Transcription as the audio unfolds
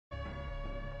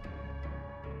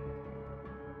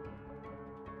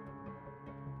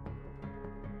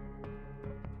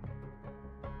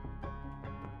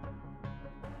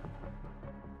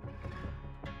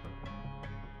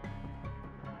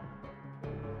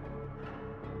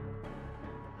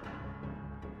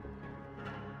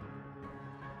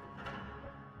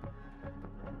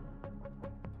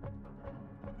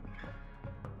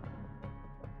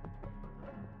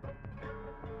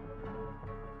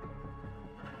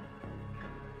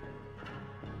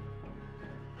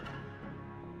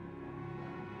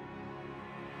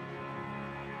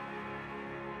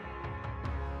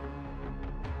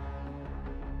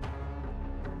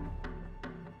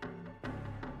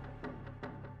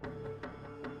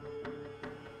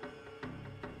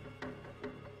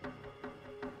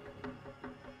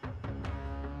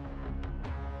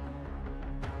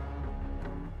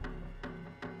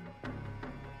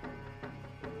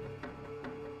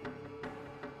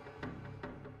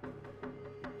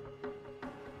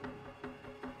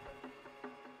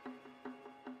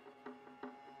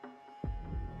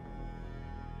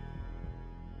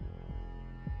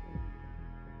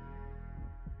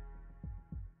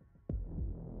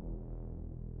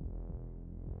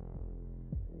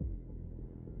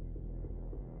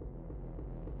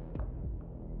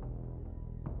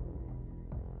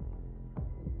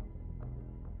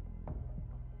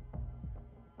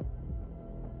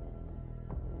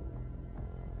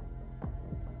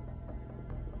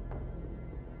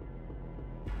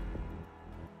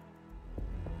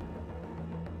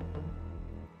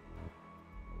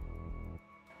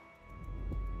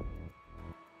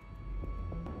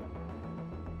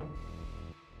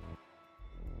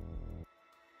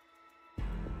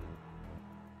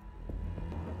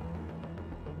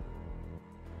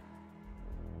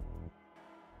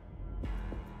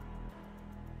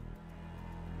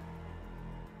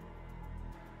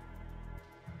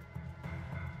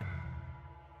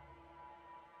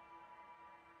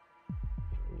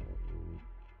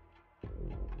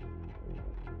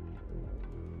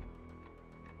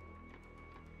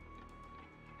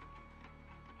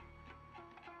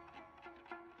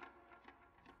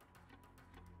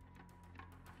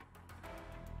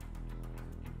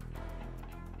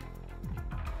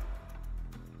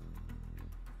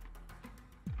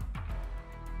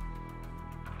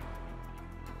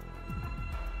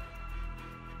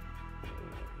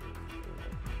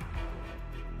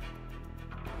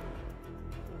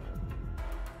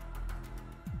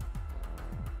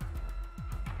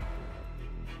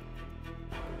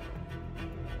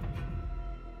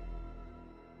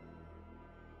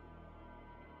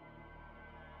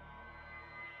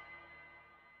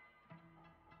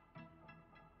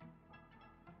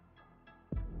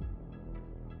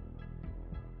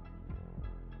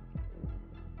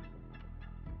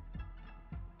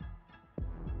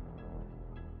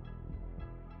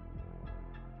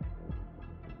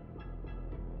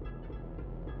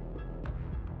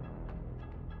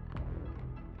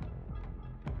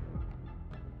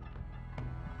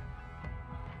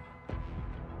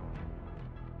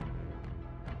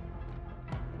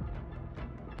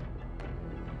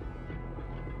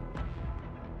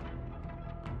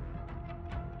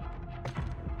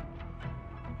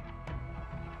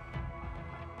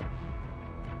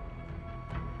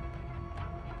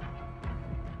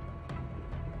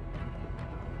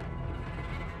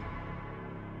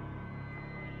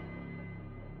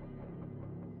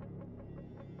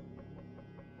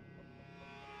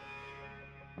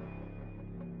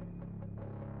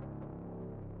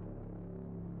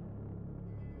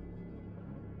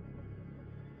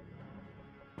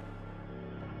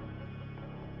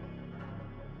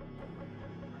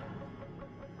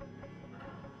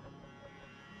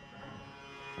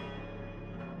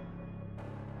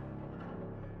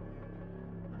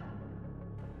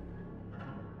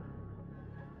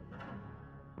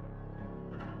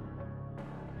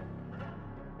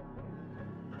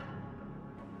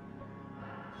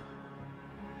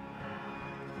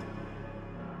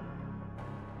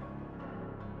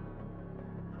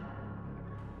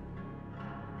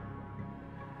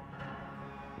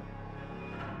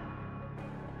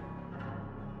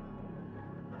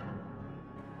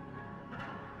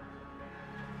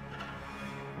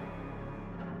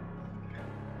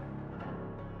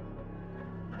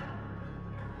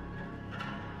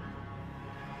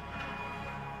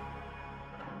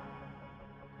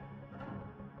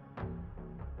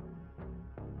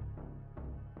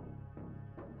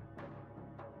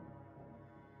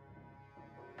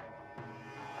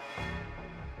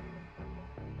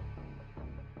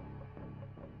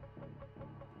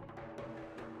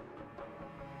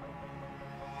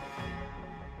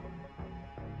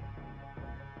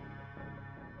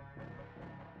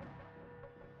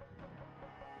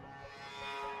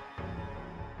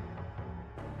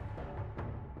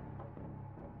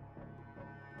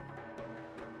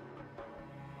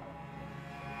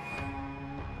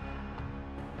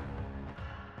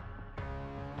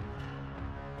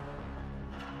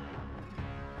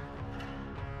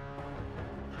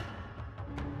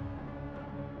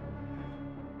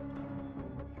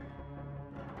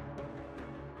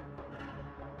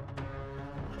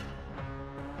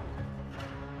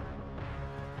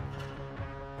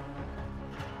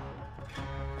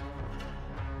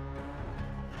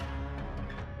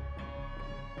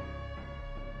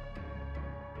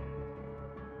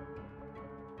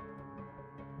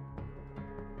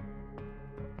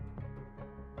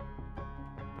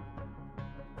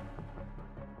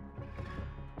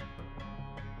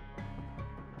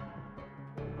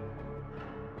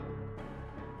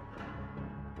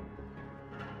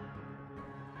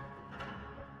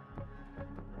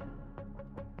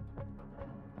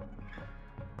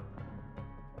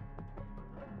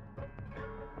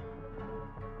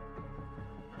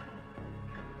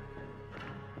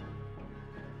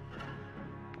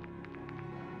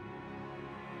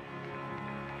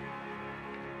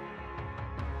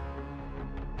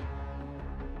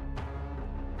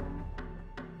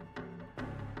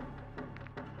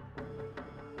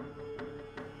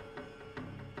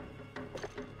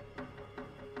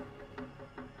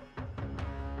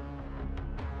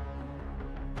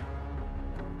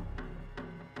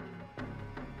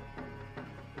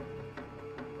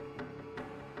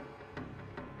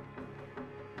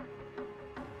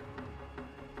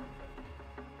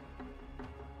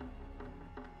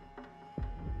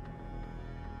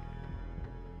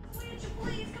you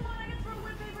please? Come on, I can throw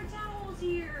wet paper towels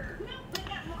here. No, but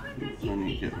that Monica's I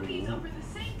need to get rid cookies of over that. the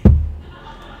sink.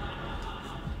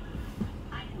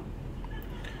 I know.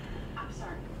 I'm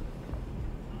sorry.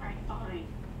 All right, fine.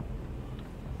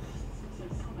 This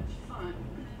is so much fun.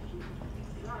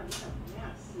 God, what a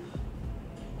mess.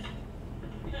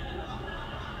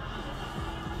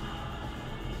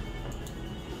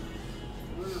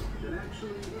 Well, it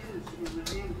actually is in the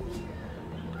handbook.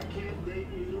 I can't date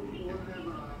you or have a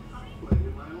hot plate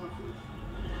in my office.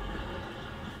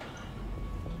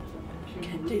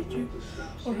 Can't date you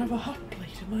or have a hot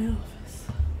plate in my office.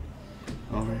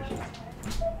 Alright.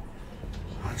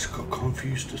 I just got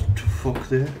confused as to fuck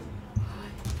there.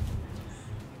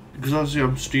 Because obviously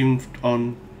I'm streamed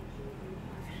on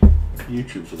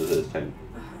YouTube for the first time.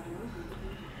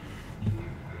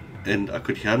 And I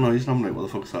could hear noise and I'm like, what the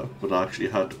fuck's that? But I actually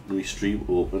had my stream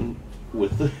open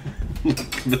with the,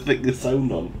 the thing of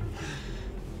sound on.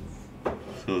 So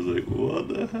I was like, what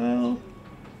the hell?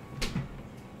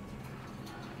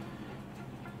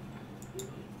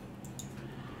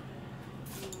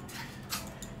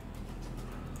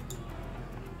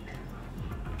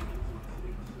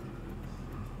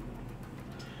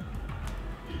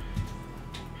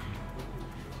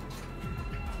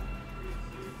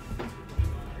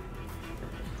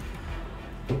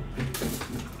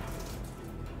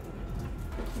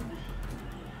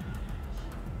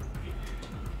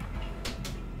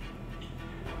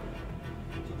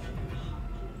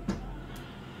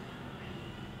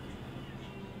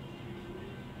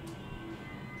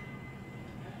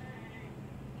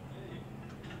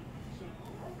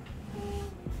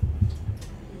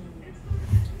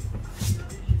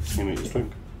 Can you make this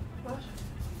drink? What?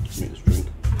 Make this drink.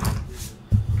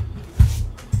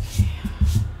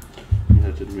 Yeah,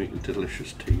 I did make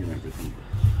delicious tea and everything.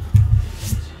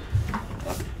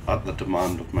 At the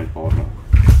demand of my partner.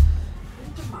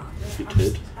 He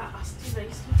did. I asked you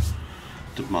nicely.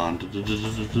 Demanded. You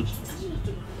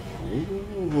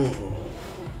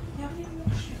haven't even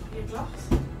washed your glass.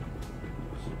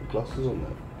 Glasses on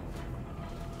there.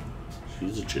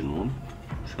 She's a gin one.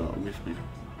 Shut up with me.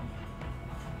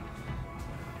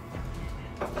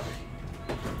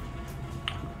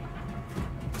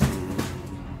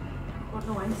 What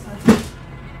no ice then?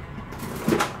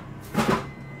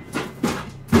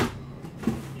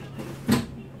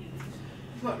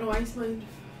 What no ice, mind?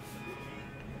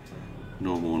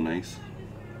 No more nice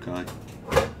guy.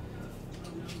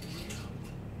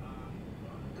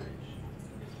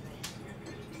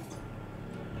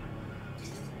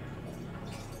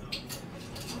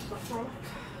 What's wrong?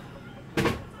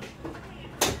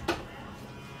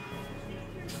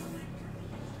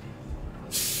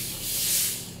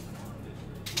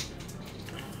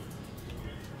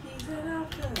 He's an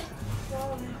alcoholic.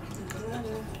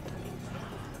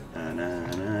 Na na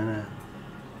na na.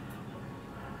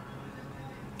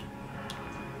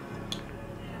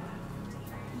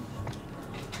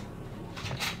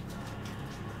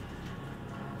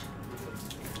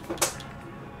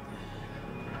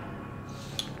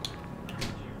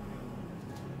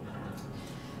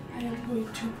 I am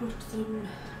going to put some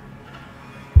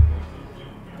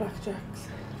blackjacks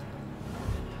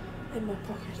in my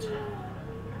pocket. So,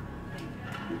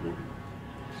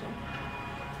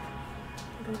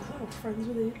 I'm not friends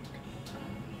with you.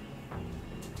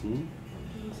 Hmm?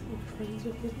 I'm not friends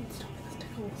with you and stop the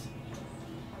stickles.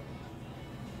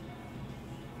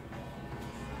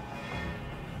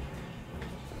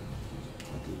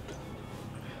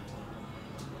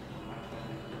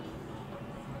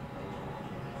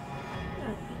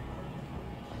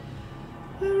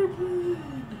 Airplane!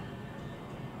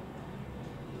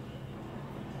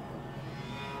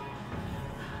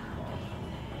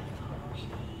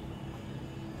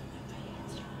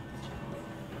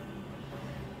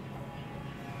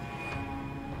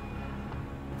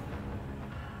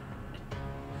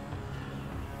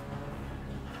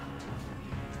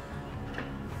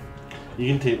 You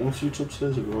can take them suits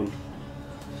upstairs or go on.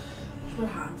 Put a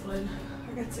handful in.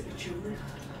 I get sick of chewing them.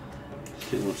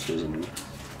 Take them upstairs anyway.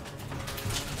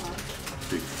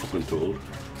 Big fucking told.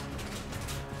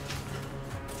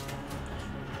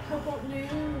 How about news?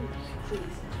 Please.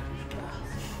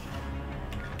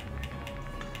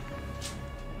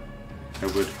 I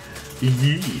would.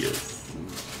 Yes.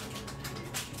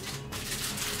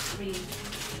 I mean,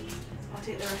 I'll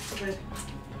take the rest of the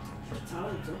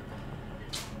salads up.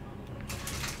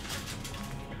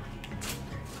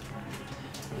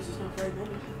 This is not very many.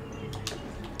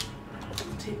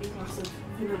 I'll take a glass of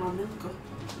vanilla milk up.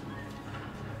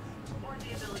 Or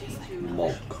the ability to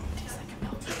Milk. Tastes like a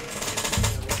milk.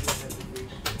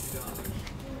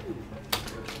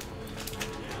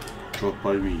 drop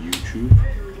by me YouTube.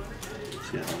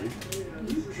 Say hi.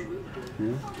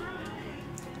 Yeah.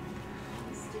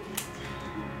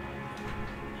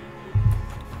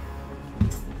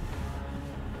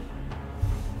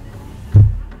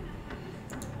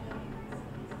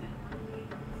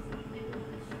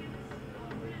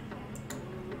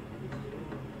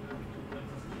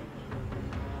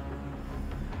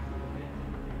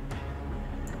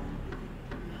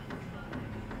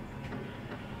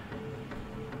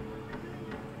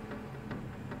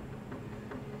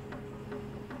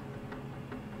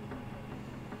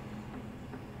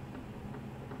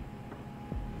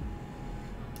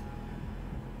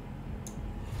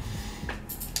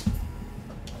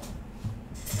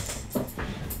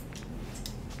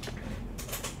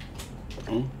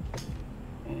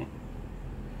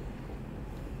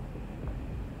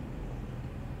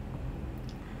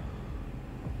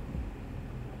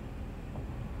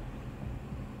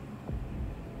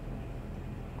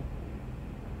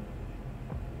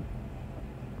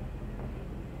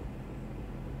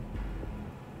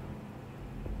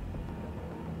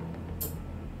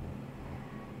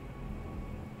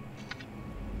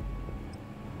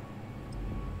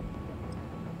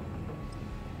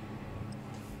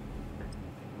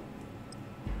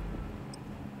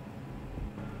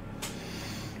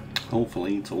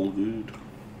 Hopefully it's all good.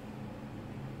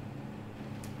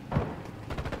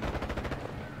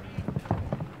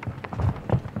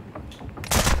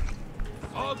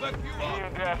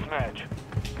 Team deathmatch.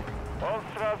 All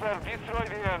Strasser, destroy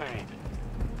the enemy.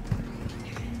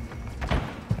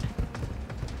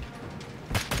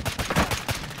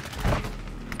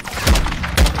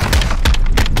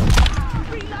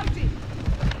 Reloading!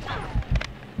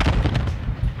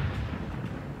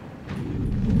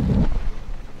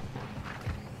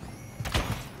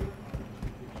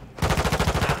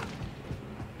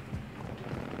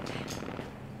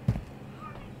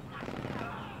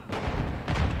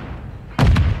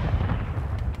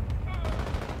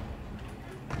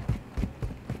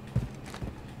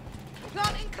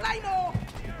 Planting Claymore!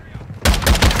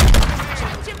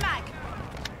 Changing mag!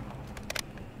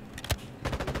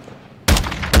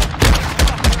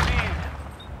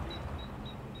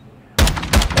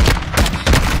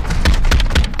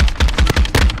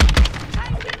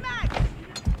 Changing mag!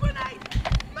 Grenade!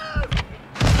 Move!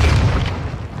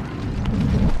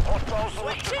 Hostiles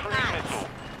launched the Switching cruise mags! missile.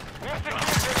 We have to keep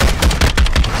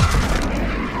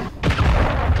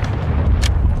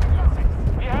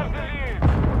We have the lead.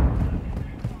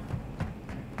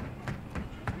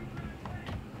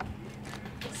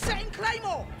 Setting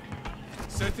Claymore!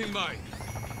 Setting mine.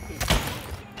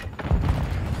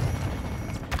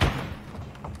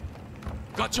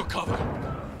 Got your cover.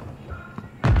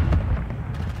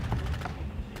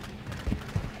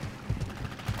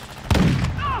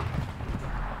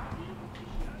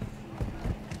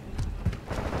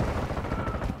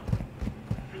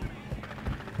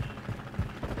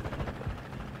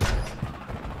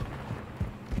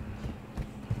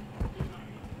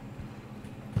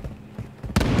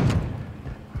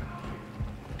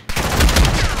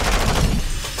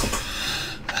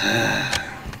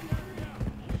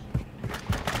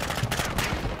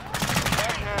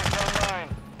 Backhand online.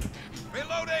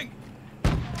 Reloading.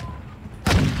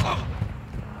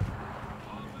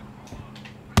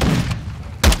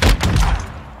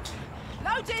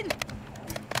 Loading!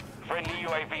 Friendly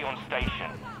UAV on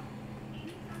station.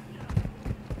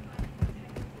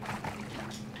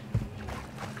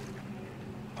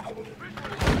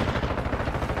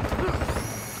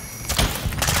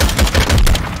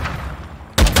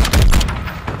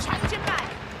 Changing mag!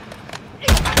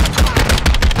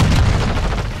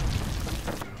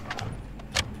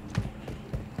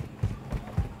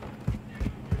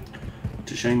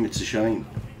 It's a shame, it's a shame.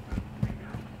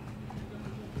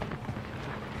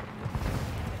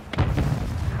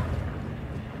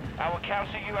 Our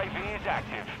counter UAV is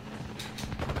active.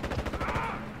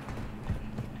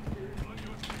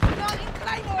 Planting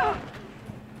Claymore!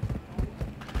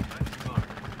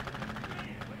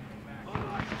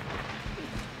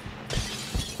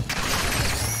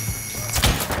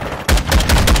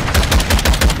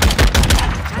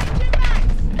 Changing mag!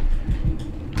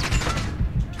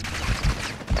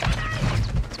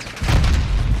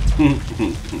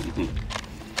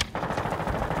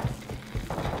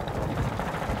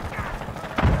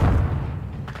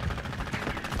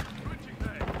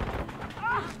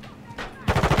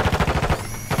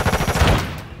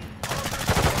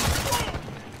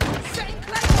 Setting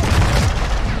Claymore!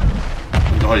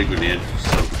 Oh, you grenade.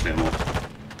 So Claymore.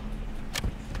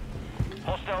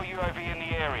 Hostile UAV in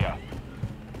the area.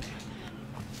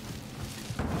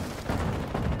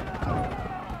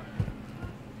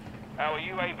 Our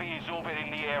UAV is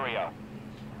orbiting the area.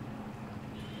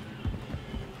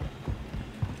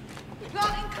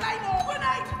 Planting Claymore!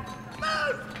 Grenade!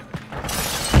 Move!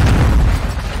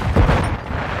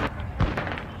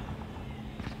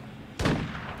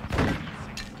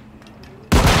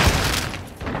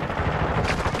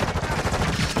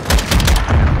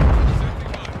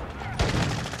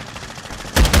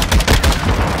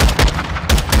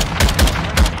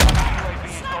 UAV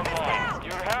is online.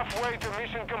 You're halfway to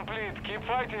mission complete. Keep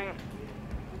fighting.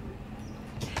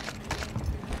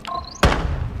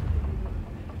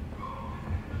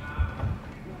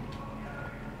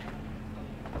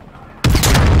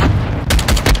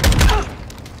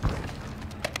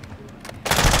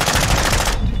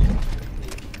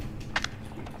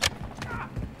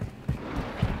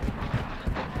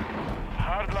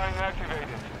 Hardline activated.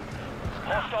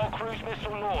 Hostile cruise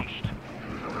missile launched.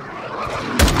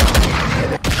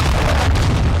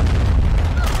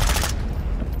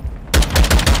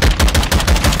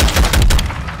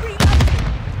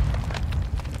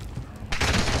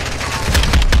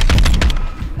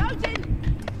 Loading!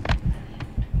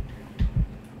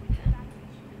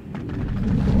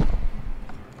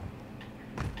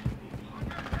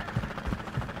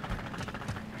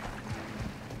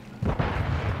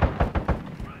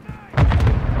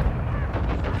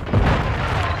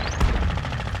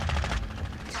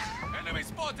 Enemy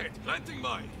spotted! Planting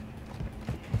mine!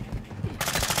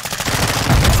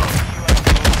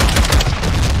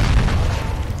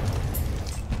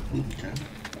 Okay.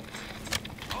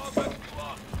 Open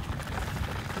block!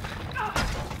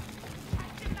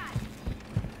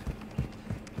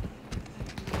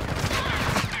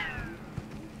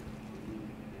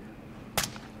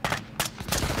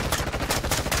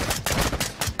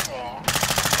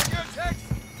 Your text!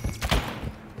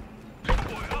 Big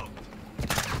boy out!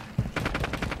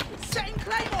 Setting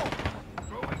Claymore!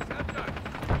 Throwing scepter!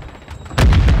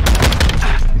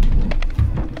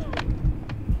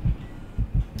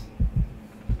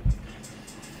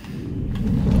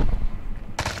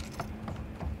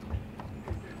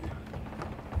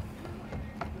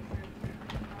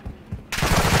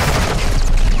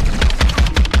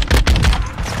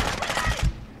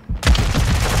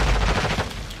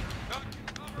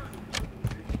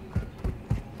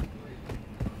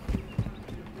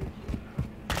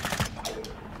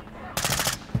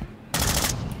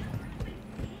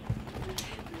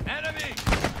 Enemy!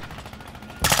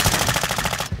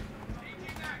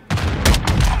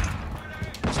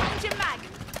 Changing mag!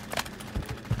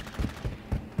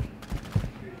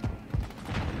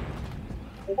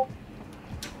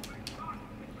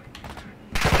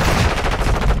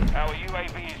 Our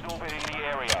UAV is orbiting the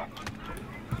area.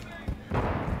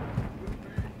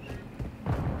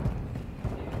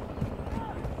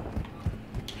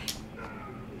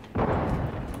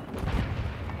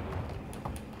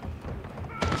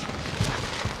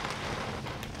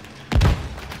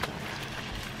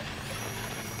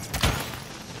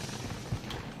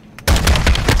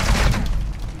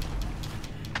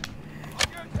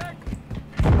 Your text!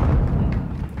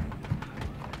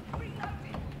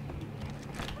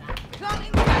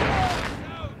 Planting Claymore!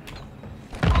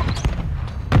 Down!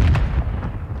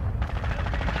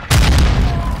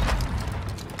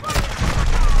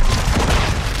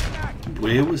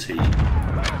 Where was he? Switching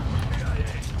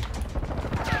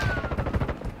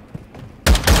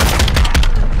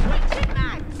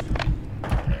mags!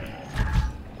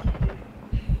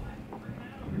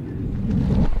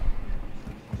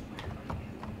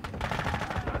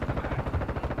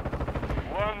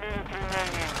 One minute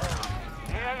remaining.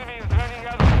 The enemy is running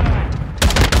out of time.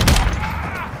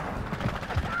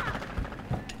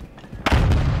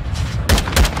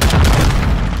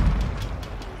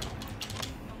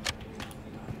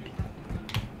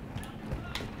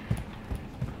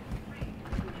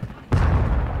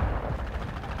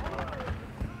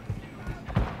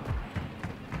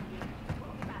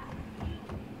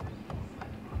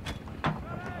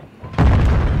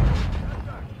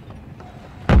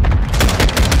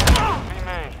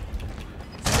 Remain.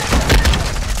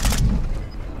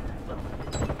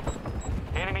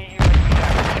 Enemy UAV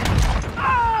active.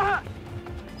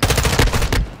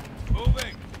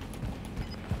 Moving!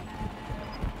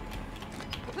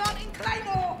 Planting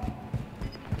Claymore!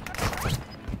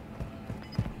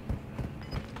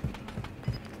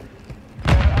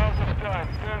 They're out of time.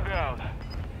 Turn down.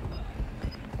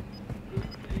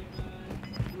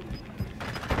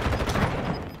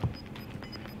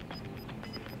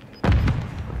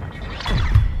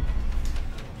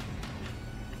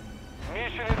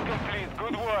 Mission is complete.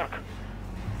 Good work.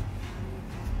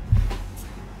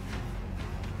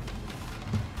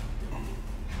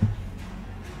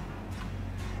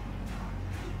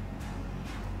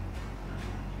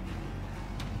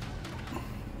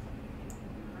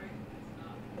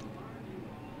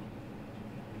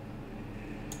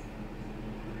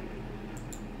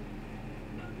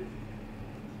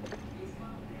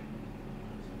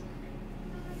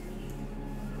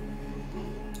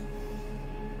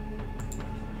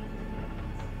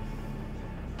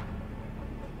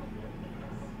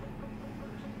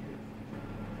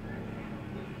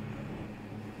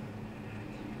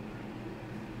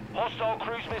 Hostile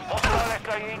cruise missile. Hostile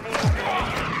SAE near your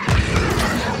position.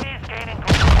 Enemy is gaining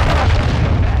control.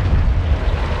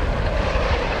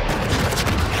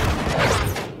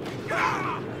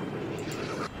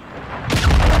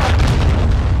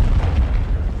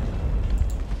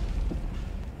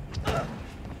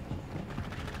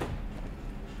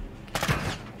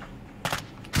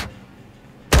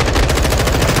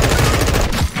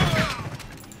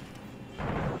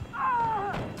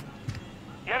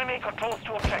 The enemy controls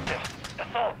two objectives.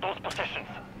 Assault those positions.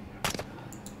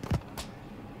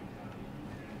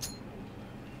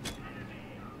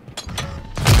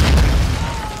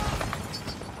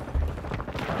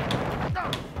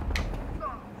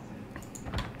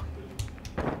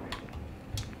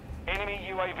 Enemy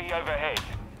UAV overhead.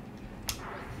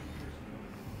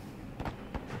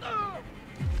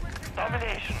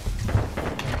 Domination.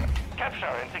 Capture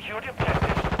and secure the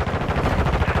objective.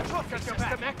 Rocket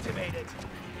system activated.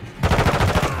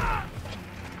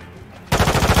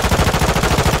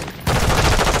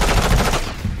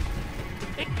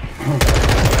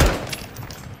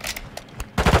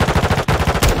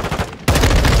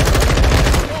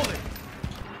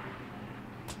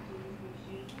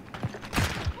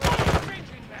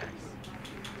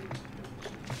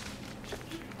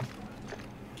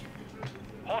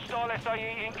 Hostile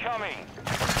SAE incoming.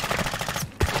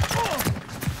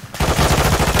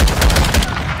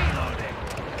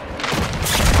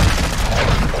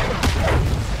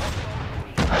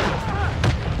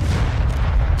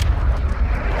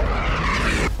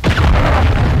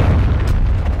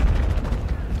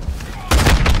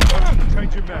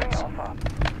 Changing mags.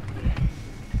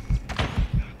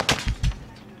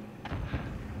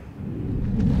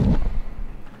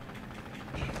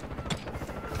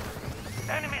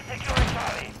 Enemy securing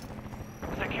Charlie.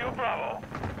 Secure Bravo.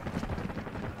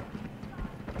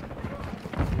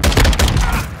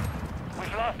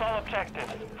 We've lost all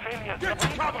objectives. Failure Get to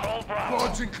control cover! Bravo.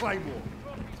 Barnes and Claymore.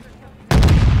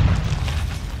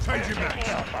 Changing Taking mags.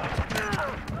 Alpha.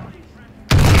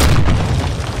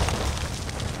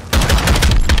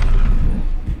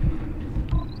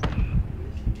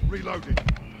 Reloading.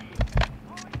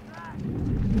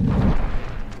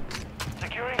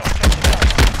 Securing objective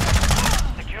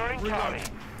Alpha. Securing Charlie. Reload.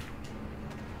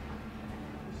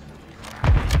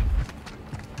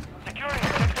 Securing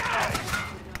objective Charlie.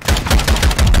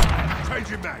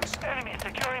 Changing mags. Enemy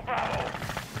securing Bravo.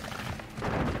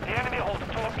 The enemy holds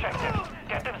two objectives.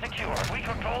 Get them secure. We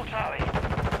control Charlie.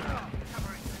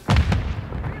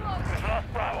 We've lost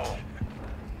Bravo.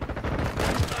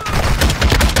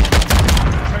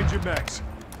 Changing mags.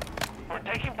 We're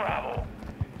taking Bravo.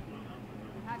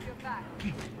 Have your back.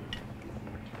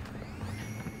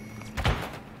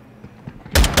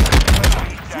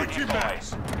 Switching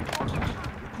mags.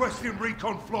 Requesting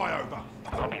recon flyover.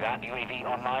 Copy that. UAV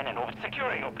online and over.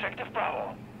 Securing objective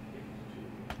Bravo.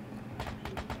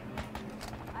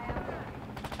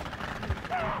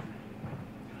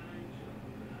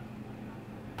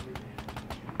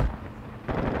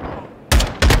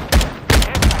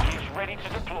 Air package ready to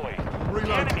deploy. The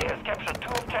Reload. enemy has captured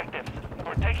two objectives.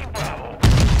 We're taking Bravo.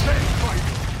 Setting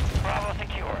flaming. Bravo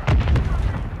secure.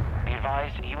 Be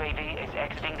advised, UAV is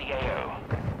exiting the AO.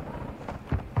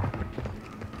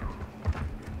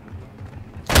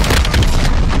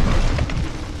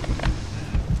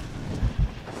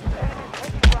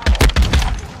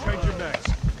 Changing mags.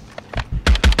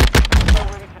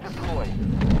 Ready to deploy.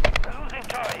 We're losing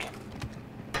Charlie.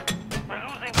 We're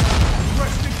losing.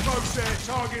 Resting close there.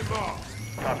 Target marked.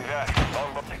 Copy that.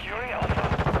 Longboat securing Alpha.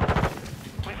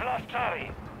 We've lost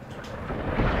Charlie.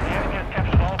 The enemy has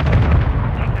captured Alpha.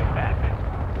 Take them back.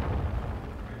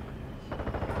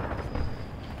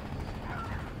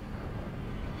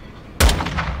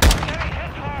 Enemy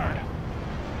hit hard.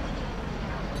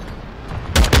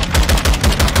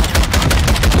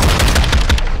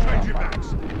 Changing mags.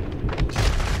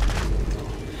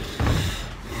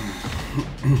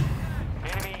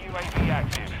 Enemy UAV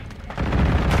active.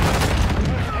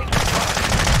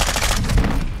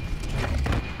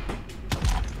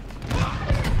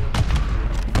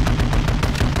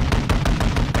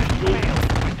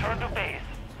 Return to base.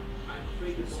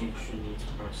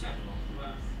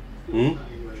 Hmm?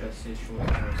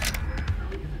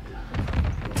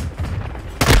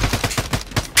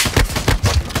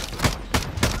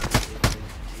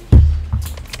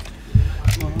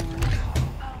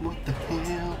 What the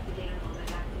hell?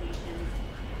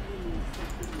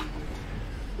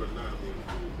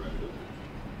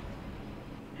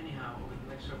 Anyhow, over the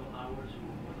next several hours, you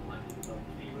will more than likely develop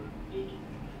fever, aching,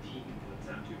 fatigue. That's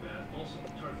not too bad. Also,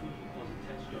 Tarfood will cause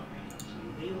intense jaw pain, so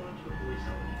you may want to avoid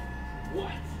salad.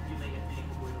 What? You may get pain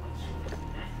avoiding like so.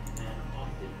 That and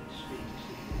often speaks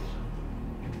to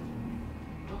something.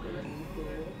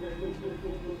 Okay.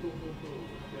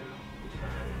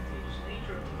 It's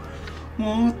nature of the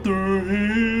What the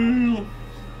hell?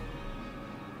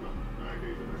 I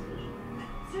gave the message.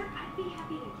 Sir, I'd be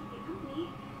happy to keep you company.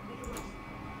 We could watch.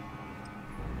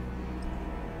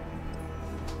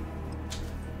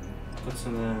 Got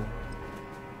some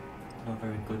not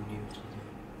very good news today.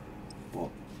 What?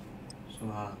 So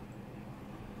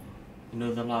you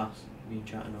know the lass we been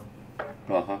chatting on?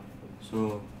 Uh-huh.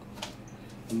 So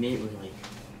the mate was like,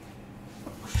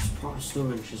 she's proper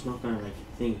stubborn, she's not gonna like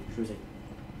think. She was like,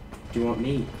 do you want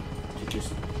me to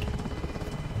just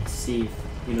see if,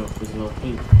 you know, if there's a little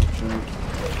hint of trying?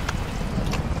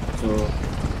 So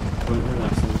went to the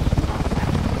lesson.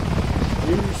 I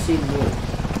didn't just say no.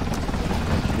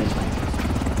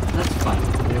 That's fine,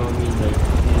 you know what I mean? Like,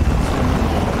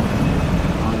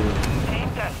 Team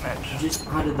deathmatch. just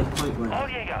added the point where All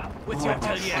Jaeger. With your I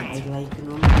Taliant. like an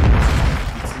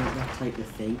it's not that type of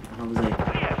thing. And I was like,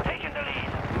 We have taken the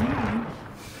lead.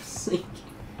 it's like,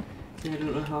 I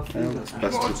don't know how to feel Well,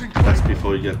 about it's that. best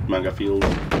before you get mega field.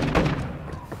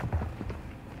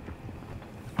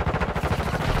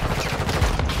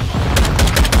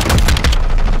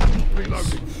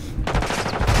 Reloading.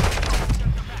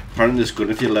 Apparently it's good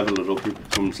if you level it up, it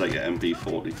becomes like an MP40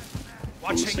 from a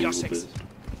Watching your single six. burst.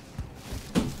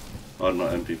 Oh,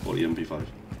 not MP40, MP5.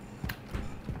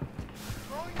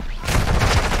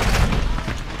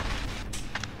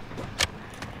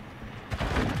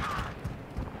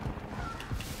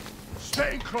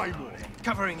 Setting Claymore.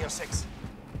 Covering your six.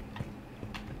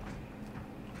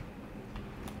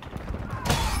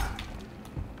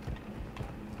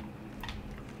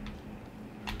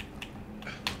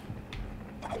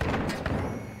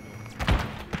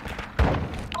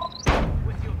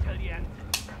 With your Taliant.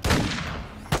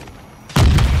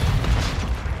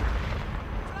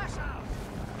 Flash out.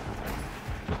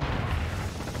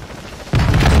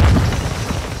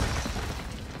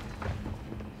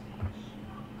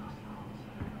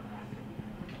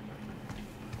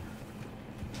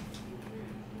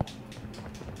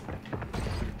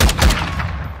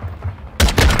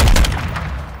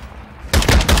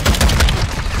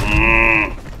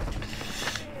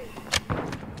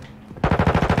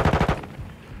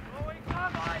 Throwing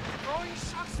carbine. Throwing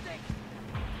shock stick.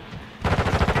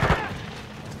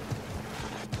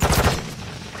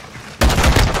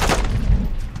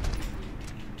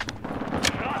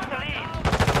 Lost the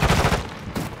lead.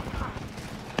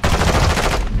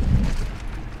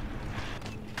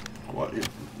 What?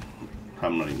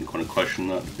 I'm not even going to question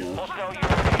that, to be honest. Hostile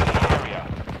UAV area.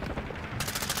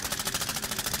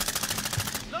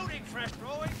 Loading fresh.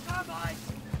 Throwing carbine.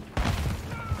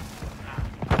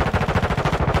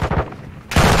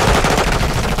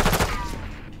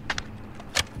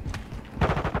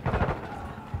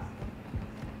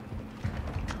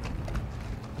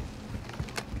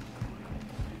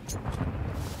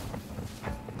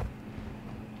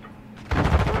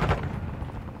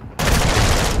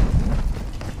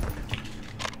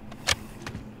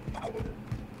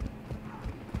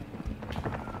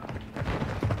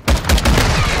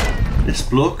 This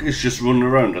bloke is just running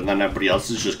around and then everybody else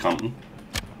is just camping.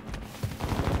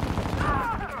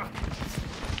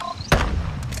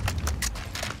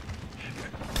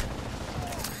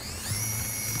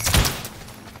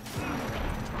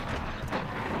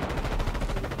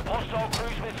 Hostile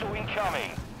cruise missile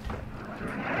incoming.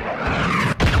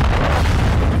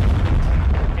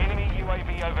 Enemy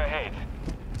UAV overhead.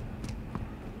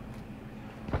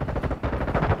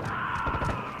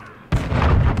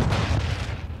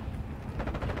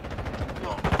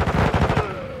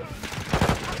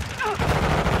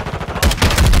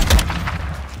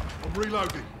 I'm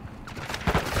reloading.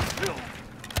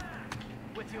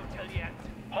 With your Taliant.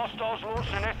 Hostiles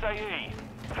launched an SAE.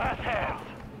 First hand.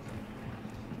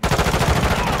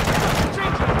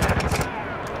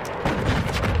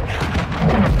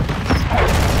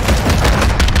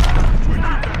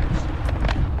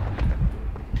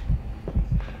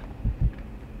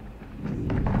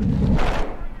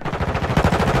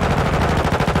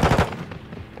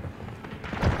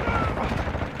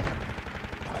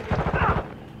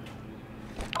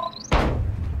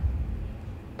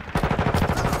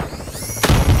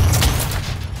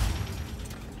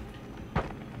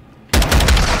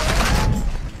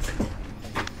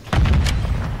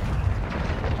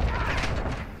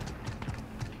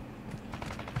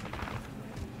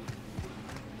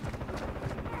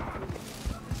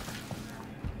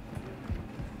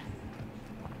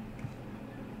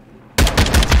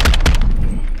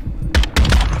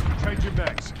 Changing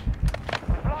mags.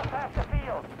 Lost half the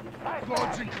field. Nice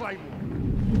Lodging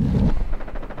Claymore.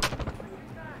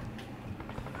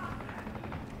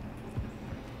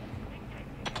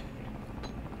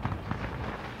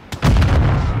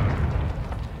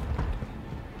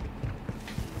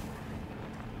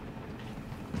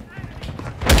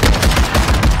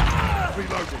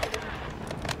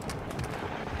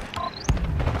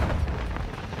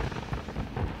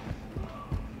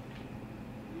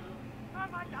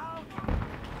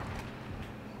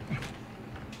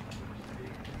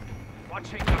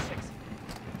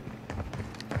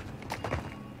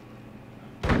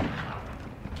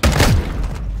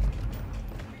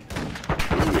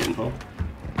 looking for.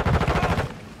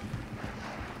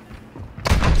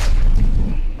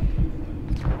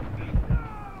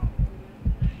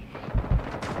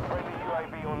 Friendly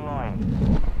UAV online.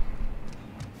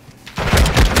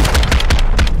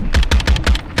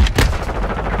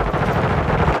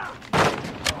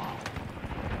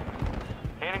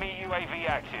 Enemy UAV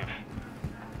active.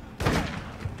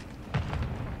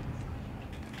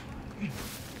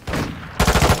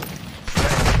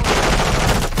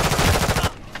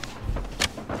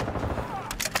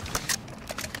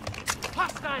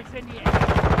 Hostiles in the air.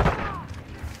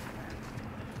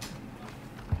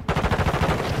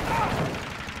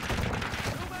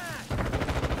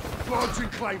 Launching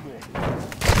Claymore.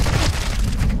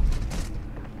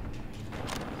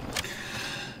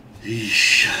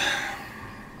 Yeesh.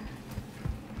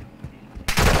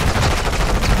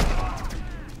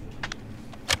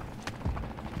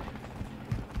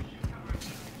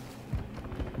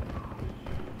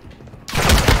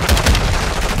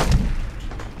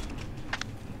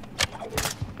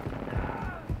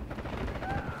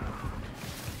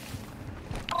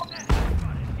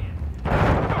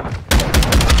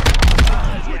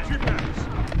 Switching maps.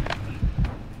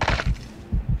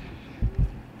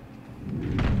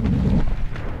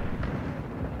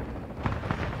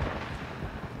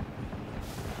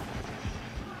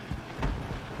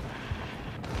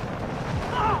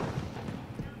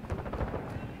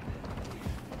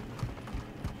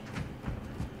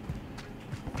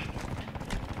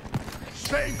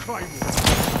 Setting Claymore.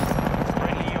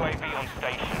 Friendly UAV on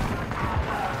station.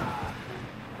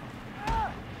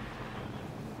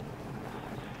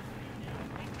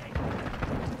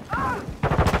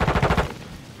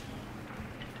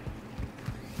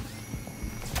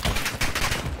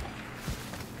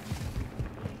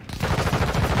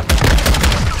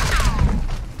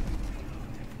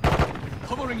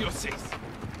 Covering your six.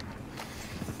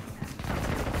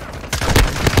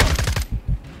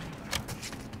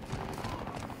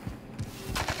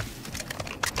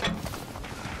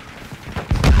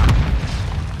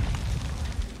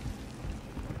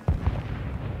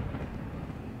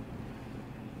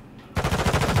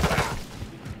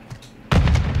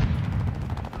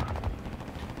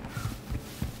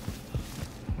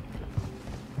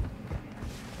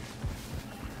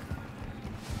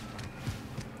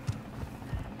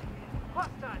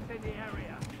 Hostiles in the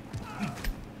area.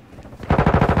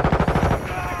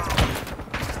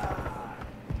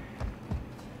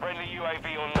 Friendly UAV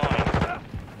online.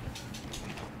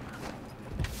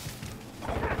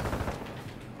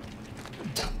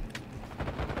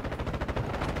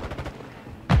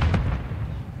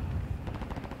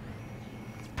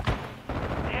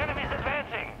 The enemy's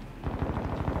advancing.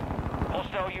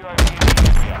 Hostile UAV in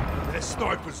the area. Their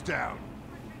sniper's down.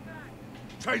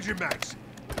 Changing mags.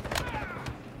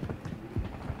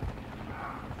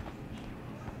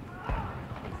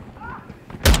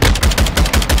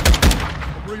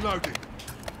 I'm reloading.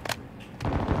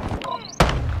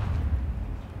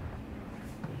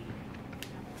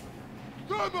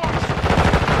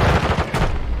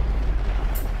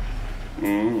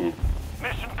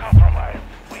 Mission compromised.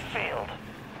 We failed.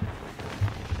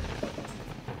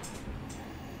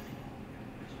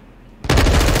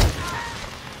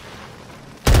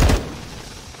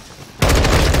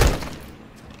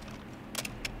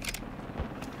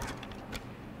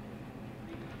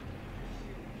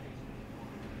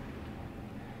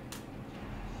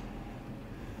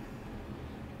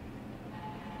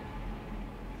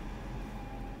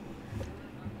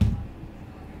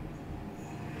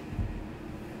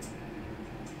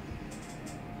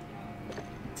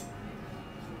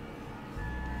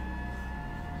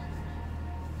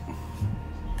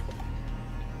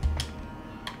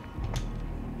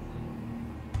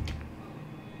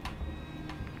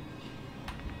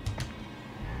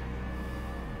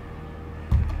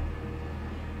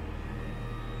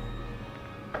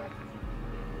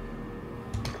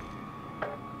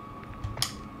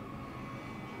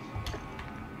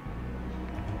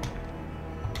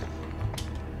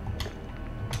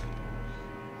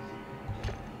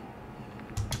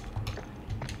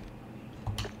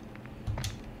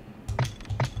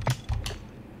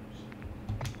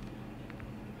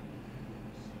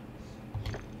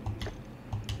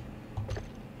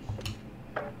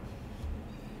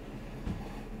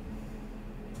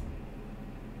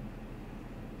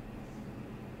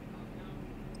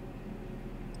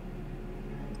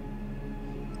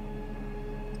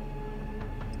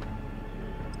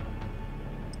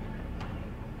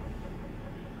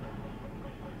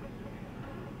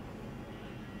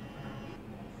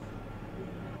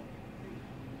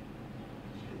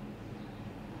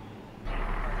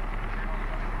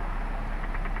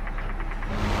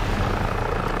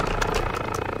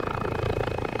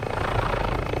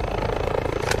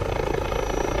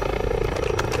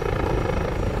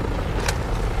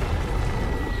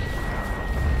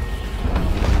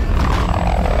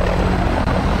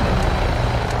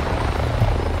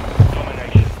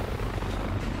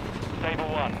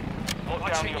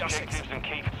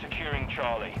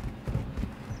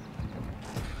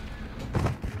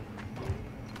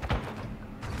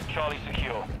 Charlie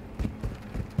secure.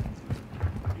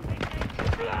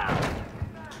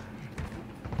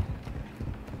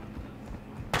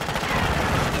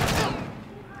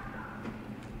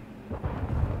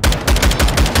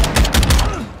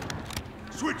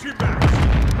 Switching back.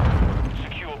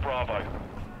 Secure Bravo.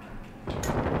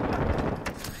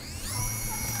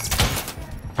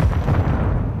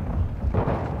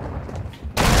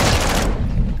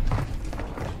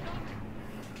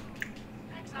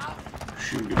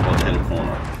 Shoot your butt in a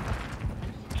corner.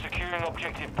 Securing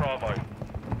objective Bravo.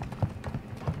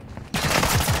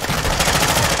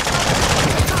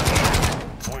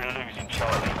 We're losing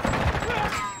Charlie.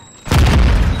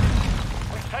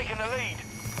 We've taken the lead.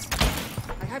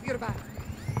 I have your back.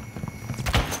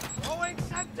 Throwing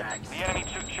Semtex! The enemy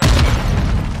took Charlie.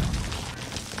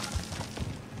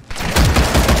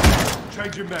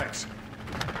 Changing max.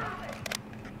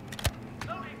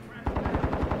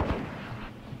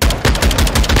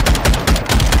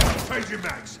 Changing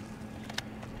max.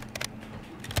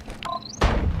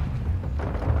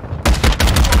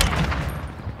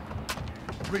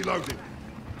 Reloading.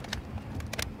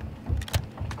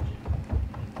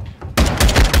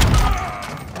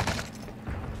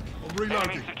 I'm Enemy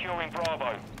reloading. securing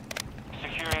Bravo.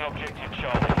 Securing objective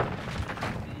Charlie.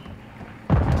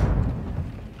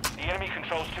 The enemy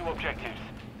controls 2 objectives.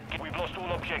 We've lost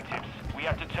all objectives. We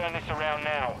have to turn this around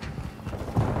now.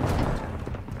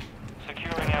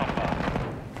 Securing Alpha.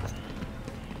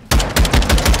 Get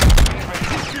ready to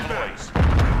Changing deploy. max.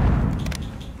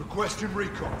 Requesting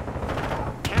recon.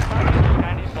 Care package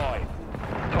standing by.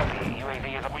 Copy.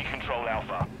 UAV as we control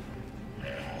Alpha.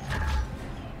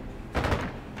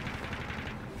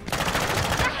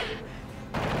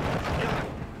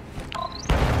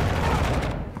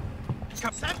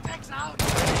 Semtex out!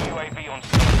 UAV on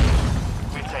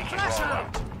scene. We're taking Bravo.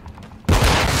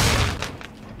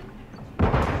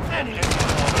 Objective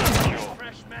Bravo secure.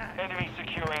 Fresh man! Enemy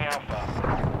securing Alpha.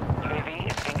 UAV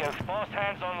is Bingo. Fast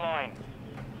hands online.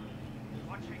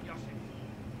 Watching your six.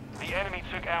 The enemy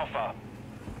took Alpha.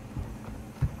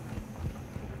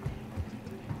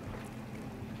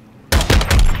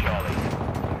 Charlie.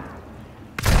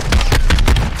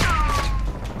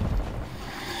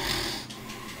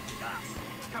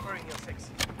 Covering your six.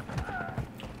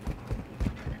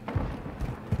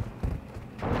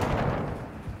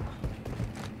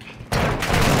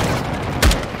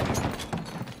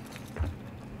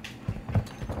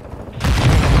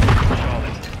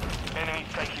 Charlie. Enemy's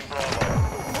taking Bravo.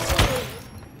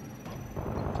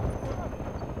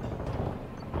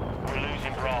 We're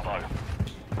losing Bravo.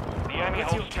 The enemy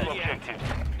holds 2 objectives.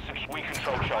 We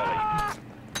control Charlie.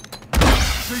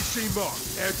 CC mark.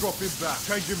 Airdrop inbound.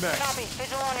 Changing max. Copy.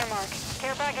 Visual on your mark.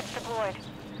 Care package deployed.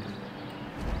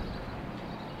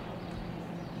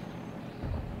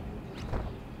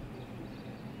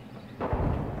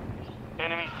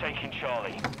 Enemy's taking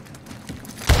Charlie.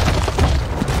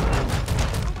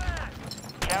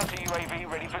 Counter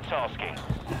UAV ready for tasking.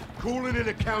 Calling in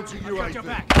a counter Got your UAV.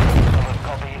 back.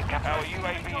 Copy. Our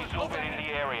UAV is orbiting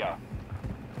the area.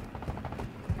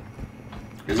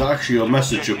 Is that actually your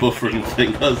message, your buffering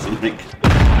thing or something?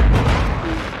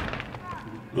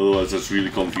 Otherwise that's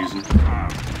really confusing.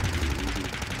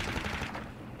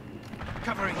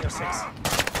 Covering your six.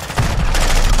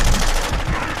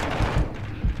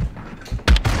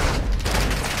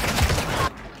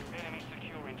 Enemy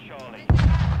securing Charlie.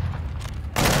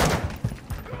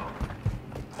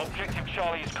 Objective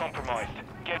Charlie is compromised.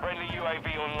 Get friendly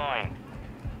UAV online.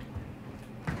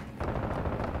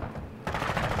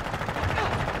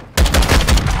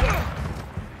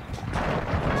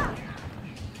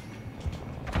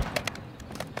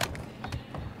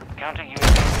 Counter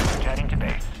UAV returning to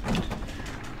base.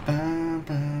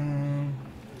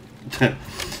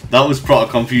 That was pretty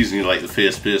confusing, like the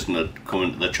first person that come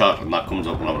into the chat and that comes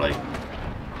up and I'm like,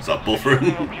 is that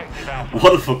buffering? Objective Alpha.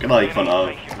 What a fucking icon I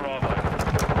Enemy have. taking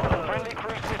Bravo. Friendly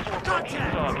cruise missile approaching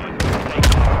target.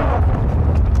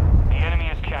 The enemy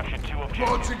has captured 2 objectives.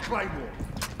 Launching Claymore.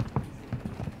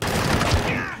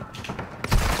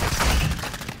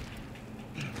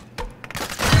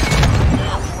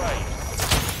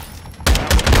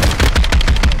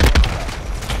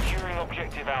 Securing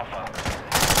objective Alpha.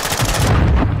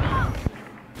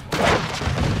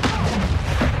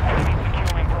 Enemy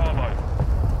securing Bravo.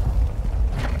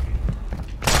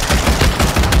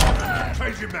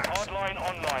 Changing max. Hardline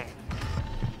online.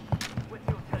 With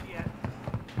you till the end.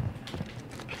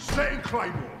 Setting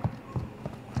Claymore.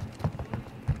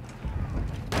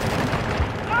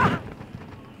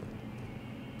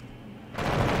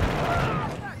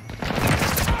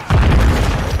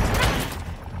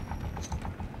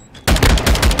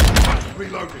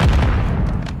 Reloading.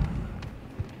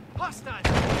 Hostile!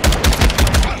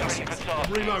 Ready for task.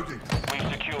 Reloading. We've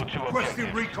secured 2 Requesting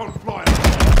objectives. recon flyer.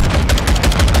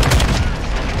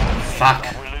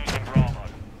 Fuck. We're losing Bravo.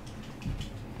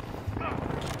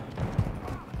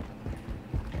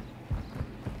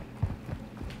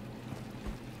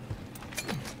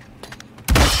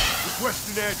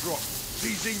 Requesting airdrop.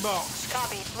 TZ marks.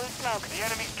 Copy. Blue smoke. The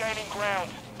enemy's gaining ground.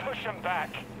 Push them back.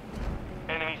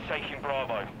 Enemy's taking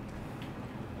Bravo.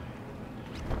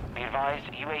 Be advised,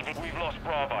 UAV. We've lost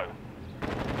Bravo.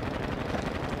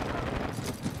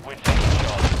 We're taking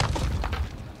Charlie.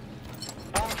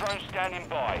 Bomb drone standing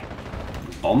by.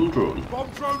 Bomb drone. Bomb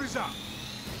drone is up.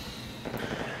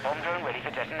 Bomb drone ready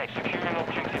for detonate. Securing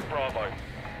objective Bravo.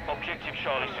 Objective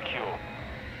Charlie secure.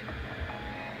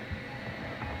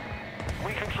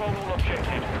 We control all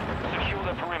objectives. Secure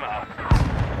the perimeter.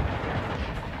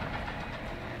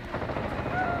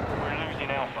 We're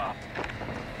losing Alpha.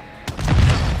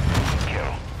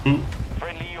 Kill.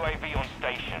 Friendly UAV on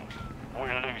station.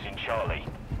 We're losing Charlie.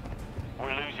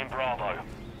 We're losing Bravo.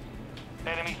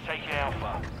 Enemies taking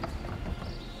Alpha.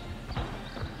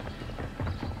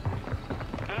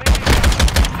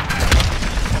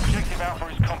 Objective Alpha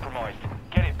is compromised.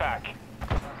 Get it back.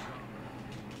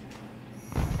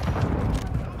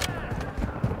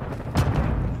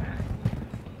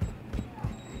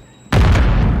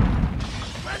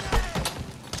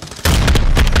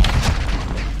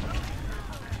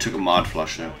 Took a mod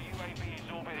flash there. UAV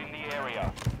is orbiting the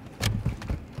area.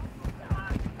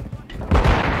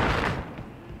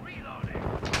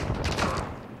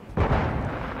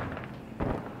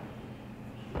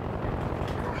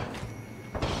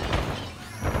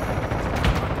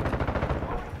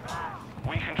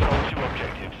 We control 2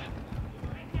 objectives.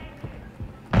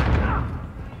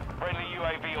 Friendly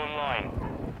UAV online.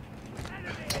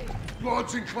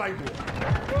 Lords in Claymore.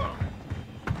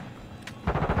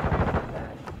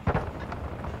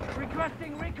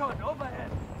 Requesting recon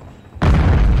overhead.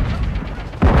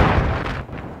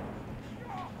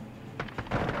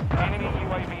 Enemy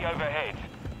UAV overhead.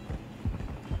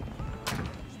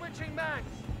 Switching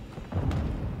mags.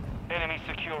 Enemy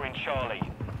securing Charlie.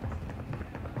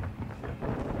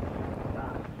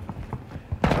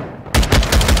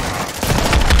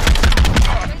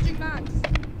 Changing mags.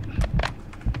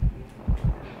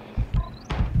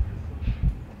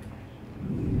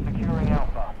 Securing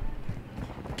Alpha.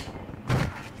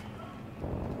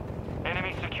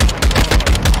 Enemy securing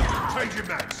Bravo. Changing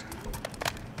mags.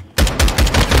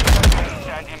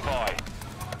 Standing by.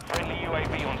 Friendly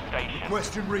UAV on station.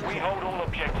 Requesting We recon. hold all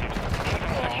objectives. Even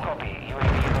watch. Copy.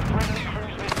 UAV is a friendly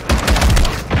cruise missile.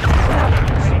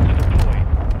 Ready to deploy.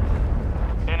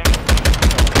 Enemy.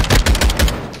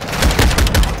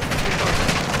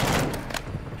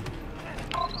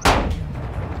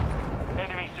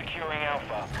 Enemy securing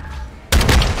Alpha.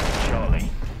 Charlie.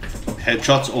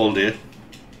 Headshots all day.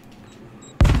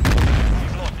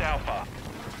 We've lost Alpha.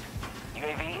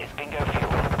 UAV is bingo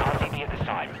fuel. RTB at the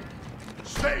time.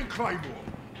 Setting Claymore.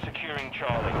 Securing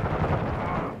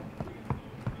Charlie.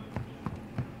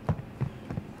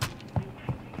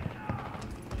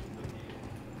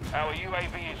 Our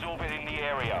UAV is orbiting the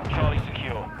area. Charlie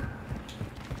secure.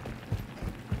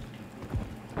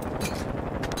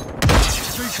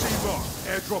 TC mark.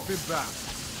 Airdrop inbound.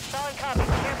 Solid copy.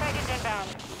 Care package inbound.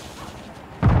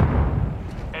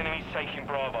 Enemies taking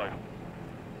Bravo.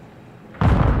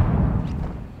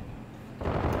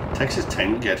 Takes his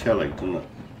time to get here, like, doesn't it?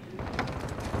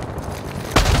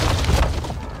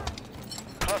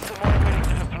 Cluster mine ready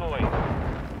to deploy.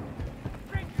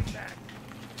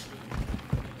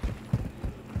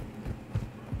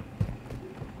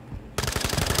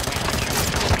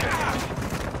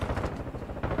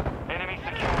 Enemy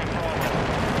securing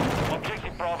Bravo.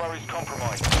 Objective Bravo is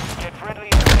compromised. Get friendly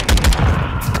and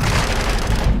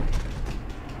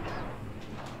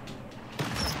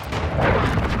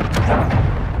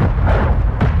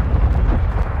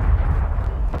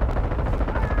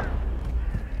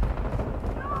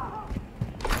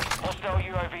hostile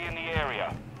UAV in the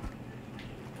area.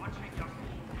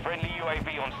 Friendly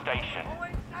UAV on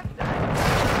station.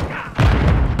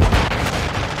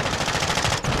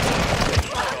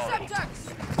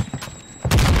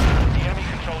 The enemy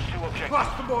controls 2 objectives.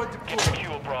 Cluster mine Get deployed.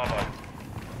 secure Bravo.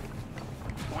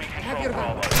 We control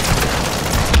Bravo.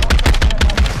 Deployed.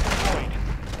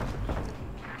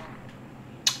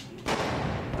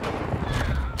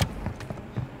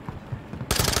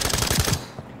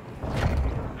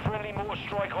 Friendly mortar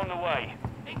strike on the way.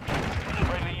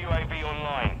 Friendly UAV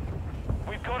online.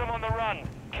 We've got him on the run.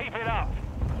 Keep it up.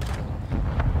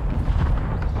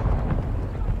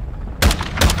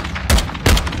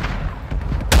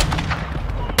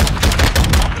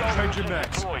 Changing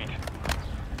max. deployed.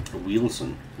 A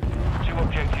Wheelson. 2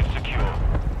 objectives secure.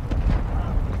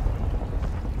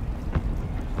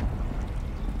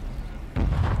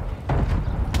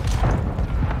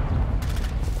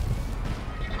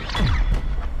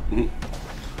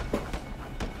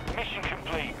 Mission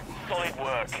complete. Solid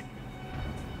work.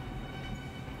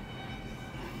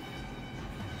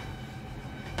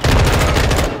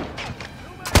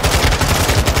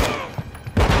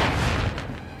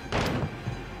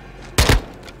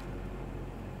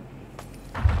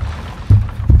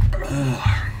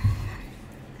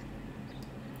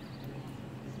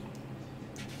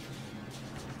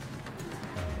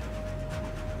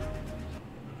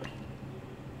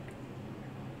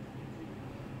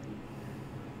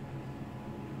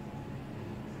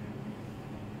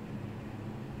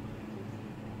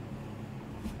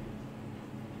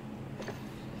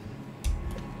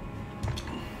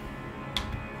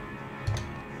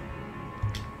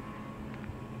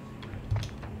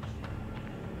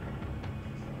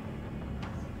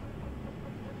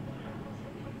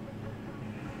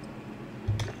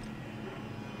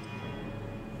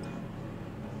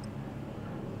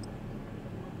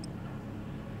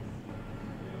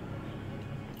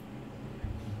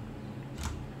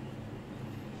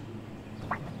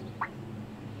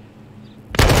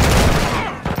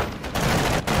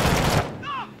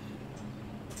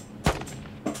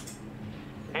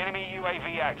 Enemy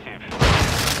UAV active.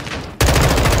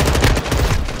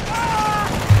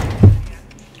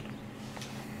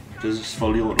 Does this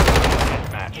fully auto?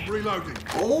 Match. Reloading.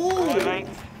 Right, mate.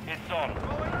 It's on.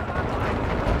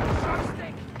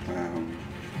 Um,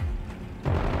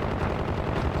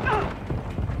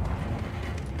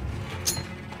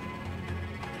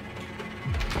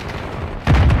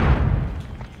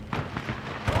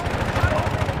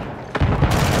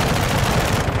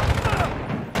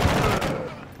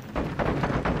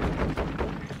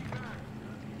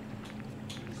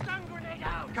 Stun grenade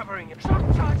out. Covering it.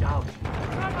 Shock charge out.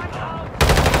 Thermite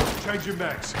out. Changing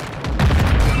max.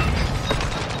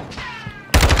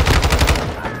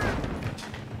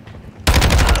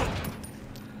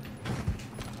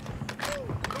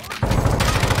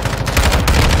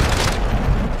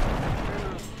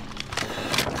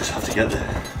 just have to get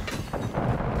there.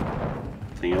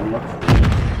 Thing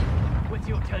unlocked. With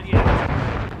you till the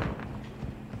end.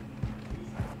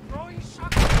 Throwing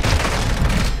shock.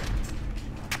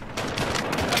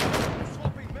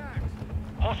 Swapping max.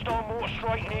 Hostile mortar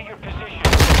strike near your position.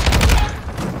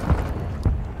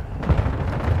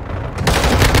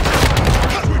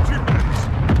 Switching max.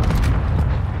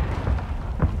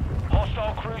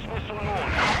 Hostile cruise missile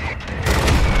launch.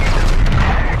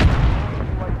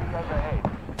 UAV overhead.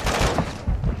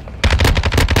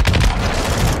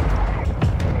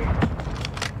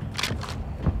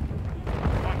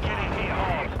 We're getting hit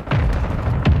hard.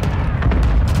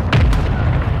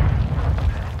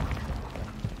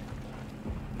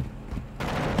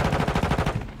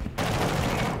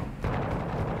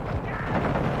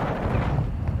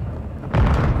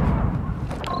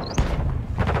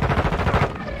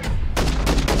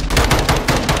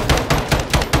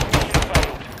 Mission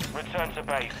failed. Return to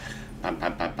base. Pam,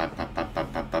 pam, pam, pam, pam, pam, pam,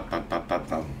 pam, pam, pam, pam, pam,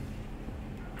 pam.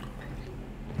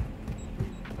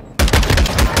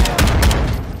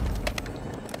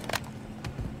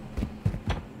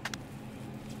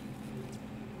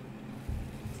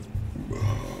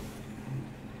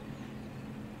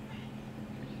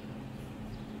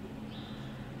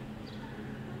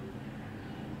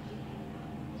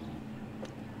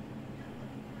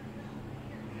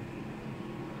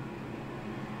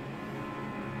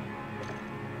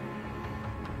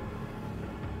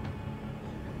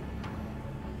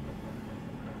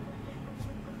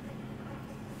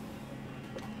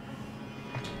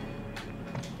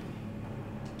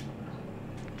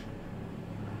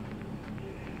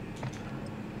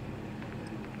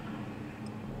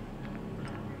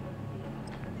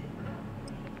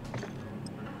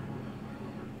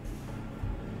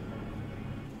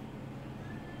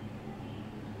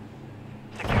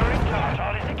 Securing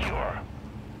Charlie secure.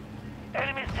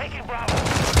 Enemies taking Bravo.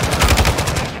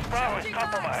 Objective Bravo is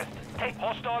compromised. Take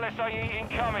hostile SIE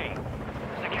incoming.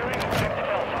 Securing objective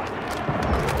Alpha.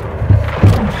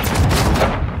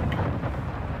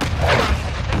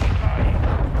 Taking Charlie.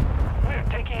 We're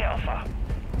taking Alpha.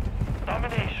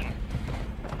 Domination.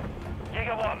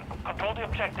 Jaeger 1, control the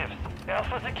objectives.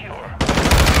 Alpha secure.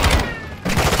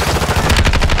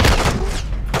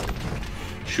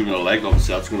 Shooting a leg,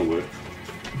 obviously that's going to work.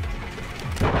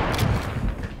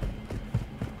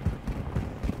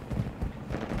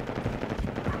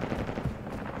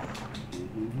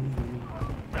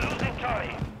 We're losing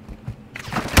Charlie.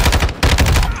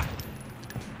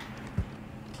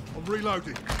 I'm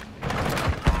reloading. I've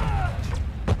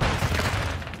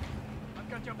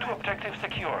got your Two back. objectives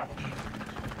secure.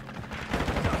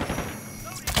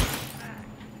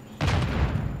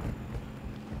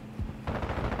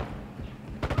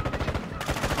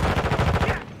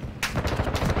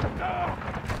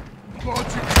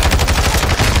 Launching.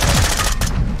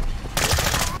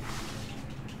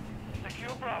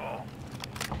 Secure Bravo.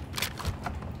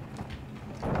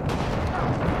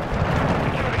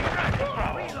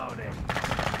 Reloading.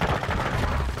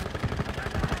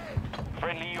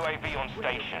 Friendly UAV on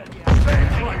station. Stand Taking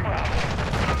clear. Bravo.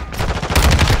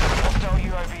 Hostile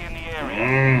UAV in the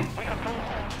area. We control.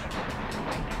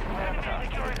 Enemy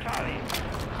securing Charlie.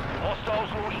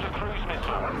 Hostiles launched a cruise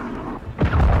missile.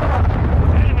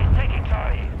 Enemies taking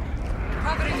Charlie.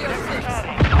 Covering your six.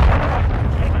 Charlie.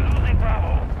 We're losing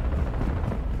Bravo.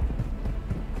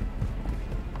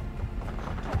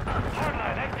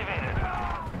 Hardline activated.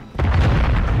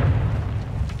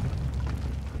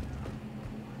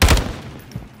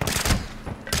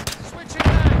 Switching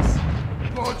mags.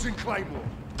 Launching Claymore.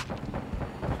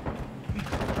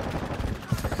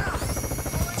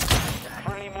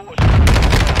 Friendly mortar.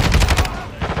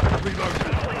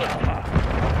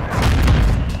 Reloading.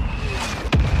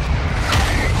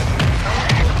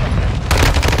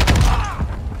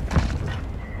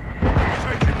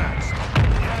 Changing max.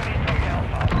 Enemy took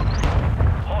Alpha.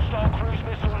 Hostile cruise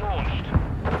missile launched.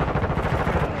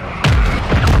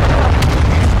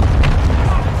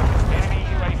 Enemy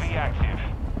UAV active.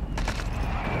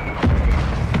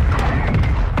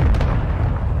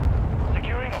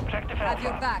 Securing objective Have Alpha.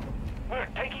 your back. We're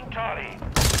taking Charlie.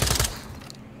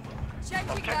 Changing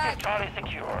Objective back. Charlie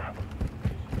secure.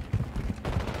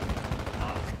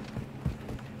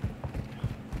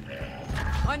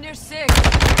 On your six.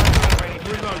 Ready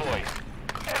to Reloading. deploy.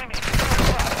 Enemy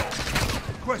securing Bravo.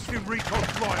 Requesting recon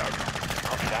flyover.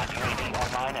 Copy that.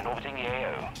 UAV online and orbiting the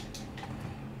AO.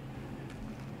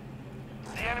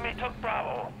 The enemy took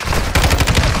Bravo.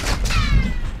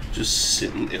 Just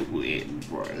sitting there waiting,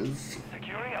 bros.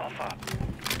 Securing Alpha.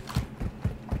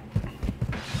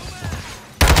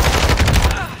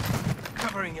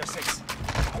 Covering your six.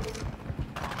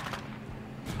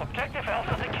 Objective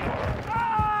Alpha secure.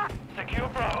 Secure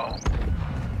Bravo.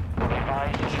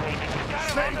 Advise UAV.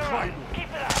 Setting Claymore. Keep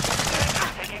it up.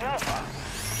 Enemy taking Alpha.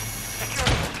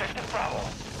 Securing objective Bravo.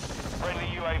 Friendly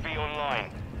UAV online.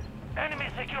 Enemy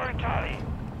securing Charlie.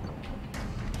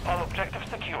 All objectives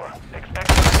secure. Expect.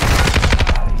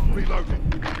 Reloading.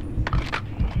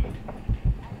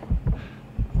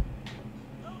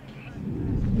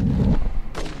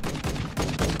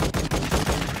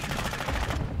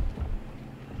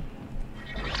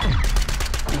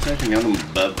 There's actually on them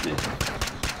above me.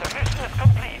 The mission is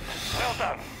complete. Well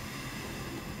done.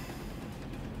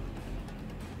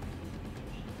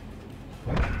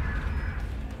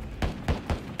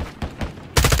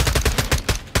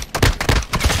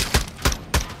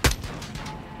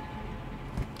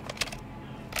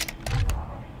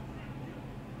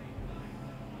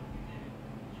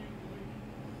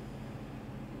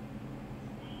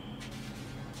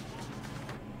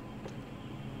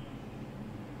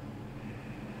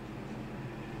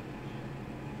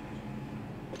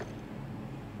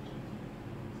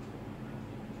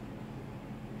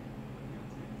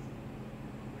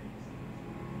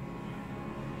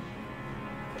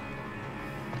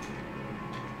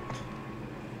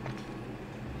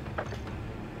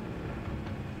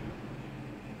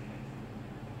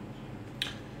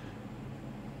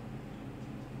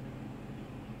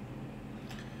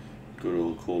 Good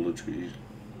old Call of Duty.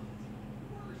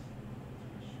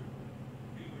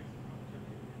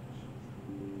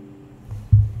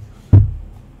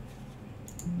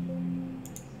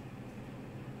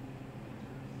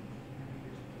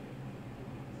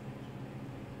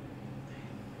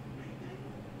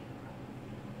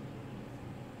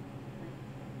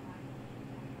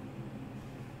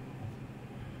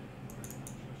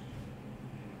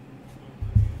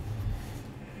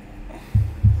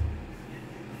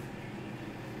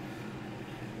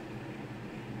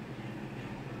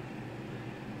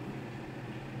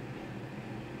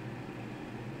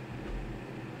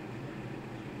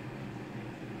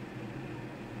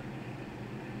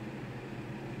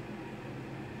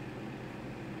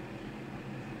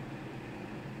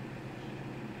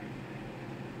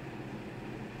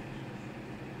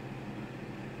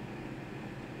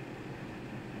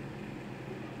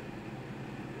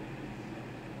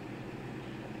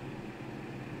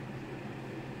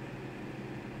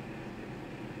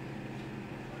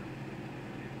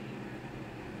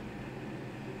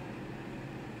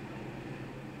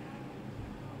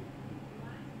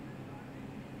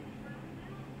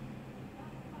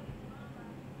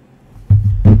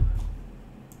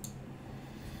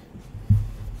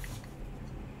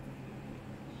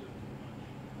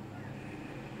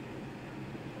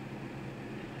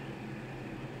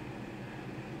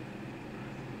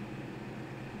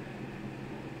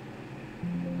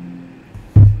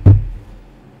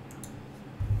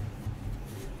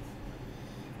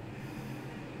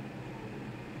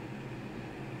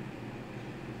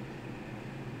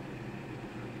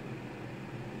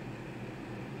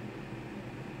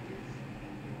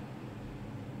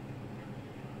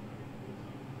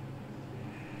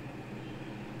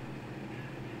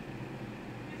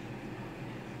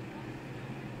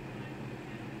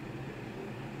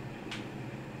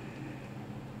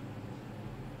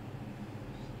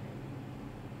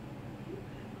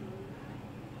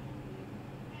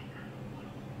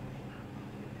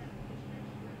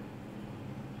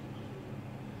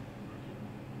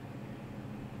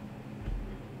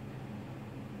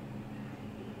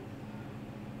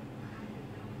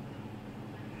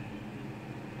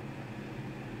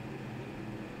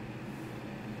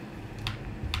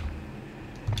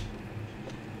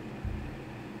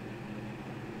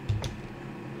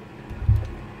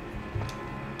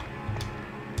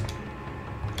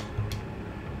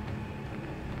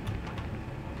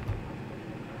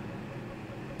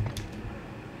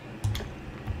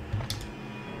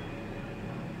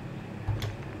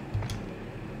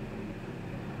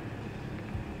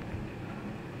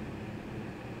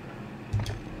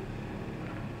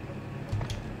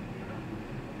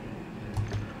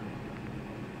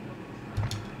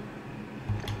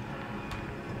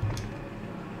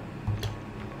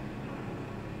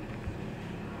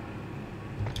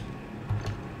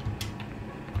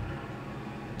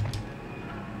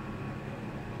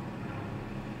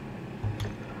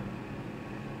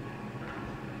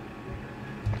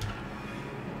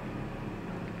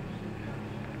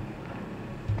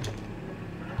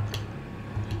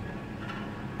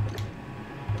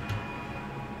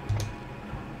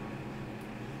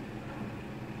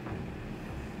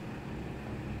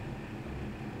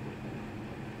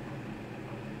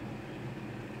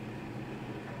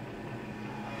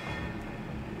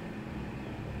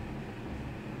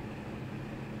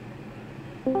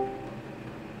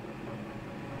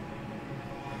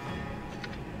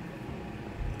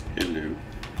 Hello.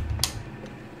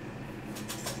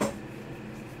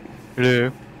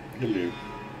 Hello. Hello.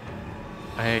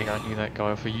 Hey, aren't you that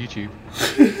guy off of YouTube?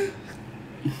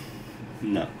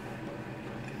 No.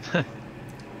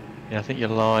 Yeah, I think you're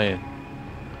lying.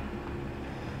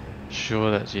 Sure,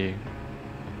 that's you.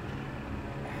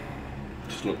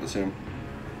 Just look the same.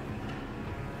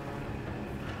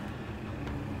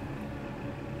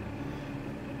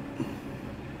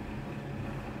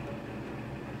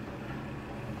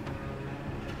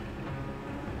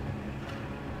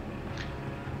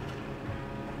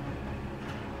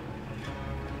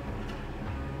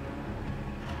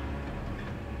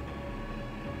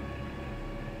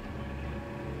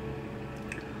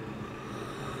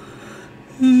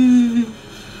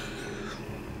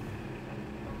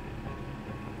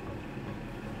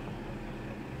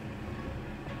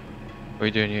 Are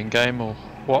we doing you in game or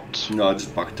what? No, I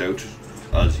just backed out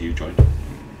as you joined.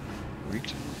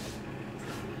 Right.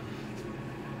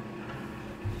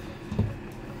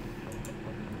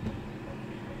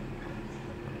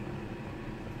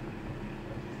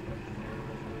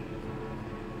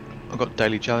 I've got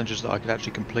daily challenges that I could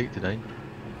actually complete today,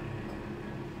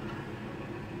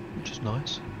 which is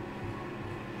nice.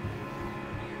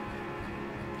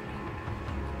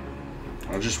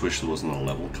 I just wish there wasn't a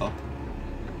level cap.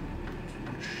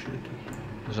 Shit.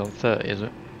 It's on 30, is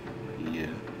it? Yeah.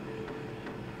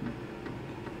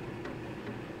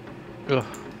 Ugh.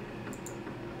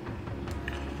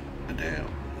 Damn.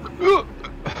 Ugh.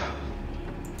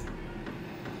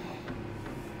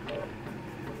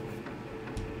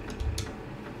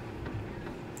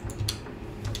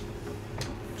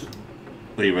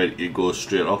 Are you ready to go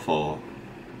straight off or?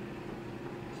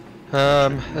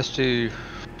 Let's do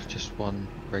just one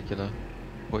regular.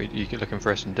 What you looking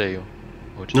for S&D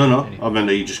or just No, any? I mean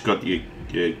you just got your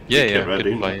Yeah, kit yeah,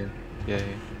 ready. good play, yeah.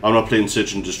 I'm not playing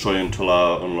Search and Destroy until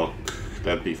I unlock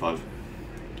the MP5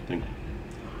 thing.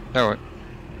 Alright.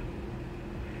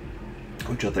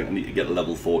 Which I think I need to get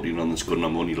level 14 on this gun and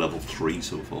I'm only level 3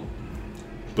 so far.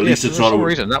 But at Yeah, least for it's not some a...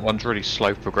 reason that one's really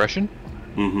slow progression.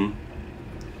 Mm-hmm.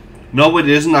 No, it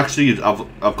isn't actually.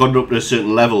 I've gotten up to a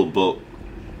certain level, but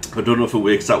I don't know if it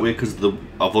works that way because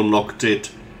I've unlocked it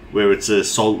where it's a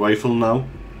assault rifle now.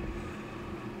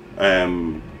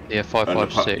 Yeah,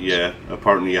 5.56. Yeah,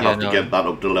 apparently you have to no. get that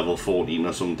up to level 14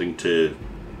 or something to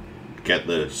get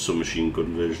the submachine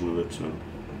gun version of it. So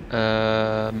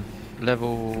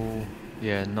Level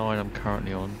 9 I'm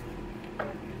currently on.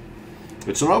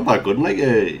 it's not that good. Like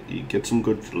you get some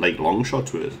good like long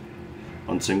shots with it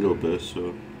on single burst.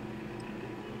 So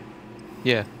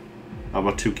Yeah. I'm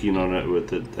not too keen on it with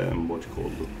the what do you call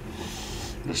it,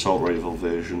 the assault rifle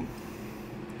version.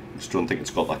 Just don't think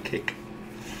it's got that kick.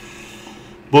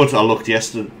 But I looked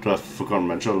yesterday. I forgot to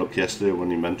mention. I looked yesterday when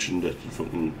you mentioned it.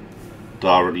 Fucking, they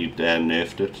already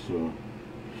nerfed it. So.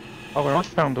 Oh, and I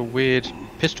found a weird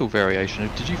pistol variation.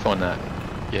 Did you find that?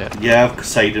 Yeah. Yeah,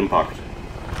 side impact.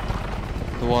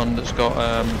 The one that's got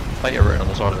beta written on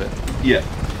the side of it. Yeah.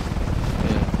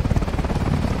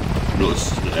 Yeah.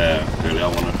 Noticed earlier. I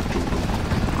want to jump on.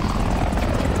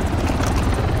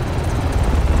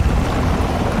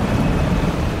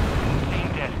 Team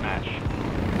deathmatch.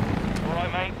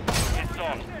 Alright, mate. It's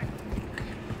on.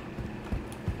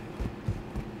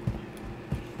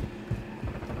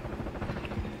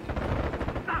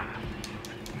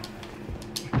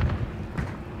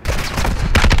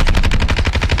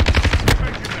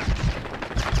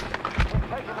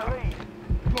 Taking the lead.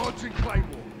 Launching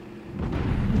Claymore.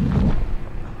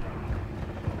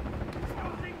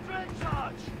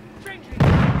 Charge. Changing.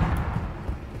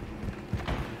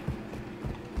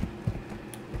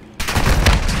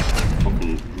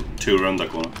 Fucking two around that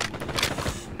corner.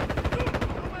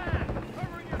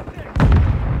 Covering your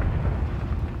six.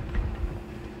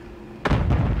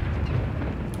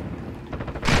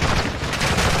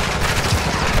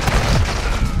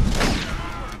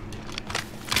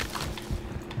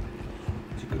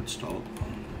 It's a good start.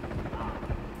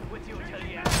 With you till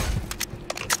the end.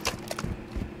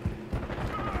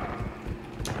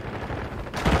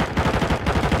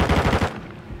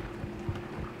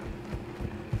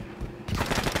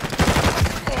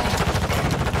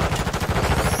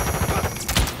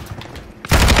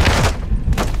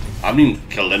 I haven't even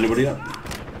killed anybody yet.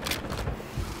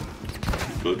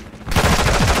 Good.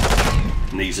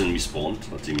 And he's in respawn.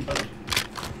 That's even better.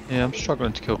 Yeah, I'm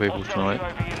struggling to kill people Hostile tonight.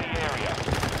 UAV in the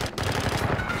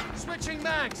area. Switching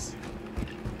mags.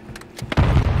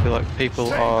 I feel like people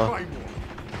Setting are Claymore.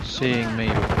 seeing me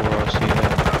before I see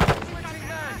them, Switching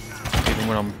mags. even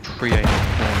when I'm pre-aiming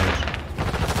corners.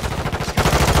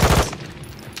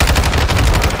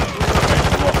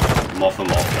 I'm off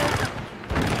now.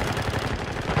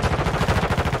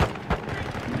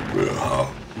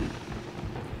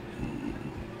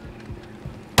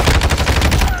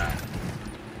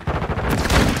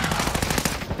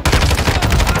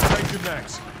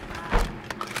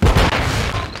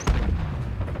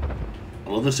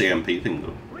 love this AMP thing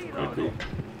though. Quite cool.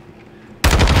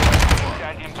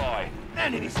 Standing by.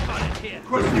 Enemy spotted here.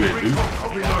 Requesting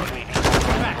recon. Reloading.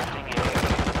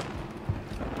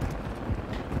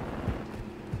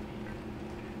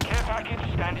 Care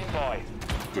package standing by.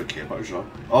 Good care about shot.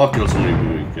 Oh, I killed somebody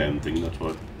with a thing, that's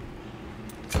why.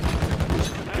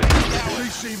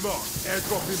 CC mark.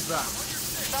 Airdrop inbound.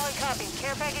 Solid copy.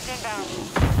 Care package inbound.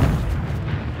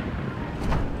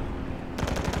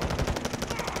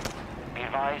 Be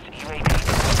advised, UAV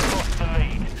lost the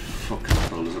lead. Fucking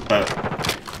hell, there's a bear.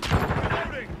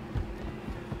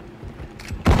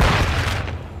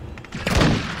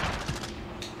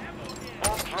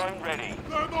 Bomb drone ready.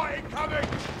 Thermite incoming.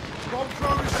 Bomb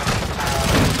drone is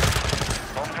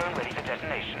Bomb drone ready for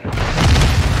detonation. I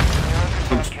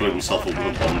just blew myself up with a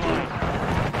bomb drone.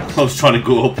 I was trying to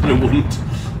go up and it wouldn't.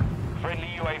 Friendly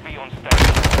UAV on station.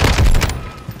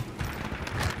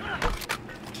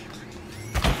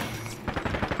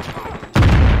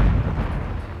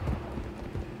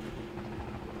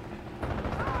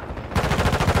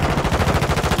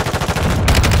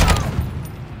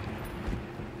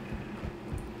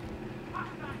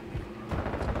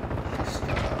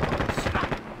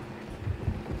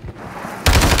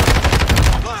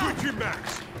 switching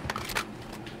max.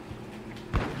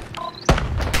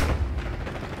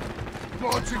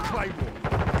 Launching Claymore.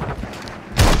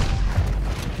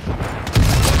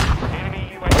 Enemy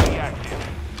UAV active.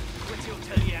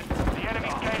 The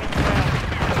enemy's gaining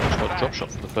ground. Got a drop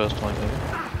shot for the first time ever.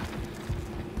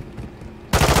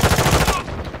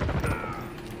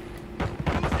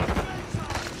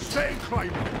 Setting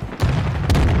Claymore.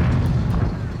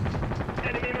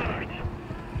 Enemy marked.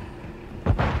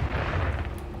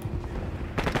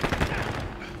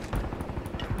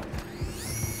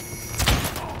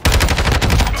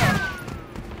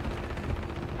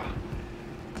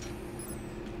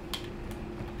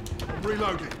 I'm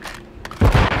reloading.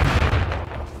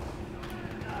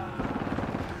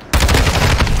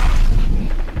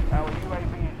 Our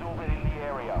UAV is orbiting the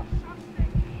area.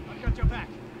 I've got your back.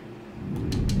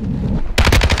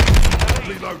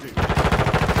 Reloading.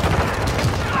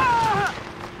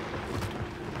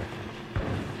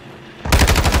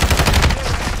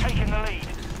 Taking the lead.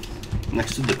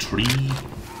 Next to the tree.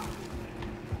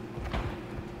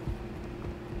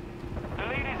 The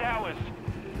lead is ours.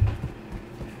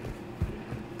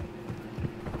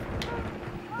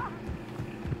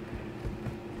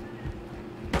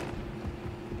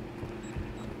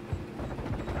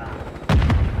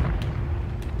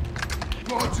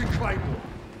 Launching Claymore.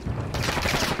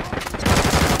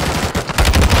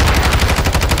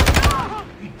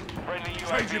 Friendly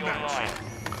Changing UAV max. online.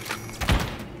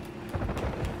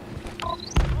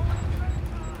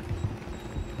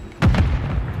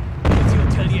 It's your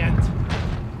till the end.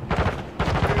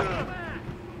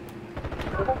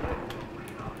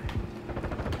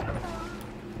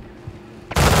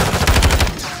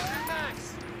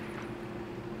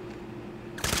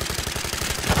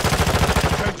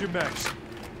 Changing max.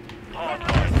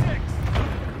 Hardline.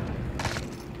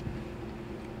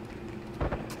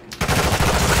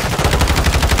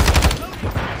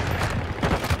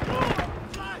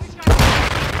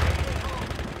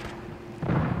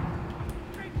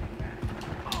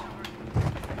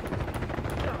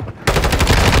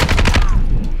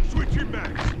 Switching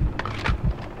max.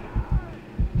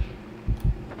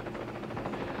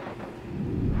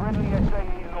 Friendly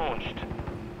SAE launched.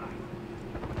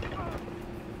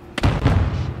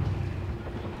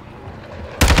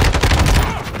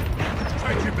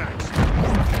 Changing max.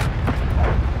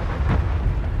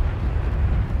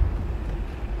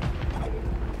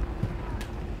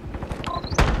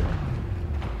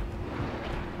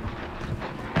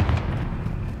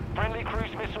 Friendly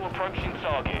cruise missile approaching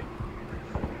target.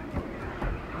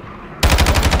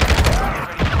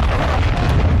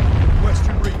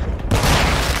 Western recon.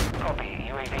 Copy.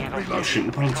 UAV is on Reloading. Shooting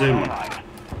upon two, man. online.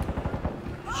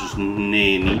 It's just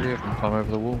nanny. Three of them climb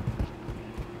over the wall.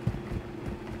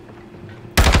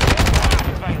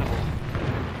 Available.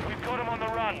 We've got him on the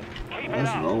run. Keep it There's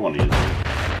up. another one here.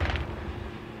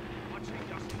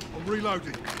 I'm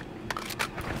reloading.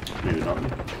 Maybe not.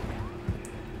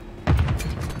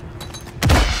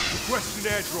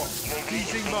 Requesting airdrop.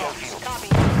 Easy marks. Copy.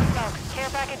 Smoke. Care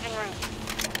package en route.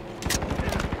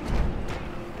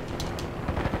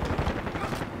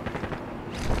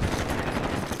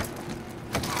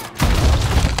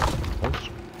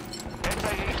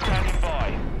 SAE standing by.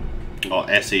 Oh,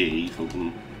 SAE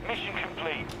fucking. Mission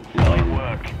complete. Yeah. Great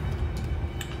work.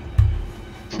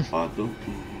 Not bad though.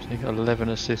 So he got 11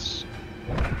 assists.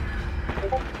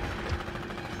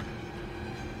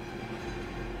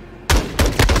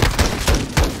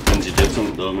 Means you did something.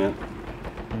 though, mate.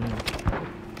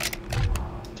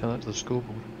 Tell that to the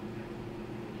scoreboard.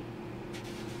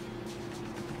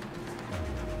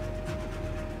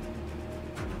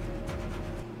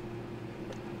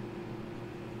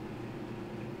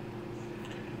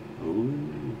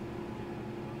 Ooh.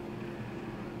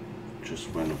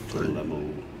 Just went up to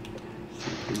level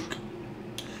something.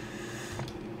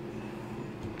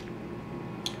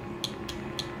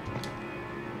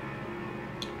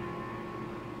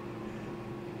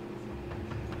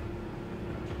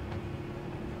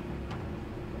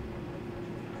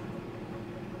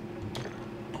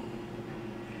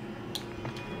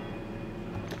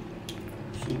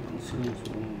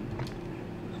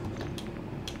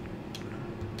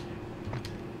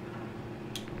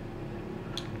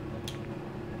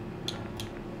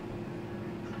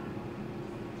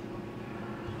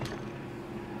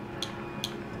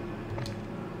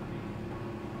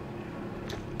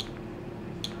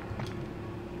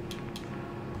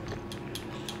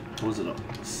 What was it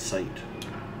up? Sight.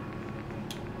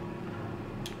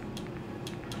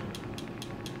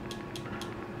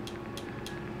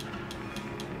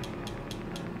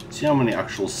 See how many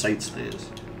actual sites there is?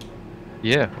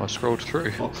 Yeah, I scrolled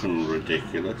through. Fucking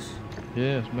ridiculous.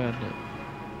 Yeah, it's mad, isn't it?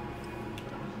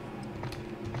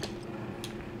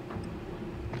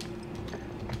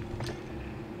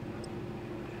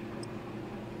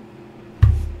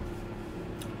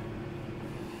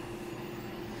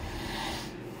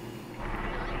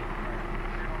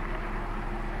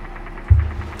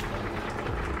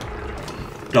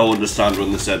 Don't understand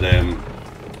when they said,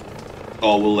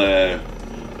 oh, well,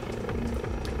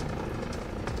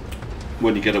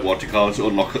 when you get a what you call it,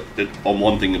 unlock it on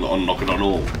one thing and unlock it on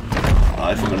all.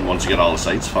 I fucking once you get all the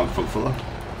sites, thank fuck for that.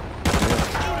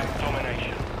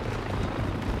 Domination.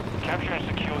 Capture and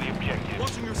secure the objective.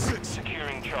 Watching your six.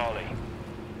 Securing Charlie.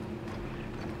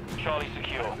 Charlie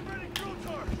secure. I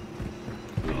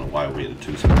don't know why we in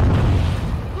 2 seconds.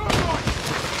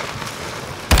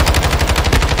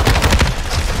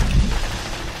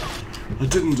 I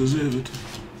didn't deserve it.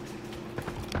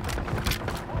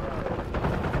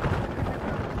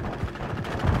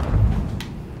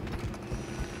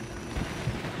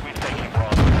 We're taking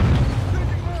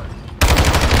Bravo.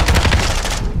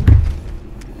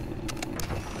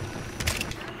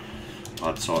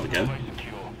 I'd saw it again.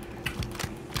 Secure.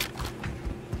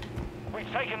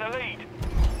 We've taken the lead.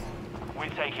 We're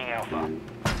taking Alpha.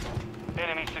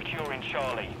 Enemy securing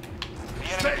Charlie.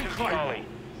 The enemy took Charlie.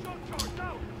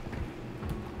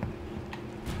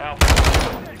 Alpha.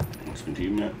 What's my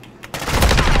team yet?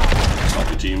 Not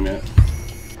the team yet.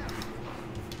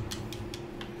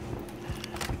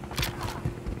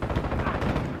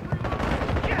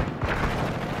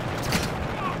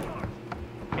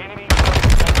 Enemy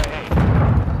overhead.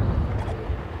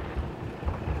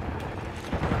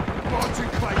 Marching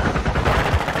plate.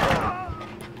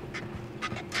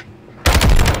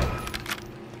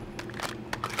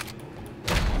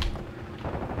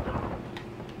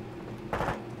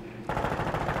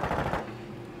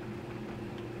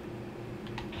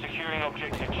 Securing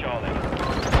objective Charlie.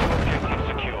 Objective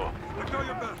secure. Look how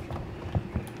you're back.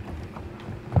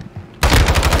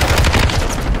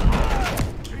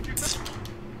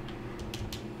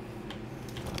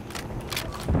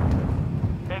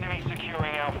 Enemy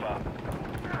securing Alpha.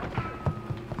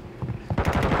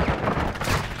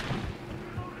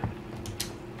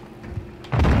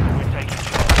 We're taking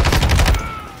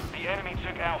Charlie. The enemy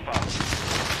took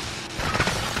Alpha.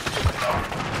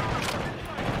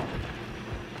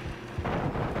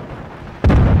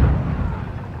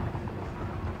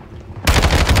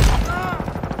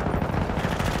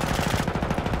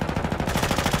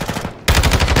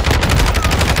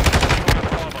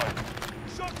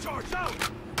 Shot charge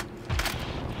out.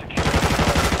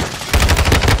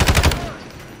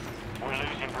 We're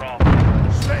losing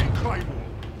Bravo. Stay in Claymore.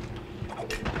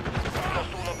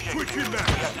 Lost all objectives. Switching We back.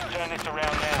 have to turn this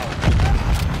around now.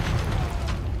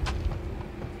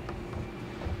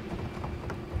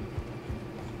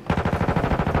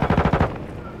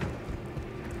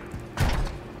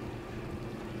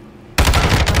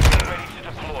 Ready to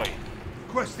deploy.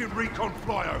 Requesting recon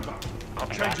flyover.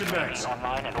 Copy Changing that. mags.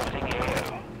 Online and orbiting the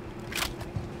AO.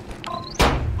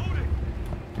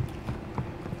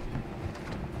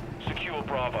 Secure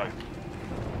Bravo.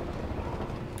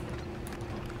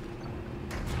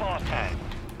 Fast hand.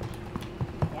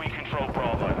 We control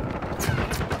Bravo.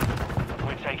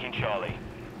 We're taking Charlie.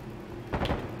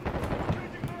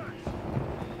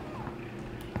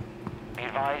 Be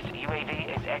advised,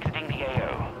 UAV is exiting the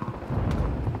AO.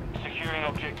 Securing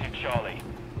objective Charlie.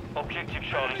 Objective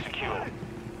Charlie secure.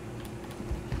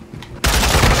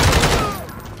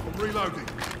 Reloading.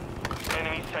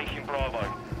 Enemies taking Bravo.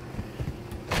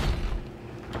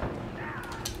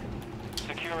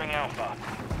 Securing Alpha.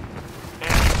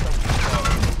 Enemies taking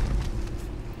Bravo.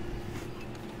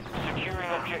 Securing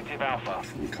objective Alpha.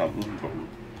 We can't run from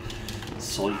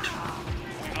sight.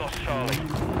 We've lost Charlie.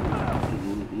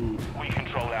 We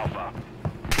control Alpha.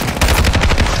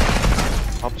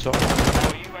 Up top. Our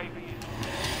UAV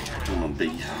is Come on, B.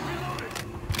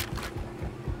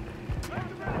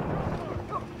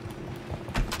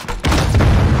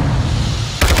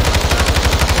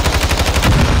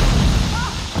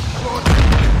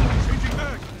 Changing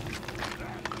back.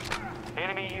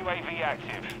 enemy UAV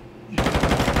active.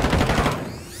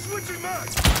 Switching back.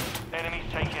 Enemies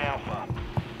taking Alpha.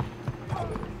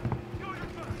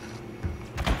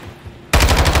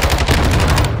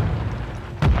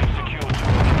 We've secured two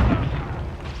objectives.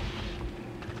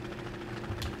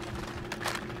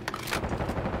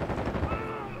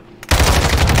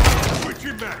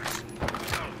 Switching back.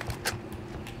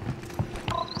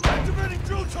 Activating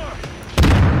drill target.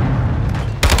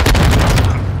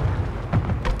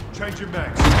 Changing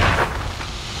back.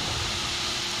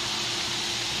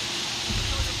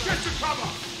 Get to cover.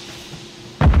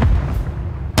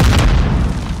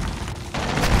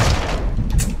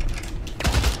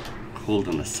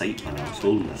 Holding a sight, man. I was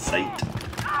holding a sight.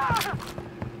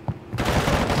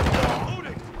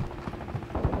 Loading.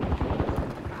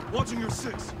 Watching your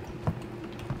six.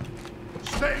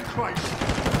 Stay in place.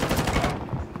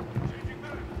 Changing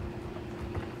back.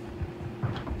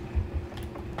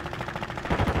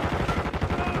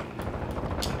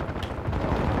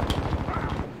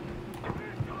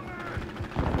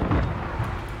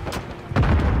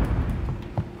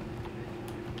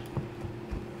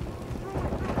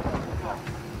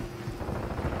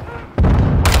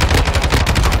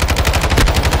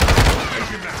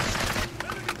 Changing back.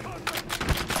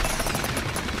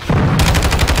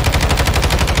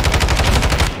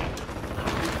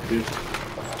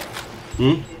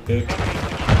 Hmm?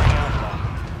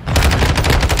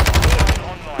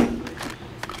 Online.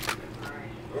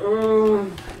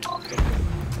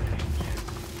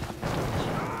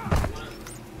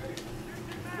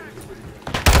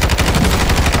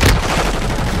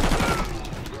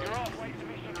 You're halfway to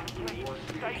mission complete.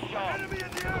 Stay sharp. Enemy in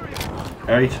the area.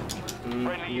 Right.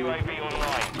 Friendly UAV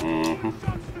online. Mm-hmm.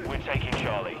 We're taking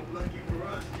Charlie.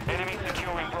 Enemy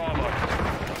securing Bravo.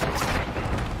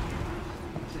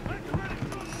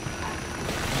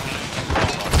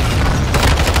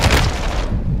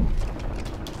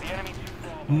 The enemy took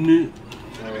Bravo. No.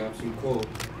 I have some coal.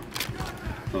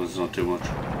 That was not too much.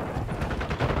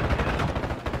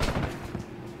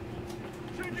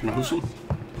 Can I have some?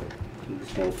 A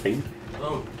small paint.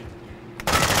 Oh.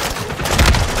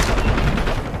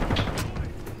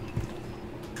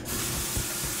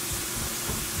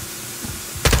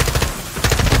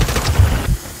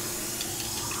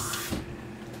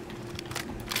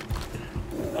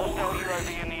 Hostile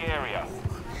UAV in the area.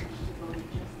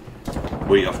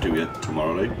 We have to get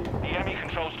tomorrow night. The enemy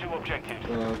controls two objectives.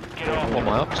 Get What off. am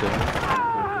I up to?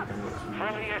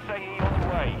 Friendly SAE on the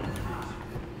way.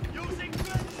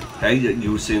 Hey,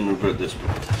 you were saying about this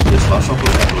last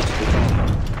upload.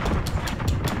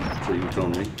 That's what you were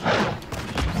telling me.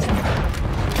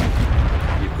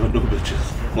 You've got no bitches.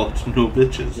 What? No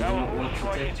bitches? Our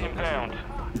strike is inbound.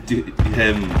 You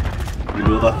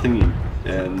know that thingy?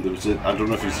 There was I don't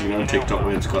know if you've seen it on TikTok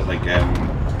where it's got like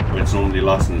where it's only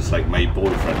last and it's like my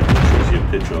boyfriend. It shows you a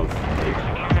picture of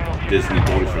like Disney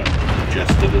boyfriend.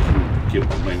 Just did it and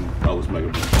kept on mine. I was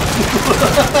mega.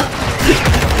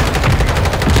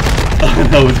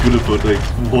 I was gonna put like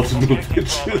what no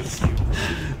pictures.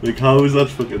 Like how is that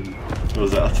fucking? I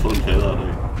was like that's unfair that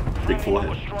like big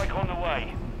forehead. Strike on the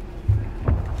way.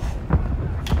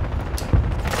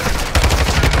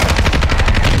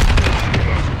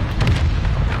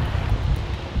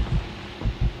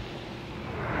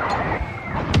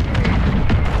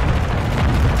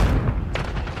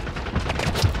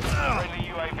 Friendly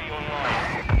UAV online.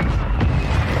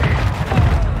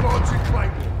 Launching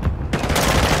Claymore.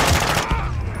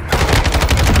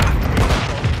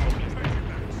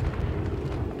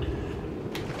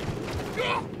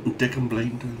 Dick and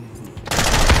blind.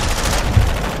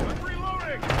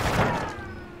 Reloading.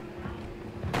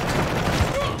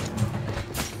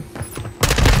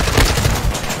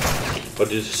 But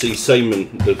did you see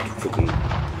Simon the fucking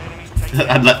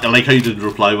I like how you did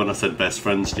reply when I said best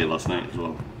friends to you last night as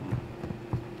well.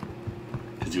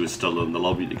 Because you were still in the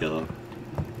lobby together.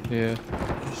 Yeah.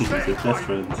 Best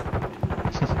friends.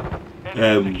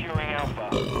 Enemy securing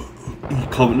Alpha. He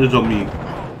commented on me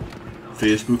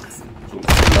Facebook. So,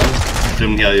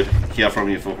 didn't hear from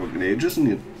you for fucking ages and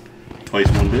you twice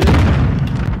in one day.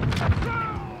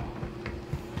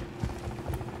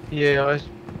 Yeah,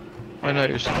 I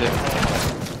noticed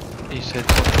that he said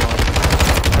something like, I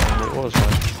don't know what it was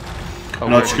like. Oh,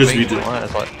 No, it's 'cause we do-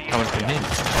 It's like coming from him.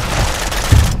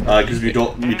 Because my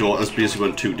daughter's basically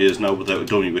went 2 days now without a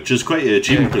dummy, which is quite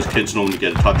achieving because kids normally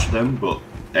get attached to them, but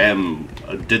I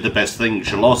did the best thing,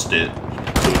 she lost it,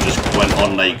 so it just went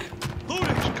on like...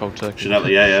 Cold turkey. She'd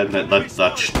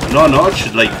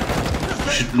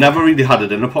she'd never really had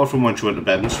it in apart from when she went to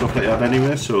bed and stuff like that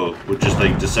anyway, so we just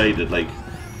like decided like,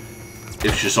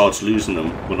 if she starts losing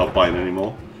them, we're not buying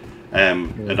anymore.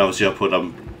 And obviously I put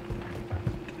went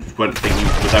thinking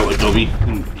without a dummy,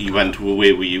 and he went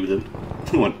away with you then.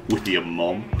 Went with your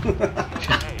mom. UAV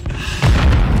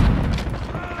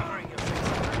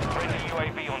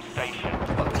on station.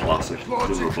 That classic.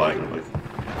 Doesn't reply to it, like.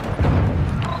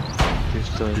 He's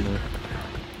still in there.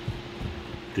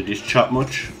 Did you chat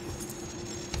much?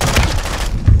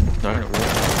 No, not really.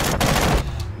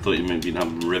 Thought you maybe been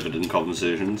having riveting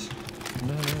conversations.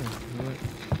 No.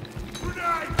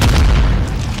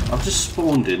 I've just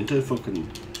spawned into fucking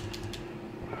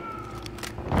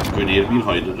grenade being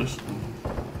hiding it.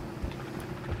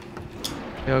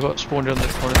 Yeah, I got spawned on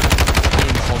this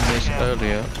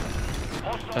earlier,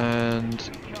 and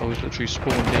I was literally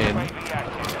spawned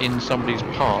in somebody's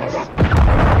path.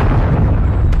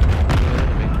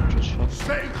 Just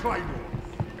fun.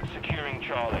 Securing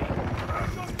Charlie.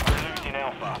 Losing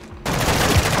Alpha. I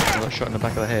got shot in the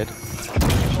back of the head.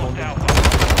 Lost Alpha.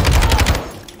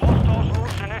 Hostiles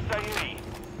launched an SAE.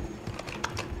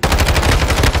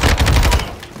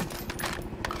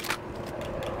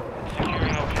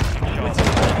 Securing objective Charlie.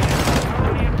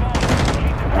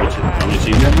 Have you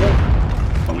seen them yet?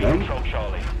 Come down. Control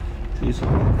Charlie. Jesus.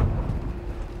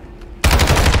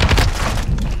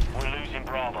 We're losing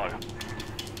Bravo.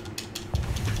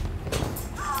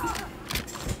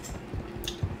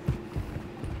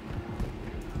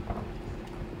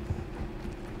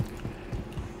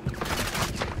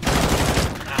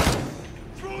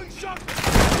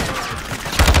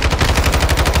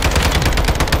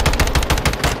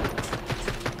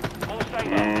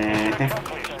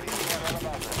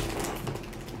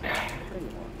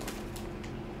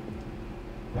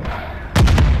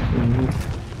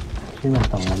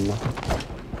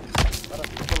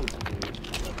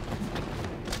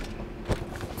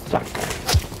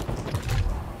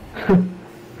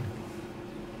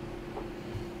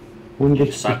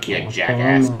 Suck your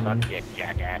jackass.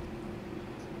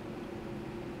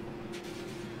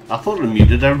 I thought it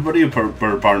muted everybody, but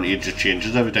apparently it just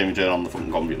changes every time you turn on the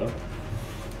fucking computer.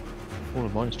 All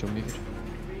of mine is still muted.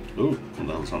 Ooh, what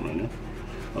the hell's happening here?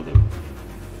 Okay.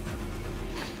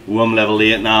 Ooh, I'm level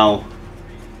 8 now.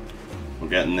 We're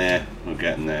getting there. We're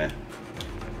getting there.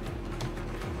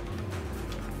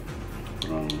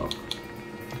 Unlock.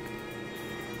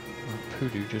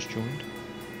 Poodoo just joined.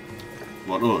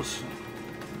 What us?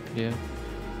 Yeah.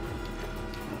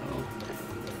 Oh.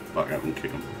 Back out and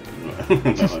kick him. No,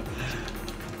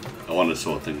 I want to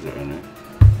sort things out anyway.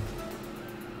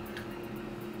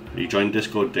 You joined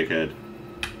Discord, dickhead.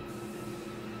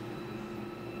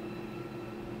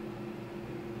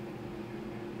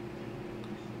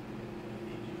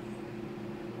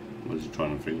 Was he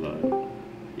trying to figure that out?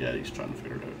 Yeah, he's trying to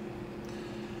figure it out.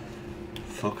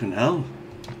 Fucking hell.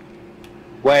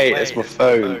 Wait, that's my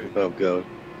phone. Oh god.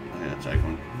 Oh yeah, take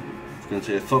one. I was gonna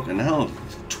say fucking hell.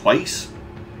 Twice?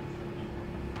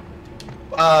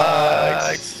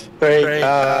 Three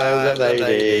times a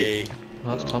lady.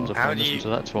 Well, that's tons of fun. Listen to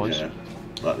that twice. Yeah,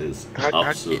 that is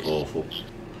absolutely awful.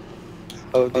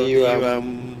 Oh, do you how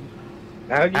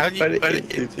do you put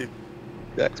it into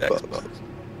the Xbox?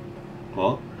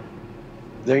 What?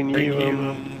 Then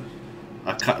you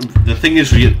I can't. The thing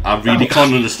is, I really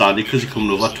can't understand it because he come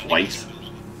over twice.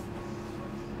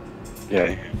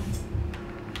 Yeah.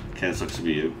 Kinda sucks to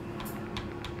be you.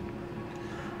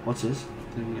 What's this?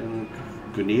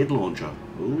 Grenade launcher.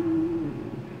 Ooh.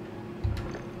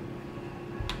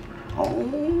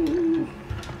 Oh.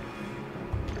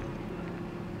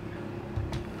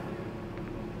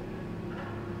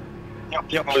 I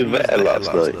was better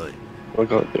last night. I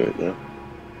can't do it now.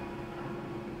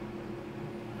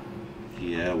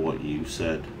 Yeah, what you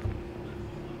said.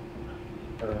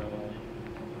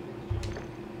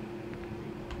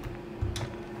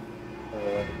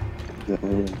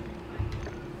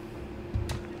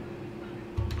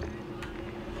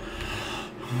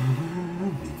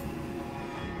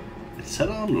 It said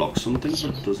I unlocked something, but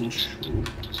it doesn't show.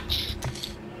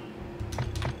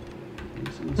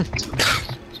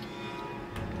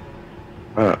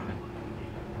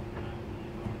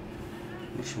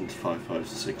 Which one's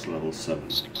 556 level 7?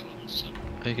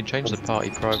 And you can change the party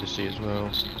privacy as well.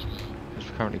 It's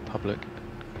currently public.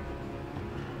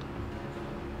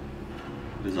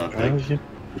 Is that big?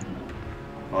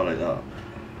 I like that.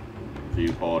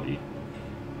 View party.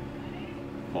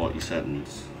 40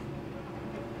 settings.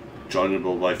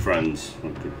 Joinable by friends. Oh,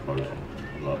 good price.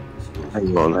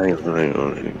 Hang on.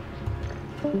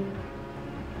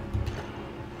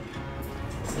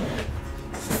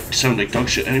 You sound like dog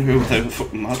shit anyway without a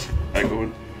fucking mad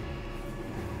echoing.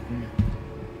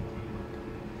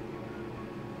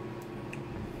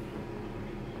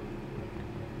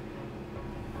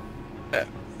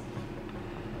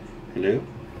 Hello?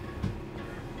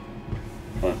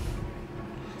 Huh.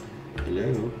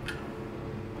 Hello?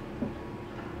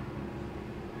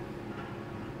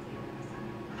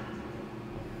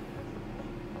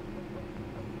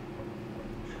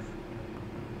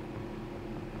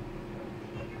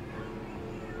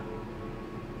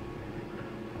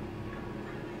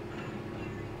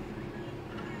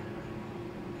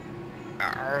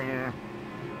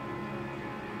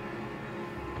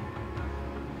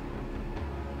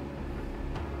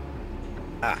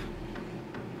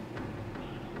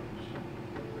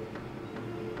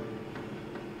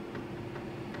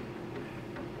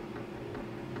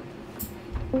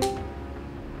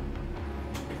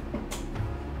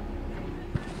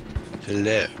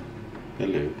 Hello.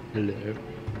 Hello. Hello.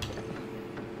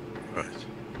 Right.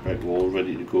 Right, we're all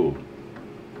ready to go.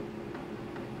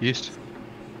 Yes.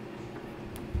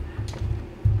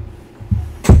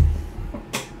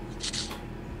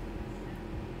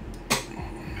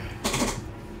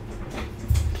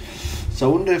 So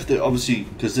I wonder if they obviously,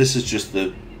 because this is just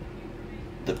the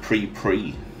pre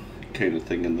kind of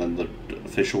thing, and then the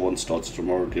official one starts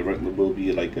tomorrow. Do you reckon there will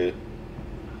be like a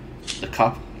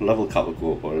level cap will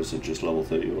go up, or is it just level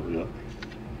 30 or yeah?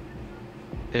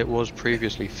 It was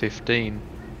previously 15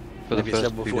 for the first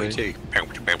level 42.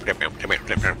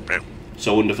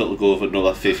 So I wonder if it'll go over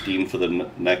another 15 for the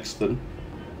next then.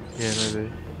 Yeah,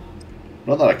 maybe.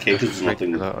 Not that I care, because there's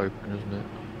nothing. That open, isn't it?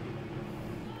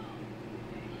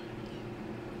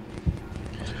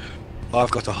 I've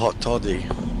got a hot toddy.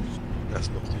 That's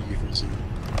not the euphemism.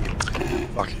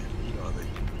 Fuck it, you know what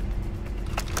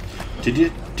I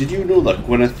mean. Did you know that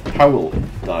Gwyneth Powell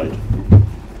died?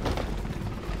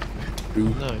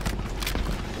 No.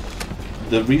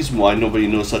 The reason why nobody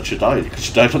knows that she died, because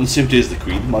she died on the same day as the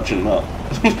Queen. Imagine that.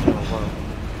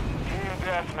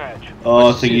 Oh,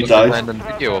 I think he died. A random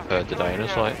video of her today, and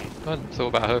it's like I hadn't thought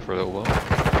about her for a little while.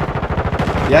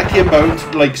 Yeah, I came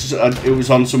out like it was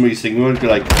on somebody's thing. Where I'd be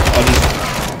like,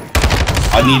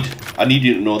 I need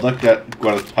you to know that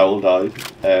Gwyneth Powell died.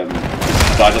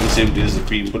 She died on the same day as the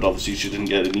Queen, but obviously she didn't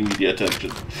get any media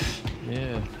attention.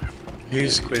 Yeah.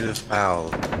 Who's Gwyneth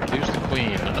Powell? Who's the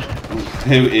Queen?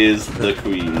 Who is the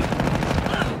Queen?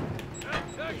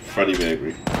 Freddie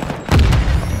Mercury.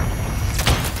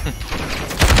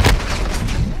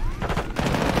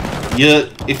 Yeah,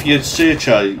 if you search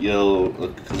her, you'll,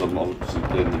 because I'm obviously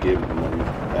playing the game at the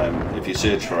moment, if you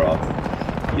search for her,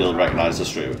 you'll recognise her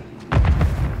straight away.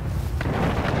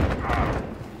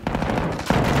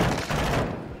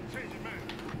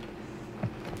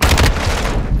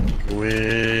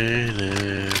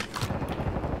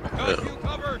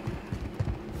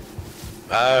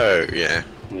 Oh, yeah.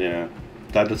 Yeah,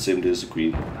 died the same day as the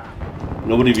Queen.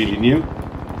 Nobody really knew.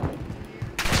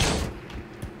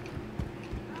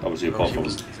 Obviously, apart from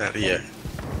exactly, yeah.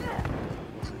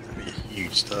 Wasn't exactly a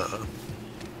huge star.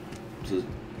 It's a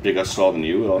bigger star than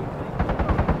you, or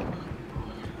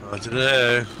I don't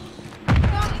know.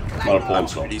 not a porn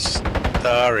star. Pretty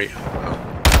starry. I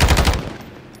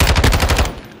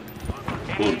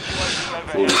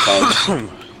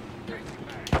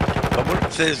wonder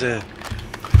if there's a.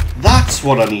 That's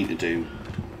what I need to do.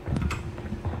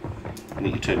 I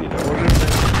need to turn you down.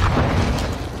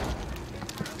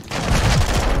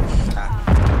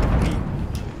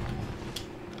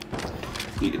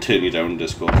 Need to turn you down,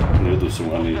 Discord. I know there's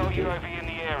something I need to do.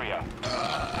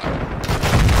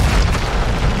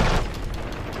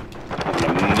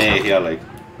 I'm gonna nay here, like.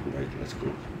 Right, let's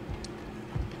go.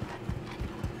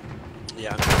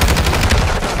 Yeah.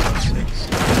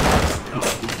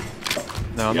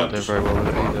 No, I'm not doing very well with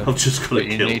it either. I've just got but to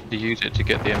you kill. need to use it to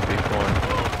get the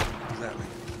MP5. Exactly.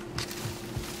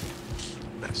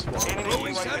 That's what I'm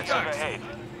always saying.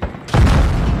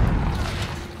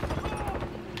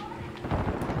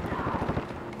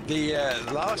 The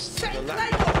last. The you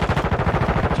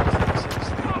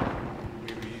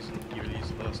were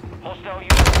using last.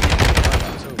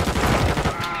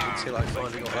 Until I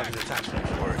finally got like an attachment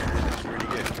for it, and it's really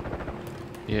good.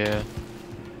 Yeah.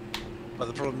 But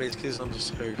the problem is, because I'm just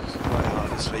so quite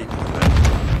hard asleep at the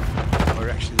moment, my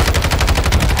reactions are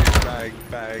bang,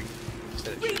 bang,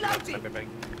 instead of just bang, bang, bang,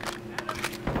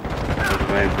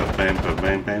 Bang, bang, bang,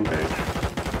 bang, bang, bang.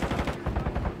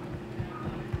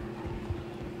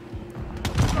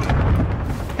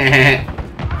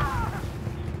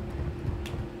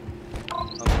 I'm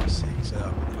not seeing set up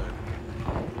at the moment.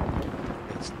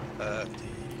 It's 30.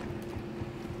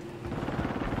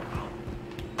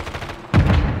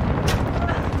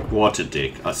 What a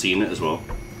dick. I seen it as well.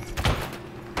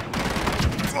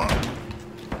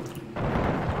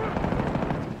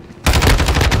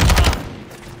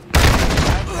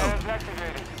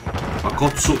 I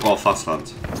got suck off fast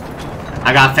hands.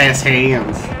 I got fast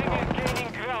hands.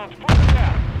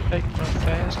 Take my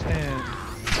fast hand.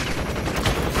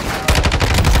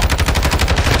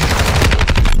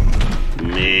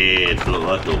 Mid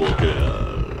blood double girl.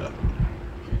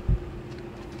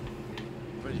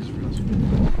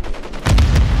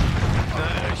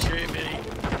 No, shoot me.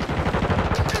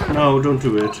 No, don't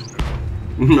do it.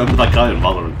 Remember that guy in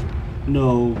Valorant?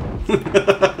 No.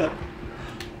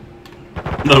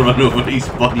 No, run over his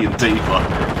body and take one.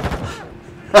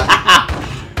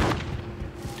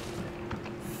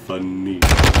 Funny.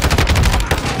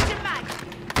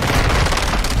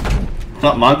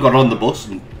 That man got on the bus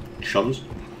and shot us.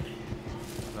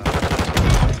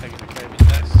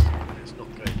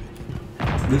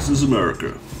 This is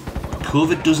America.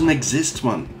 COVID doesn't exist,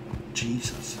 man.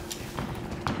 Jesus.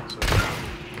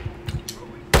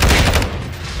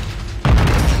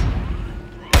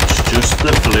 It's just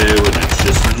the flu and it's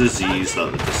just a disease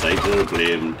that they decide to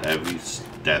blame every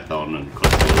death on and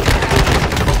control.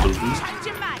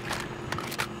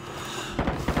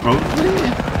 Probably.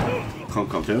 Can't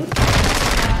confirm it.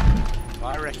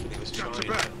 I reckon it was China.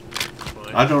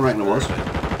 I don't reckon it was.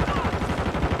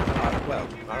 Well,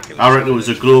 I reckon it was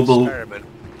a global experiment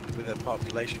with a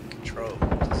population control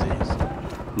disease.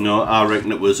 No, I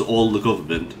reckon it was all the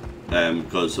government,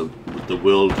 because of the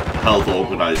World Health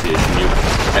Organization knew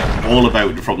all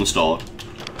about it from the start,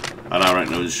 and I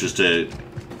reckon it was just a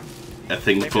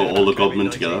thing to put all the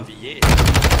government together.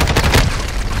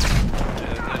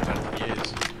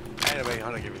 Anyway,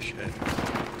 I don't give a shit.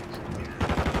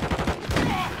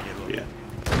 Yeah,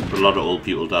 but a lot of old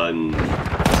people died and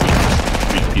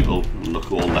weak people, and look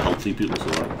at all the healthy people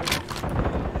survived.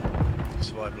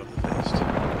 Survival of the fittest.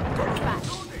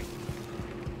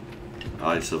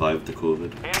 I survived the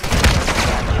COVID.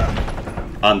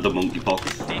 And the monkeypox.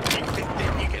 Didn't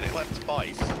you get it like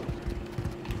twice?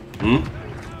 Hmm?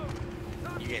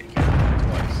 You get it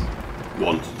twice.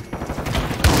 Once.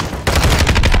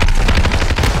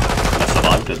 I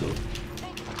survived it though.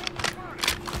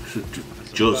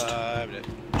 Just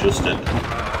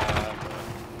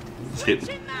it.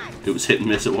 It was hit and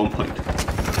miss at one point.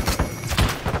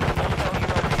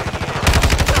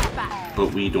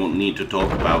 But we don't need to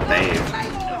talk about that.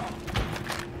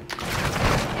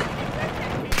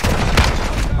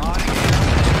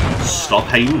 Stop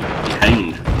hiding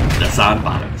behind the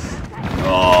sandbags.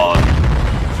 Oh.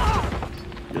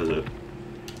 Does it?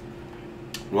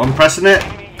 Well, I'm pressing it.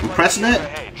 I'm pressing it.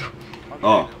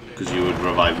 Oh, because you were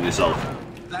reviving yourself.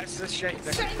 That's the shame.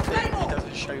 That's the thing. It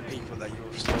doesn't show people that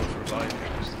you're still reviving.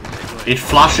 It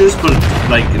flashes, but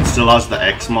like it still has the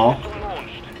X mark.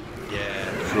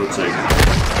 Yeah. So it's like.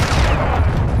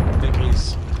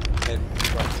 Because then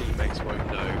my teammates won't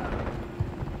know.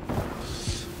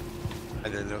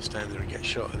 And then they'll stand there and get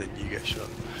shot, and then you get shot.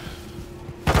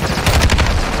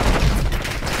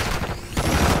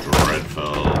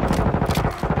 Dreadful.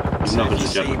 So if you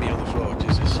see me on the floor,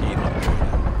 just assume I'm doing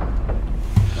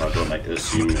I don't like to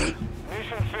assume. Mission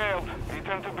failed.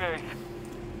 Return to base.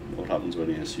 What happens when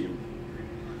you assume?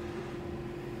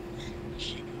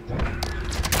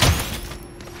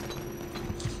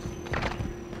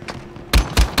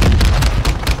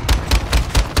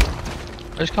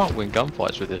 I just can't win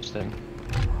gunfights with this thing.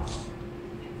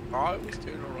 I was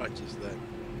doing alright just then.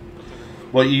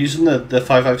 What, you using the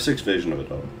 5.56 version of it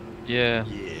though? Yeah.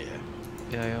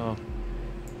 Yeah, I are.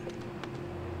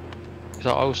 So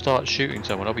I'll start shooting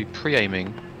someone, I'll be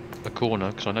pre-aiming a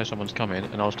corner because I know someone's coming,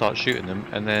 and I'll start shooting them,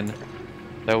 and then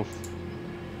they'll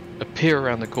appear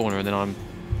around the corner and then I'm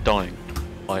dying.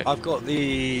 Like, I've got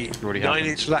the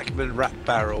 9-inch Lachman wrap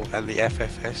barrel and the F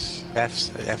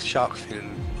shark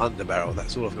fin underbarrel.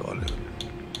 That's all I've got on it.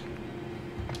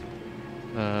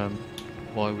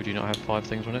 Why would you not have 5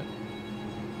 things on it?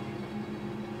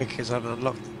 Because I've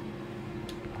unlocked it.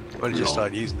 I only just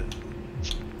started using it.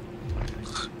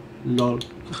 Lol.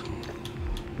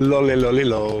 Lolly lolly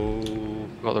lol.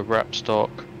 Got the wrap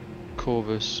stock,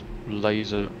 Corvus,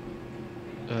 laser,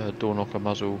 door knocker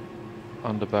muzzle,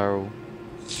 underbarrel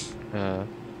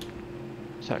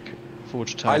attack,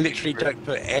 forge attack. I literally don't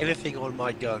put anything on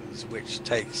my guns which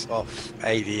takes off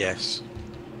ADS.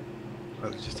 I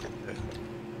just don't do it.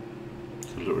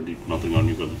 There's literally nothing on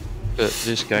your gun. But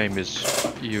this game is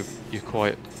you're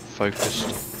quite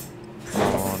focused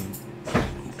on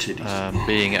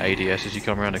being at ADS as you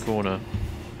come around the corner,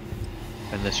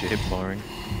 unless you're hip firing.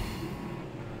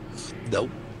 Nope.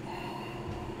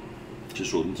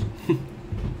 Just runs.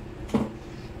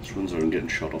 Just runs around getting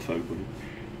shot off out, buddy.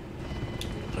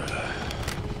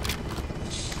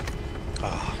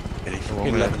 Any Well,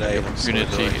 fucking we have the lemonade.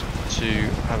 opportunity to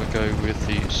have a go with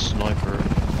the sniper on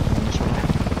this one.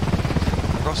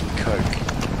 I've got some coke.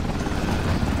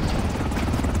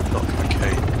 Not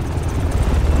cocaine.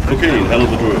 Okay, hell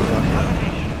of a drug.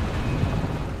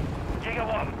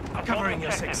 Covering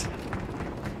your 6.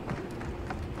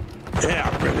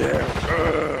 Yeah, brilliant.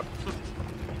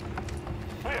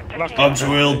 I'm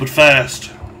too ill, but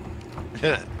fast.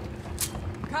 Yeah.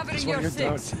 Covering That's your what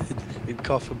you're 6. doing. In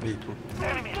coffin people.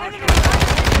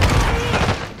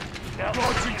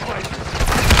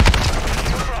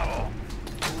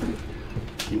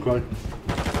 You cry?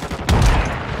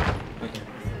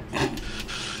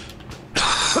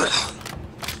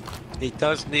 He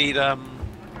does need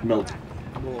Milk.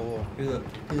 more Who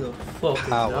the fuck is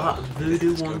power. that?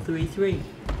 Voodoo 133.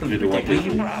 Voodoo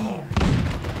 133.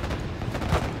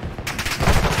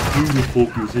 Who the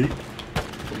fuck is he?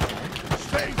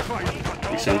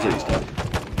 He sounds like he's dead.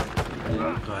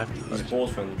 His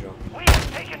balls found the job.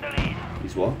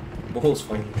 He's what? Balls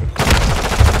found the job.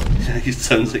 He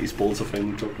sounds like his balls are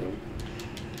found the job now.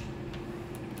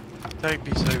 Don't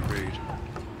be so rude.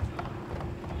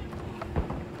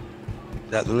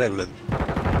 Is that the leveling?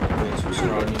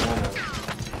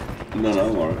 No,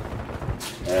 I'm alright.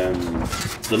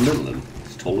 The little one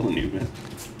is taller than you, man.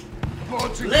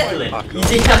 Little? You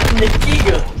think I'm the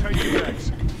giga?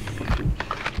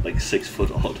 Like 6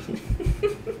 foot odd.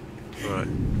 Right.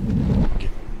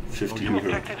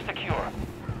 15-year-old.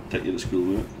 Take you to school,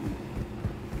 mate.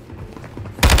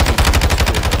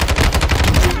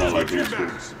 He's not like me at school.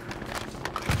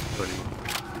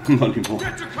 Not anymore.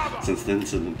 Since the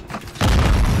incident.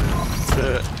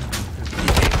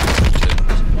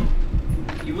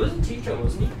 He was a teacher,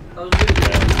 wasn't he? That was really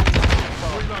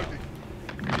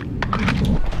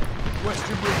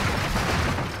Western route.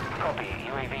 Copy.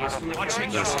 UAV is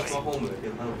Watching your homework,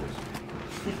 he'll help us.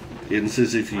 Ian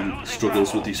says if he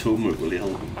struggles with his homework, will he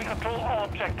help him? We control all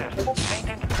objectives.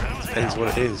 Depends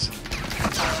what it is.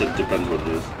 Said depends what it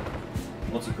is.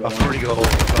 What's it I've already got all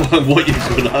What you're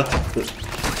good at?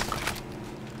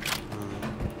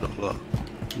 not a lot.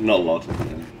 Not a lot. Yeah.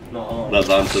 Not all. That's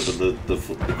the answer to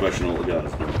the question altogether.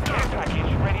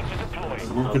 Package ready to deploy.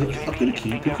 I'm gonna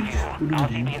keep it.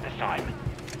 RTB at this time.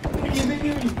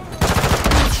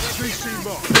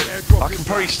 I can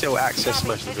probably still access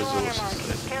most of the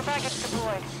resources. Care package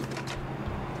deployed.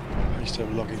 I used to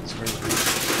have login screen.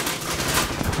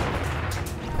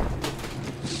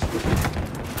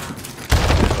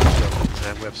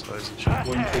 And websites and shit.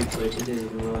 1 2 quid a day,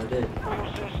 what I did.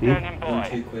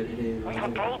 1 2 quid a day, what I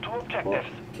Control did. two objectives.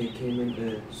 Kid came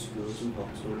into schools and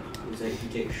hospitals. He was like, if you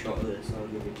get a shot of this, I'll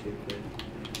give you 2 quid.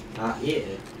 I ate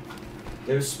it.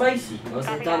 It was spicy. I was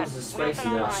like, that was spicy,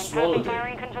 and I swallowed it.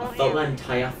 I felt my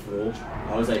entire throat.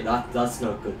 I was like, that's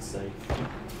not good safe.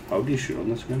 How do you shoot on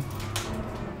this game?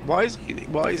 Why is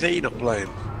he not playing?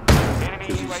 Enemy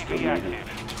Because he's UAV good, active.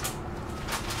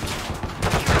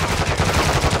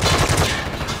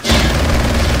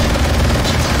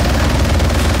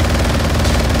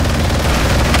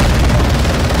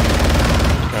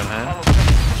 Going hand.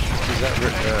 Is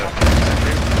that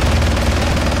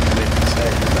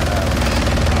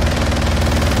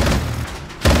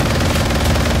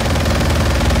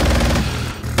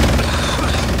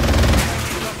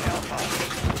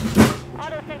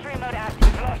Auto sentry mode active.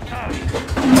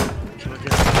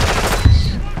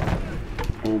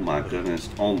 Oh my goodness.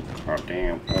 Oh god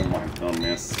damn. Oh my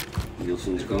goodness.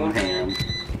 Nielsen's going ham.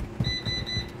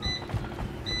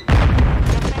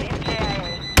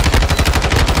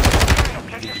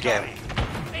 Did you get him?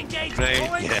 Engage. Right,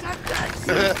 Boys.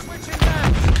 yeah. Switching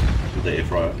back. The air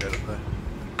fryer.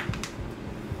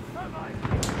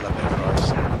 Love it,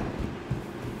 Bryce.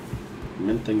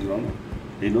 Mint things wrong.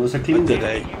 You know there's a I clean did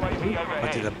day.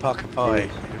 a pucker pie in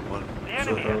one. The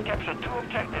enemy has captured two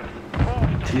objectives.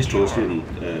 Cheese toasty and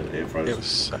air fries. It was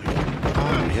so.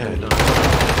 Oh yeah, no.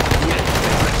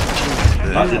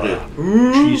 I did a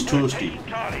cheese toasty,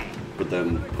 but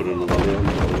then put another layer on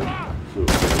it.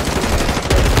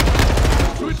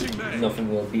 Nothing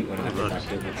will beat when I get that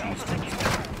double cheese toast.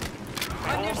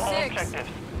 On your 6. Objectives.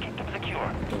 Keep Objective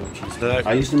secure. No.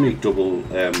 I used to make double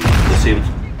the same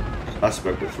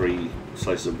aspect of 3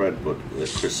 slices of bread, but a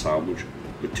crisp sandwich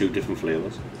with 2 different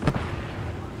flavours.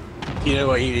 You know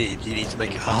what you need? You need to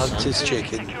make a Hunter's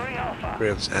chicken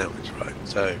grilled sandwich, right?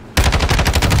 So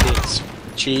it's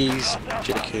cheese,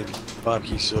 chicken,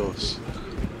 barbecue sauce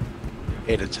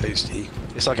in a toasty.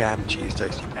 It's like a ham and cheese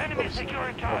toasty.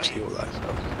 Obviously all that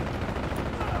stuff.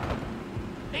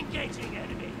 Engaging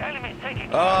enemy. Enemy taking.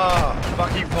 Oh,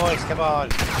 fucking boys, come on.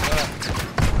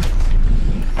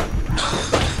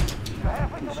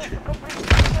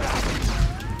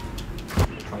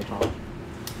 Tried hard.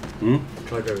 Hmm?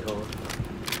 Tried very hard.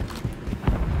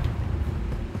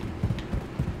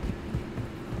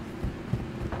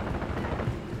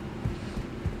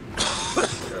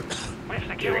 We've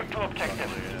secured 2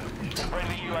 objectives.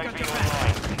 Friendly UAV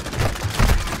online.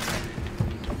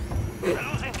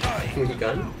 Losing Charlie. Who you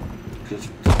gun? Because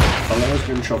I was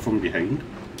getting shot from behind.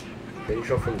 Getting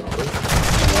shot from that way?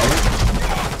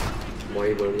 Why are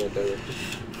you going that direction?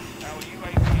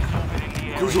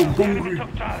 Because I'm hungry.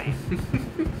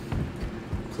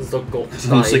 Because I've got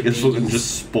Because I'm sick of fucking just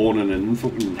spawning in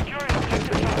fucking...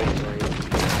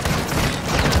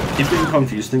 Keep getting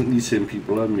confused, thinking these same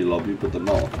people are in my lobby, but they're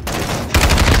not.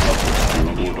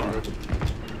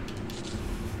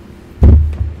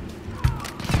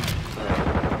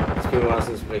 It's been a while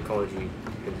since we played Call of Duty.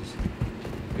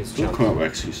 Don't come out with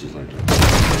excuses like that.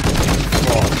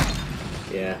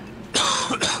 Yeah.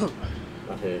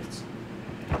 That hurts.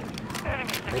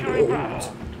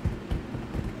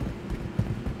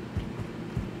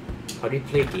 How do you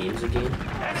play games again?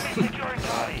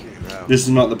 This is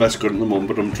not the best gun at the moment,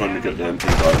 but I'm trying to get the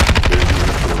MP5.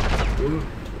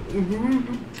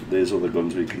 There's other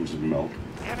guns we can just melt.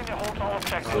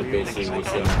 So basically we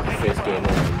said the first game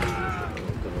on.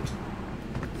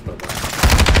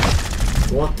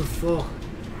 What the fuck?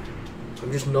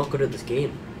 I'm just not good at this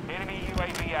game. Enemy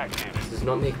UAV active. This does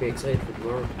not make me excited for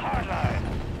tomorrow. Hardline.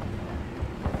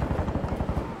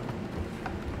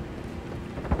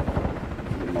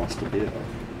 Masturbator.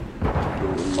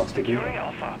 Golden masturbator.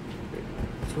 Alpha.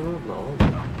 What's going on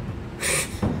now?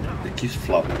 It keeps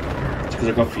flapping. It's because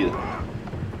I got feel.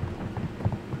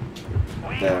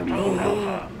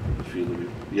 Feel of you.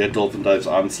 Yeah, dolphin dives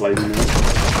and sliding in.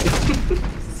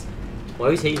 Why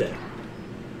was he there?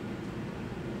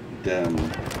 Damn.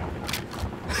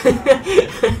 I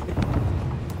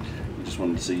just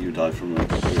wanted to see you die from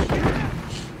it.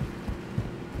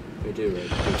 We do, right?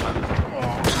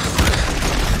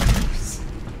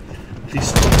 Please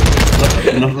stop.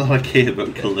 Not that I care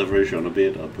about kill leverage on a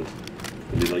beta, but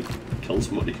really like kill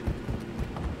somebody.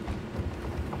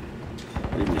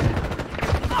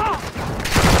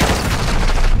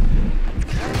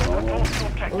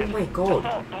 Oh my god.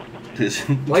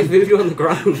 Why is Voodoo on the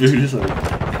ground? Voodoo's like,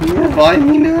 can you revive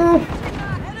me now?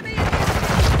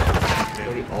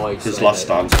 His last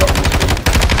stand stop.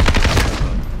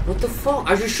 What the fuck?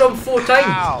 I just shot him 4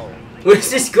 times! Where's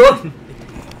this gun?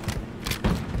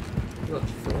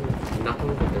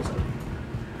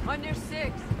 On your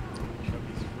 6.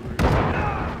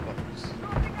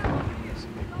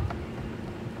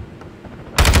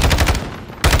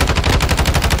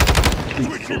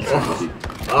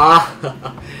 Ah!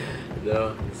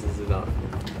 No, this is not.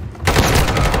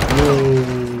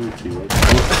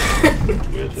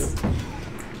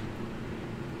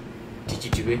 Did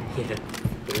you do it? Yeah.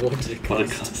 What did it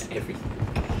cost? Everything.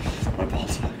 My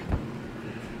balls back.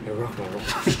 You're rock my rock.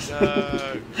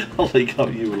 I like how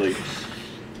you were like,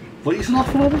 what are you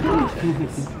laughing at again?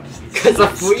 Because I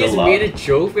thought you just made a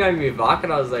joke behind me back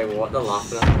and I was like, what the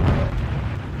laughing at?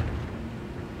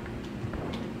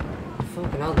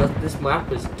 Fucking hell, this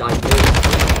map is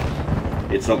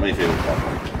diverse. It's not my favourite map.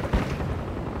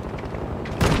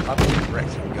 I've been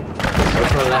wrecked. I was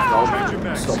trying to left off.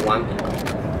 Stop wanking.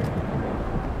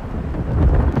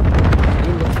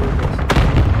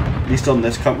 At least on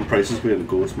this, Captain Price is wearing a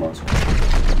ghost mask.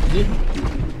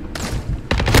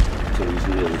 So he's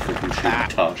nearly fucking shooting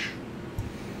Tash.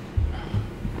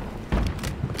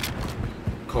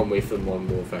 Can't wait for the Modern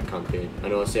Warfare campaign. I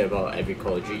know I say about every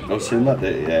Call of Duty. I was saying that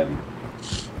yeah.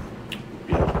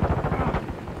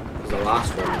 Because the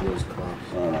last one was class.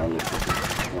 Oh, no, I love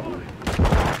it.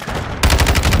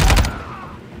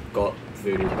 Got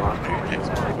Voodoo back.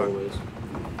 Always.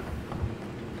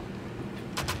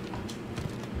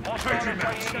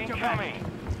 Incoming.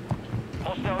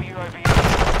 Hostile UAV.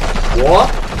 What?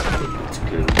 It's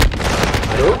good. I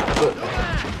don't.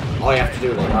 Oh, you have to do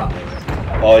it like that.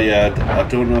 Oh yeah, I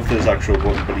don't know if there's actual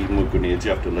one, but even with grenades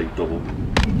you have to like double.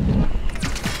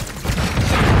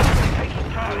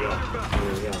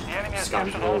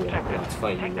 scans no one, that's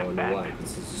fine, you know why.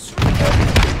 This is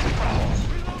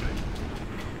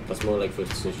that's more like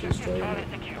first position straight.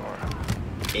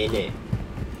 In it.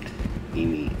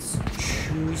 It's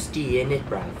Tuesday in it,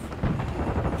 bruv.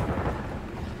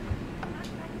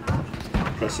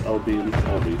 press LB and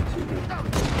RB.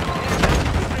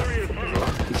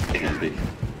 LB.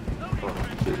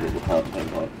 It's a little hard.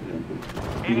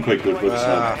 You're quite good with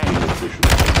position.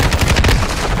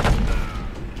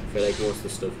 I feel like most of the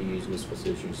stuff you use in this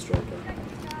position is striker.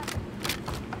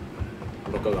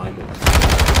 Look alignment.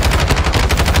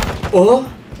 Oh!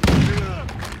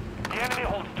 The enemy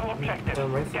holds two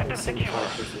objectives. Get them secure.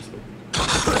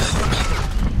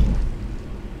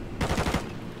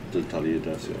 Didn't tell you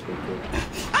does yet.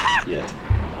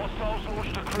 Hostiles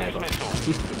launched a cruise Never.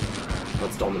 missile.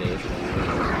 That's domination.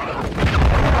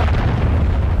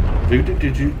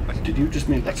 Did you just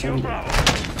make that sound? Yeah,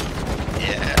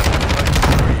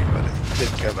 but it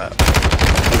didn't come out.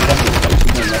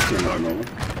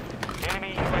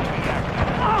 Enemy UAV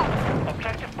active.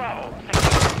 Objective Bravo.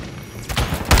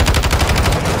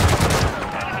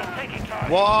 Enemy taking charge.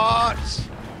 What?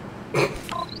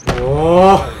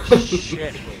 Oh!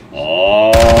 Shit.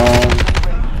 Oh!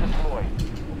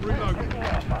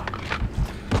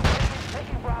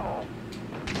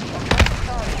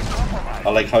 I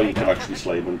like how you can actually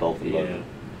slay when dolphin Yeah.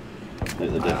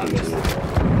 Make the difference.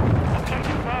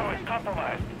 Objective Bravo is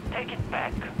compromised. Take it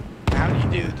back. How do you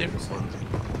do the different ones?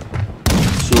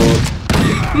 So,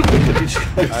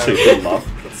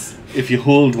 if you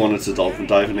hold one, it's a dolphin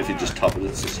dive, and if you just tap it,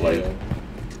 it's a slide. Yeah.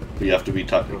 But you have to be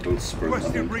tactical to sprint.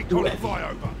 Copy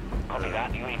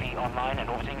that. UAV online and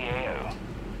orbiting the AO.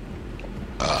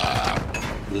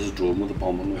 There's a drone with a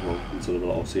bomb on as well, instead of an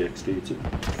RCXD, it's a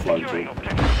flying Securing drone.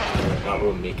 objective Bravo. That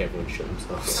will make everyone shit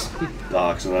themselves.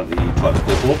 Accidentally you try to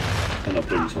flip up, and up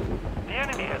brings yourself up. The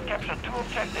enemy has captured two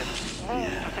objectives. Move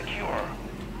to secure.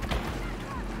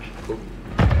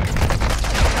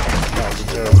 I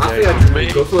think I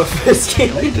didn't go for a first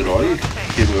game. I did alright.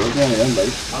 Came over at the end,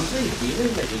 like. I'm playing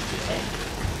Healing at 8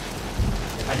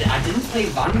 I didn't play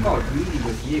Vanguard really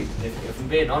with you. If I'm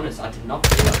being honest, I did not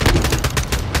play that.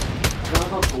 I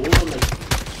got bored and like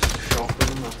shotgun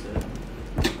and that's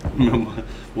it. Remember,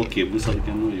 what game was that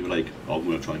again? You were like, oh, I'm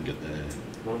going to try and get the...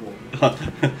 Normal.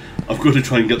 I'm going to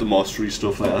try and get the mastery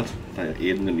stuff like that. Like,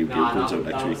 Aiden, the new build Nah, comes out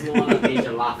that next was week. the one that made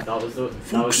you laugh. That was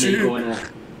me going,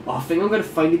 oh, I think I'm going to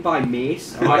find it by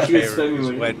Mace. I'm actually going to spend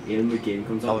me when the game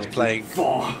comes out. I was playing,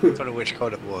 I don't know which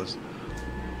code it was.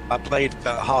 I played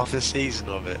about half a season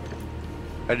of it.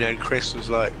 And then Chris was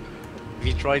like, have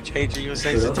you tried changing your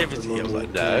sensitivity? I was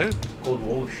like, no. Cold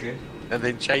War shit. And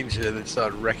then changed it and then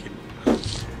started wrecking.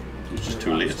 It's just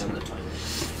too late.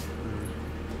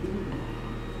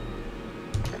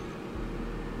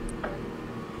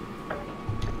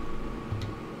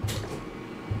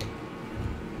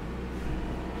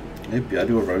 Hey, I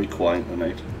do a very quiet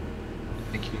tonight.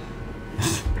 Thank you.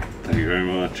 Thank you very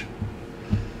much.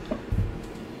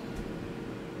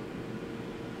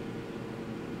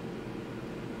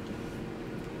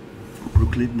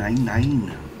 Brooklyn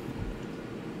Nine-Nine.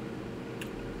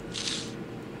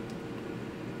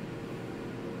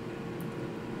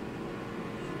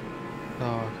 Oh,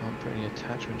 I can't put any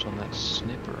attachments on that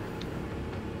snipper.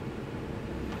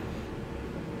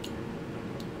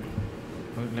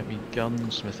 Won't let me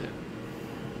gunsmith it.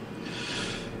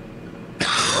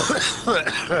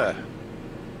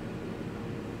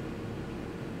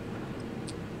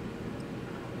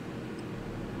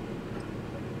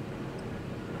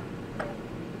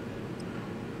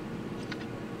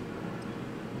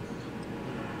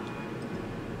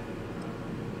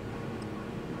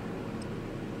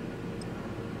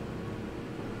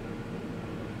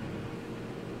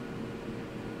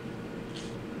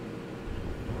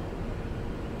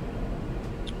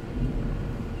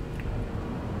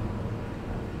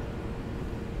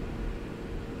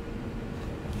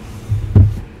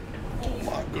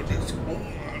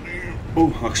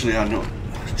 Oh, actually, I know.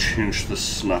 Change the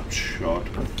snapshot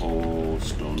for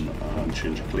stun and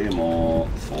change claymore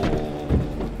for.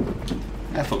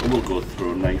 I thought we'll go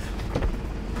through a knife.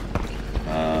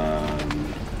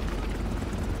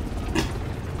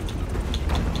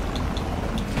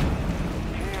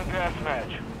 Team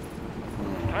deathmatch.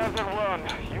 Hazard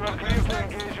 1, you are clear to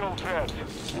engage all threats.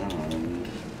 And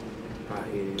Are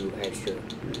you extra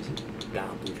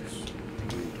down booters?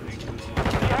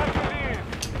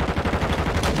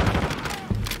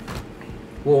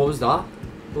 What was that?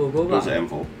 Oh, go what was back. it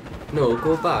M4? No,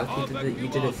 go back. You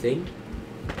did a thing.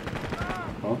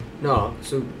 Huh? No,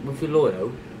 so with your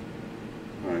loadout.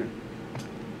 Right.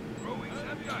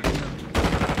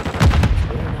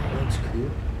 Yeah, that looks cool.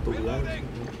 But why?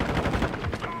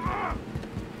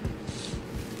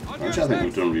 Actually, I think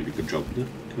we've done a really good job with it.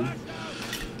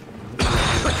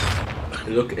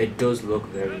 Look, it does look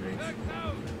very nice.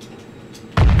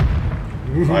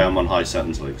 I am on high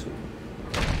settings, like so.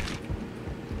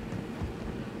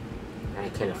 I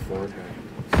can afford her.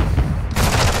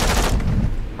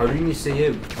 How do you see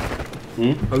you?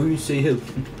 How do you see you?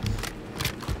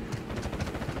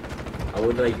 I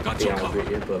would like be angry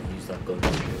at you, but I've used that gun.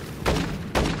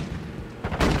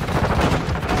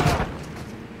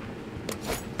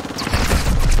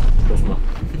 Trust me.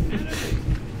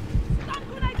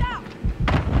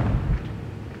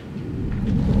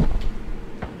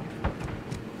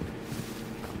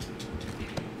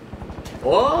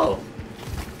 Oh!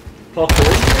 Pop on.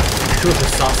 Should have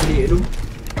assassinated him.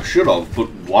 I should have, but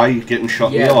why getting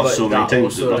shot in the arse so many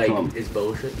times is not come? Is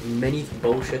bullshit. Many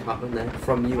bullshit happened there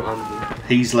from you and me.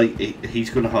 He's like he's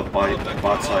gonna have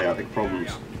bad sciatic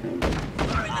problems.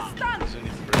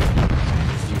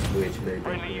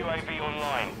 Friendly UAV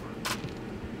online.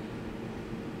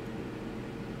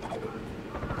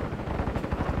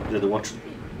 Yeah, they watch.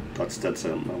 That's dead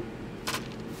silent now.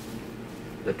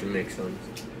 That didn't make sense.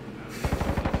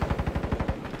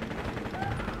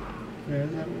 Yeah,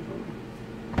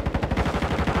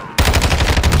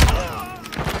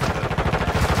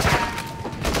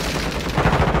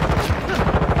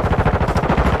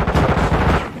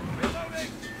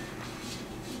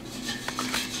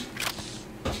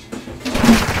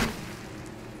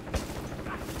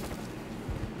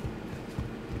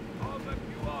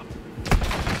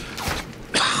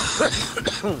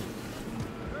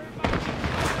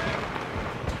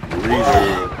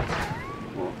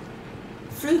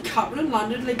 Phil Kaplan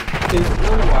landed like perfectly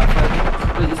on the Wi-Fi.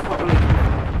 Like he's proper like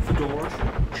fedora.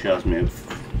 she has me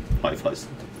Wi-Fi's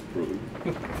broken.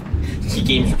 She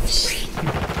games.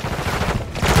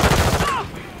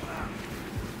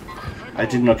 I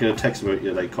did not get a text about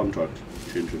your like contract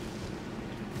changing.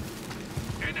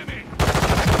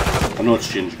 I know it's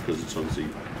changed because it's obviously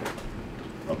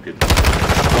upgraded.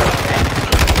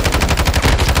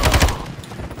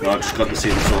 No, I just got the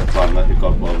same sort of plan that you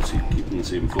got, but obviously keeping the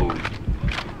same phone.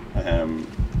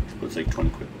 It's like 20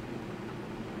 quid.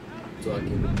 So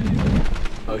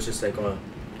I was just like, oh.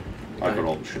 I got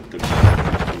all the shit that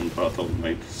but I thought it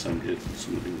might sound good for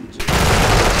some of the music.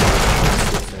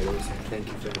 Thank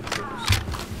you very much.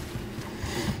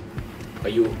 Are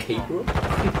you okay, bro? We've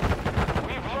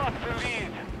lost the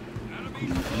lead.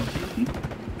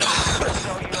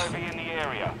 Hostile UAV in the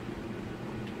area.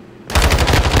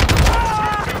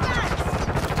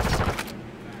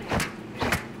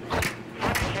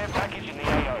 Friendly care package in the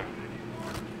AO.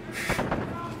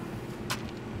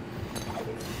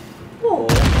 Oh.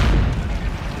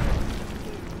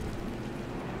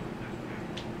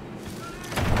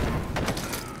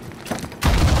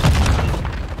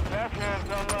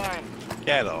 Left-hand's online.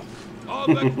 Get off.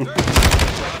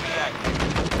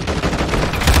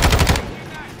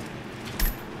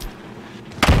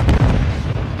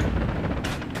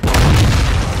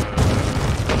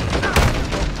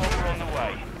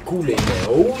 Cool in there.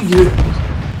 Oh yeah.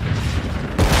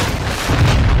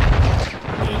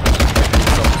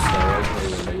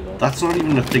 That's not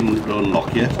even a thing to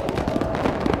unlock yet.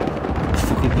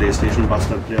 Fucking PlayStation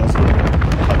bastard players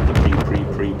had the pre.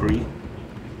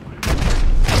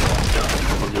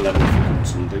 Probably level fucking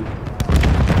something.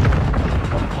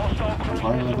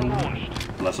 High level.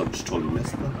 Unless I've just totally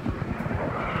missed that.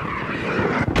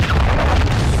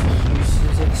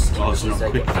 Oh, it's not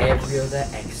like quick. every other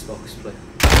Xbox player.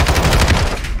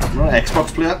 I'm not an Xbox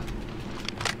player.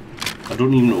 I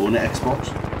don't even own an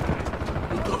Xbox.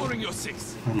 Covering your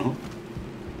six. I know.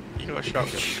 You got a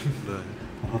shotgun? No.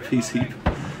 I'm a PC.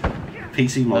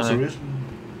 PC monster is.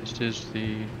 This is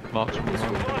the marksman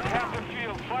one.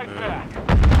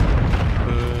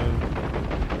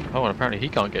 Oh, and apparently he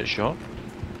can't get shot.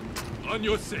 On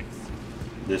your six.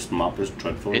 This map is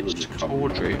dreadful. It's just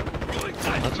tawdry.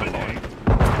 That's a lie.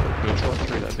 We'll try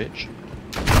through that bitch.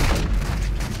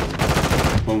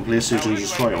 When PlayStation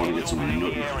Destroy, I want to get some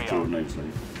nutty throw knives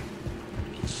like.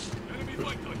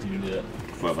 Yeah.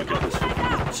 Wherever I get this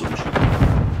fucking some shit.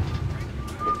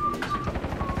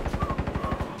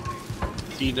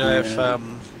 Do you know if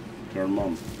your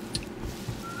mum?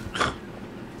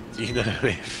 Do you know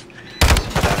if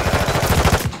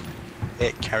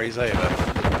it carries over?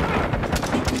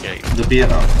 Okay. The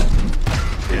beta.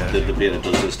 Yeah. The beta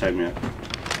does this time, yeah.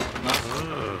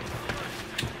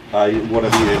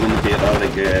 Whatever you have in the beta,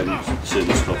 like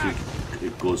certain stuff,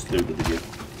 it goes through to the game.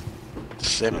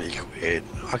 70 quid.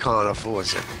 I can't afford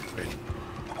 70 quid.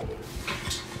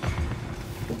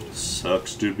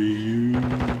 Sucks to be you.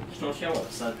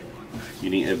 You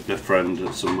need to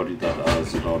befriend somebody that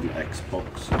has it on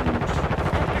Xbox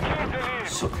and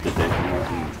suck the dick on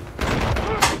that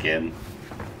and again.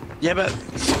 Yeah, but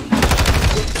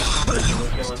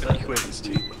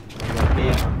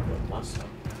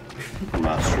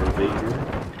Master of Vader?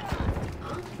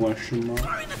 Question mark?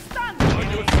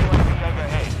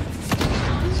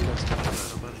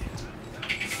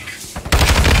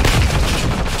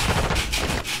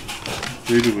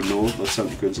 They don't even know that's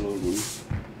 70 quid's a lot of money.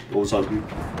 Always has been.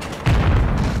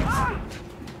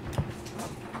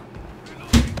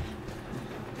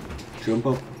 Jump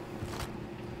up.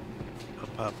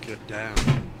 Up, get down.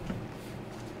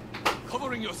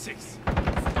 Covering your 6.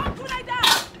 Stop when I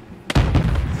die!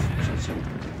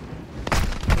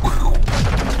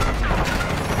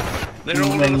 They're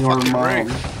all on the fucking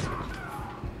roof.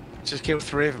 Just killed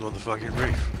 3 of them on the fucking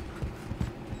roof.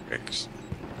 X.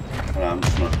 I'm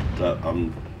just not.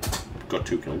 I'm got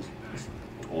 2 kills. That's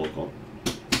all I got.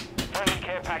 Friendly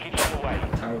care package on the way.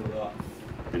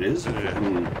 It is? Yeah.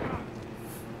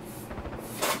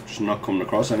 Just not coming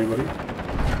across anybody.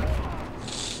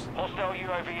 Hostile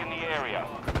UAV in the area.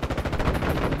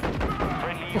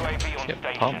 Friendly UAV on Get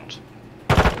station. pumped.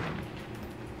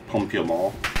 Pump your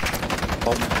maw.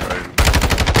 Bomb drone.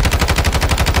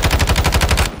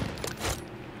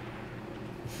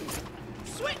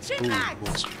 Switching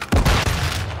mags!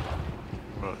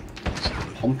 Right.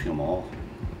 Pump your maw.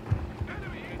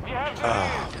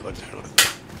 Ah, God damn it.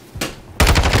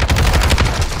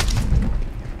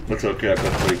 That's okay, I've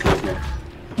got 3 kills now.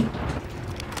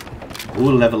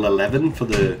 Ooh, level 11 for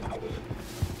the...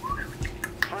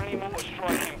 Friendly mortar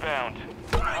strike inbound.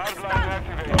 Hardline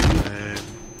activated.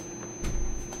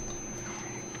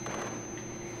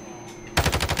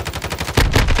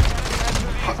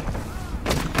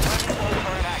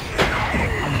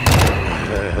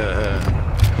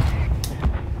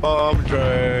 Bomb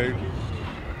drone.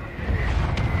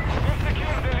 You've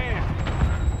secured the lead.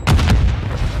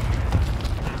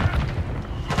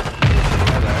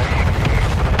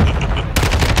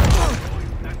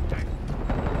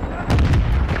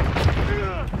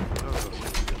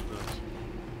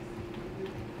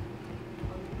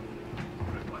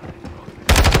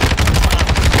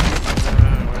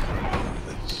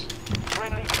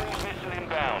 Friendly cruise missile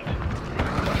inbound.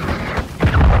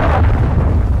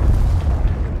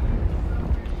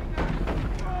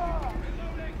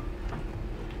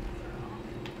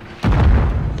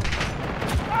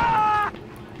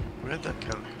 Where'd that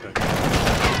come from?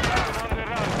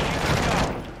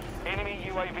 Enemy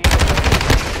UAV.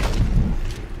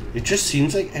 It just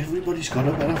seems like everybody's got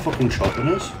a better fucking shot than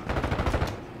us.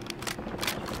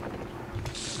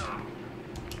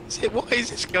 Why is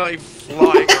this guy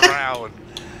flying around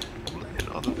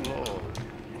on the floor?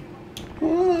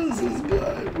 Why is this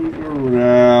guy moving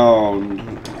around?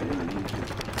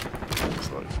 It's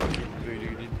like fucking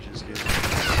voodoo ninjas getting...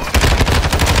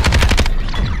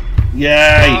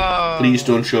 Yay! Oh. Please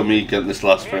don't show me getting this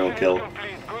last final kill.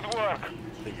 Good work.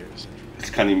 It's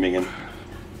Canny Mingen.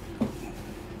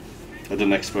 I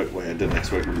didn't expect. Wait, I didn't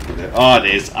expect him to be there. Oh, it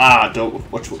is. Ah, don't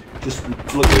watch. Just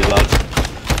look at it, lads.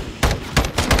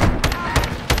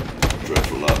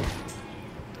 Dreadful lad.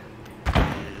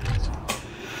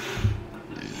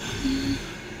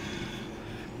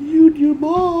 You and your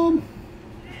mom.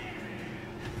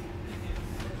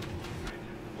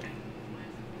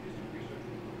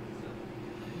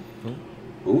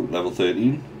 Oh, level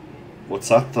 13. What's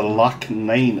that? The LAC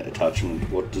 9 attachment.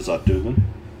 What does that do then?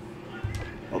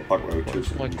 I'll back row too.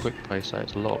 What's my quick play say?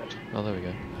 It's locked. Oh, there we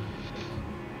go.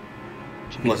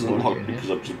 Well, it's not locked because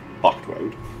I've just backed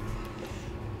road.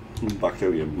 Backed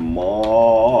out your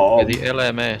mom. Yeah, the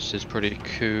LMS is pretty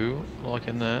cool, like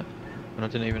in that. And I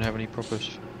didn't even have any proper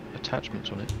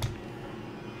attachments on it.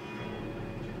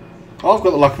 Oh, I've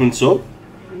got the Lachman sub.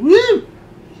 Woo!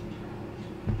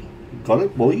 Got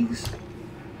it, boys.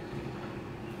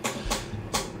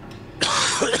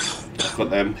 I've got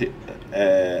the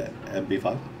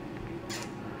MB5.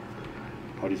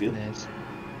 How do you feel? Yes.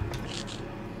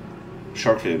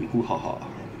 Sharklin, hoo ha ha.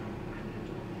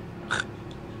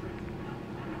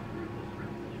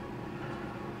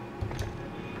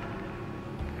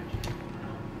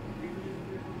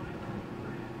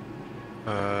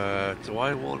 Do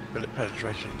I want bullet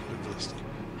penetration in ballistic?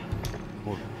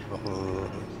 Oh, fuck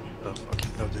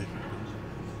it, I'll do.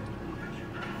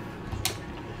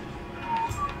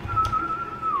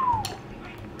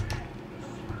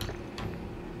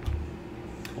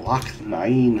 LAC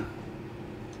 9.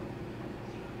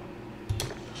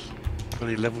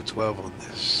 Only level 12 on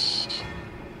this.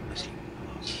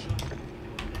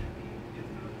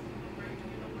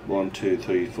 1, 2,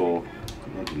 3, 4.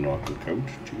 I didn't know I could count.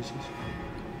 Jesus.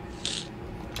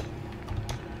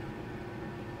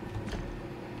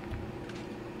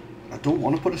 I don't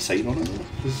want to put a sign on it though.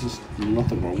 There's just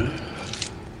nothing wrong with it.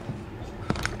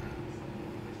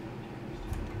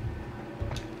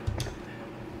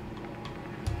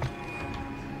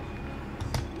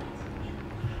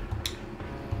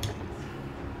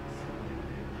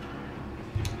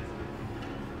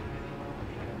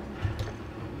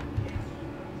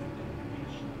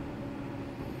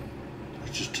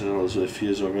 Just tell us if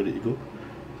you're ready to go.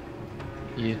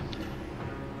 Yeah.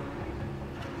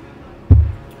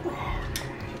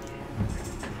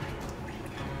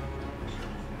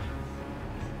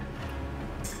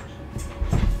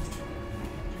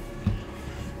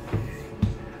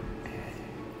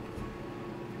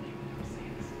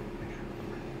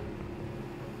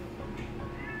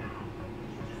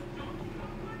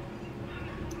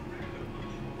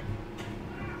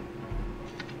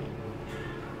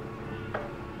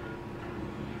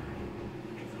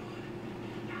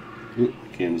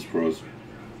 Games Bros.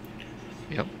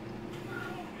 Yep.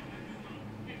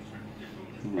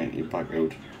 Right, you back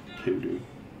out. Hoodoo.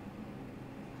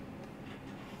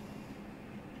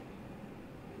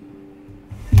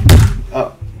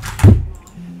 Oh.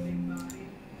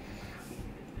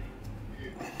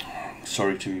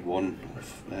 Sorry to be one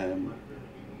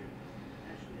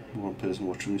person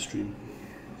watching the stream.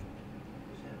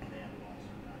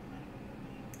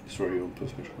 It's very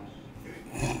unprofessional.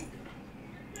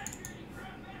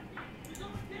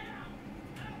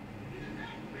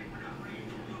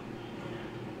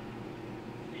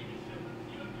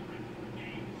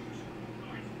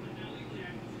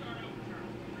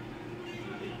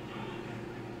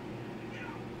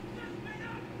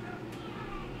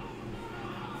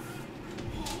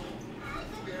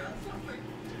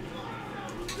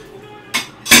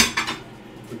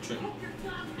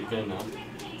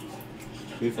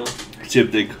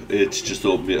 It's just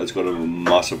open. It's got a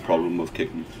massive problem of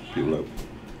kicking people out.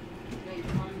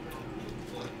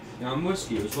 Yeah, I'm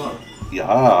whiskey as well.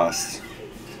 Yes.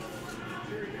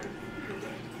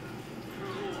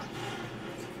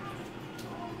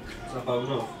 Is that about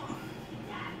enough?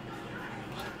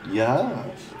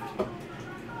 Yes.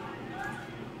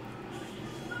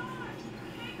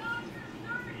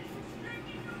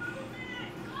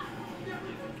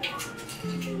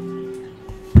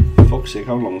 Fuck's sake,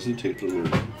 how long does it take to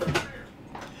load?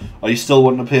 Are you still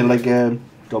wanting to play like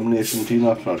Domination Team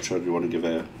Up? Not sure. Do you want to give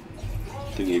a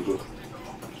thingy a go?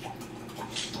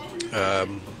 I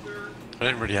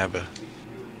don't really have a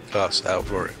class out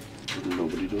for it.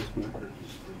 Nobody does, man.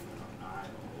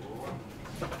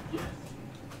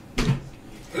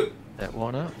 That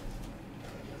one up.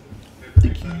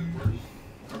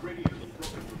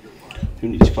 Who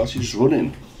needs class? You just run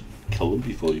in. Kill them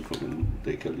before you come in.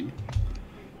 They kill you.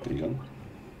 There you go.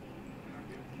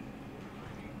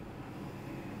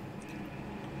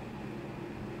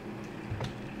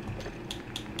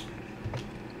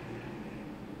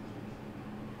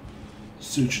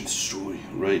 Search and destroy.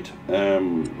 Right.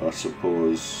 I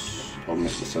suppose I'll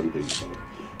make the same big card.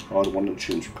 Oh, I want to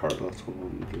change card. That's what I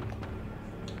want to do.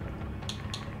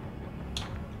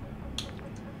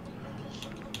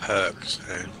 Perks.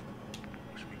 Where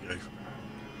should we go?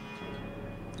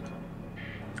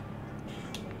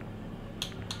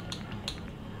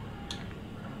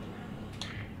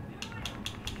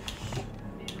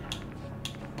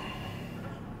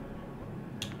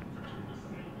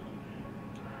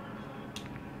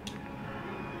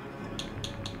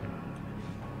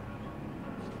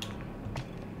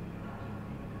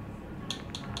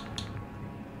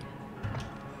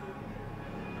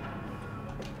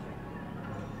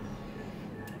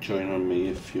 Join on me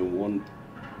if you want.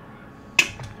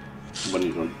 When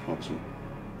you're done, awesome.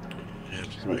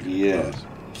 Right, yeah.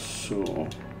 So,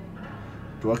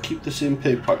 do I keep the same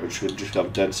pay package or just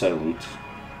have dead silent?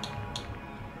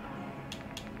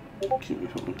 Keep me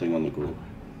fucking thing on the go.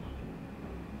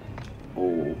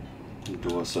 Or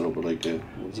do I set up like a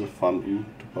what's a phantom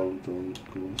to bound on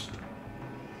ghost?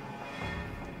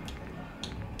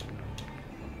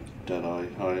 Deadeye,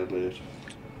 highlight.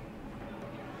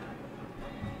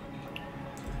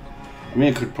 I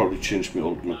mean, I could probably change my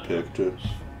ultimate perk too.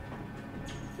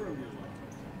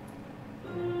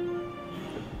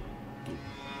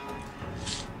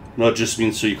 No, it just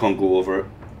means so you can't go over it.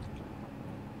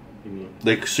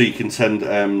 Like, so you can send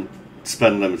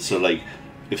spend limits. So, like,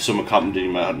 if someone happened and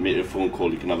you might have made a phone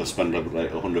call, you can have a spend limit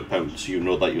like £100. So you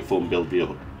know that your phone bill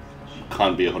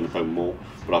can be £100 more.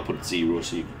 But I put 0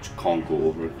 so you can't go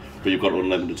over it. But you've got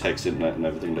unlimited text, internet, and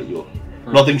everything like you.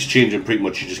 Nothing's changing pretty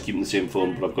much, you're just keeping the same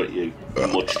phone, but I've got you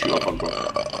much to your phone.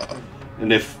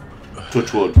 And if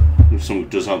touch wood, if something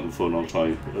does happen fun, I'll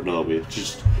try another way. It's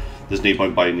just, there's no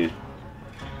point buying it.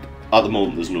 At the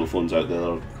moment, there's no funds out there that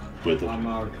are with it. I'm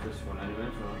out of this one anyway,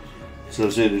 So I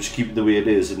was saying, just keep it the way it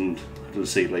is and we'll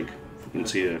see, like, fucking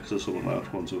see it, because there's something like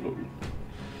that once we're looking.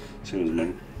 Same as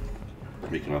mine.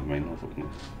 We can have mine, I'll fucking.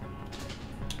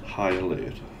 High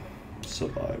alert.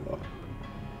 Survivor.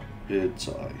 Bird's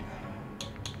eye.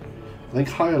 I think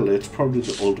high alert's probably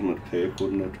the ultimate pick,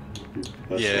 wouldn't it?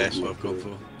 Yeah, that's what I've gone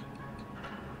for.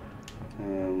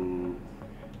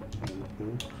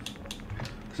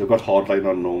 Because I've got hardline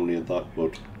on normally at that,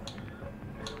 but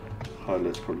high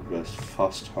alert's probably best.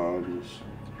 Fast hands.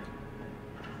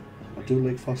 I do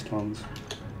like fast hands.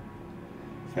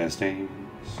 Fast hands.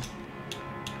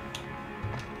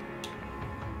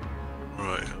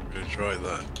 Right, I'm going to try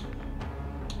that.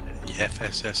 The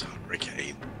FSS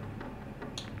Hurricane.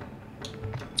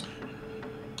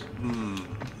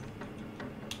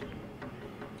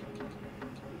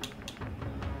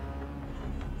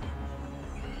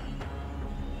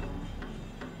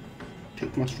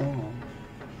 Take my strong arm.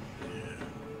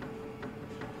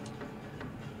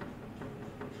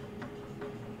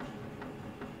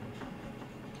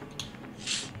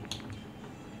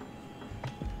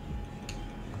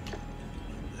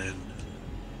 Then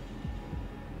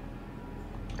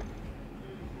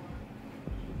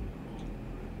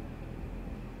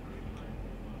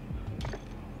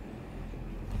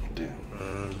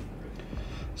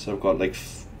So I've got like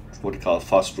what do you call it,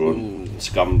 fast run,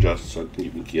 scavenger, so I can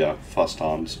even gear fast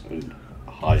hands and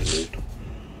high alert.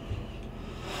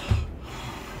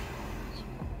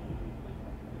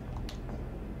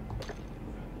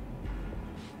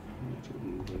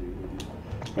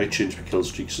 Might change my kill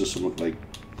streaks to something like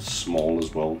small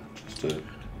as well, just to.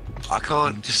 I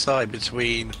can't decide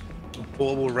between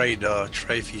portable radar,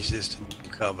 trophy system,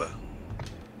 and cover.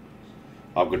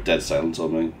 I've got dead silence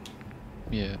on me.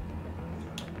 Yeah.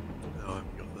 No, I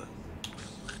haven't got that.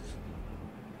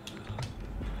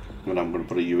 And I'm going to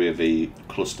put a UAV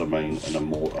cluster mine and a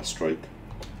mortar strike.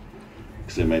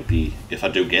 Because they might be, if I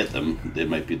do get them, they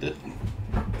might be the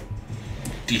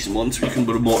decent ones. We can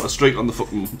put a mortar strike on the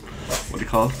fucking, what do you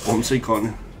call it? Bomb seat, can't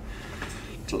you?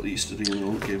 That's what they used to do in the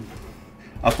old game.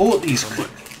 I bought these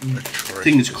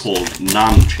things called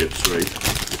NAN chips, right?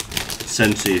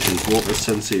 Sensations, Water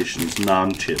Sensations,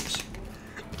 NAN chips.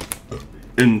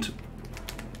 And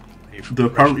they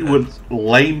apparently were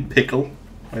lime pickle,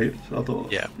 right? So I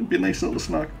thought it'd be a nice little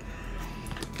snack.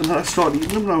 And then I started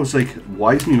eating them and I was like,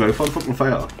 why is my mouth on fucking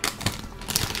fire?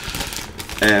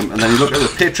 And then you look at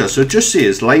the picture, so it just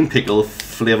says lime pickle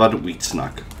flavoured wheat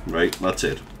snack, right? That's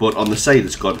it. But on the side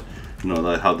it's got, you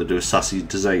know, how they do a sassy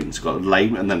design. It's got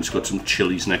lime and then it's got some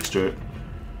chilies next to it.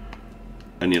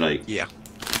 And you're like, yeah,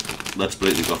 that's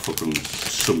blatantly got fucking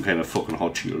some kind of fucking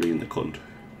hot chili in the cunt.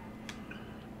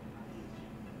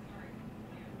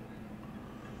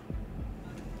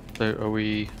 So are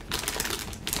we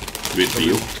Wait for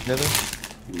you. together?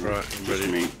 Right, I'm ready.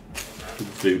 Me.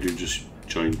 Voodoo just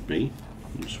joined me.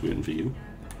 I'm just waiting for you.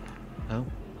 Oh.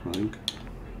 I think.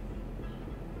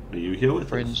 Are you here with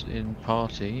Friends us? in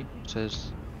party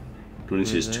says. It only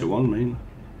says 2 on me.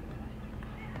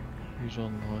 Who's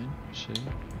online? See.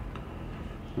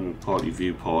 Party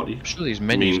view party. I'm sure these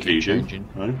menus Mean keep Voodoo, changing.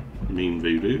 Right? Mean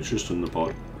Voodoo, it's just in the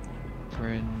pod.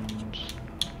 Friends.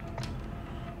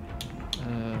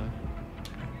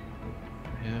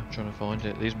 Yeah, I'm trying to find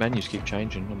it. These menus keep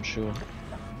changing, I'm sure.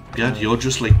 Yeah, you're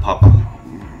just like Papa.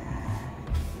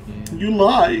 Yeah. You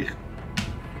lie.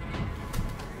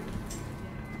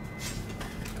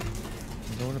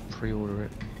 I don't want to pre-order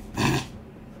it.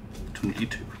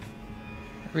 22.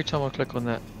 Every time I click on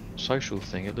that social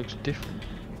thing, it looks different.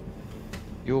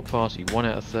 Your party, 1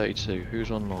 out of 32.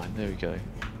 Who's online? There we go.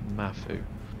 Mafu.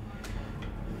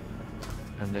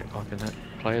 And I can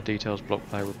player details, block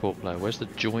player, report player. Where's the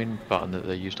join button that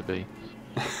there used to be?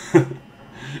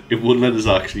 It wouldn't let us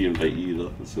actually invite you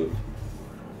either, so.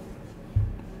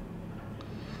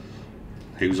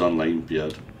 Who's online,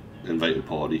 Beard? Invited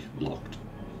party, blocked.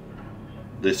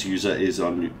 This user is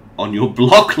on your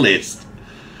block list.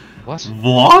 What?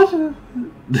 What?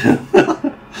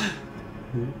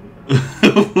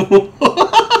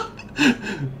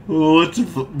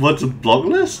 What's a block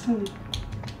list?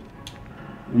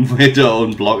 Where to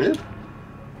unblock it?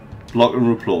 Block and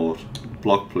report.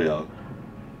 Block player.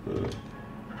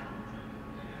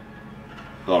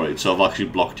 Alright, so I've actually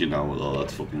blocked you now. Oh,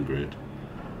 that's fucking great.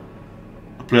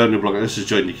 I play on your block. This is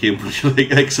join the game, but you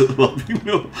like exit the lobby.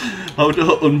 No. How to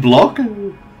unblock?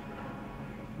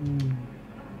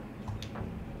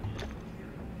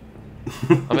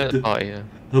 I'm at the party, yeah.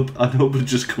 I hope it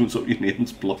just comes up your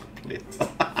name's block plate.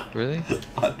 Really?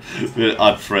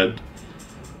 Add friend.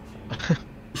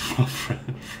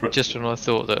 Just when I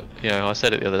thought that, you know, I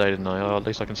said it the other day, didn't I? Oh, at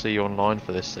least I can see you online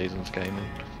for this season's game.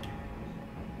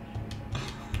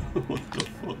 What the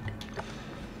fuck?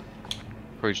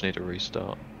 Probably just need to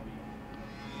restart.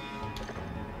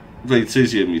 Right, it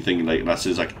says here, me thinking like that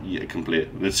says like yeah, complete.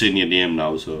 It's in your name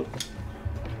now, so.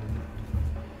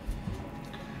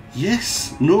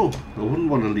 Yes, no, I wouldn't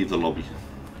want to leave the lobby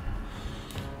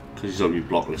because he's on me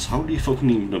block list. How do you fucking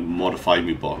even modify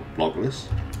me block list?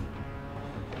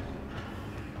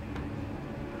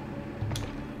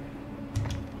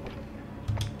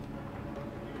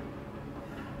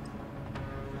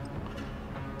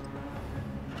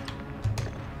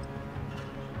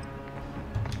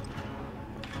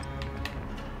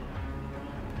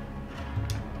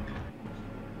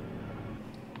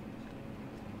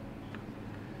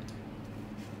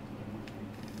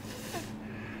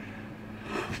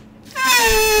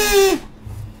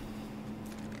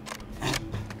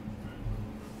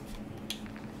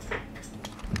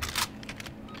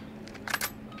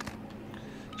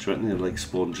 They're like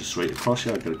spawn just straight across.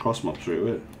 Yeah, I get a cross map straight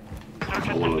away.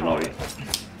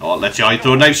 Oh, let's you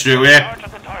throw a knife straight away.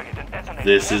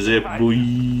 This is it,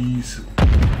 boys.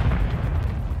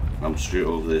 I'm straight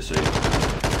over this side.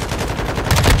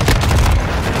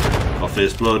 Got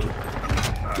first blood.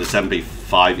 This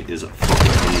MP5 is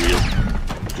fucking unreal.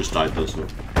 Just died though, so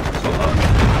it's not that.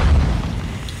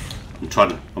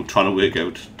 I'm trying to work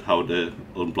out how to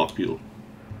unblock people.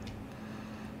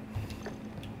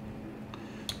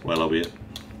 Well, I'll be it.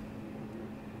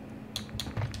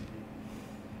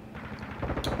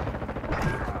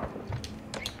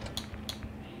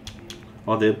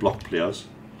 Oh, they're block players.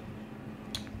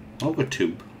 I'll go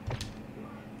tube.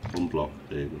 Unblock.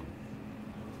 There you go.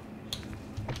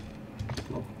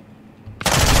 Block.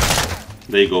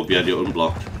 There you go, behind you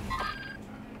unblocked.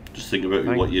 Just think about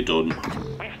what you've done.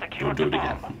 Don't do it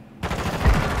again.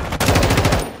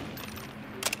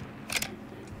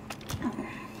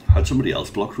 Had somebody else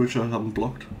blocked which I haven't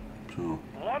blocked. So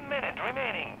 1 minute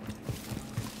remaining.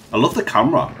 I love the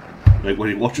camera. Like when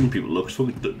you're watching people, it looks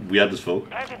fucking weird as fuck.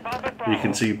 You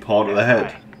can see part of the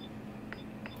head.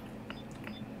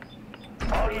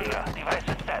 All Jaeger, device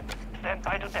is set. Stand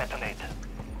by to detonate.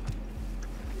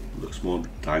 Looks more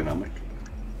dynamic.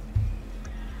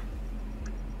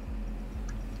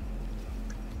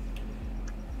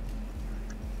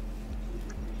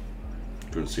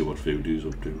 Going to see what Voodoo's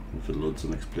up to if it loads the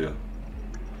next player.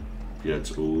 Yeah,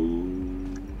 it's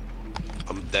ooh.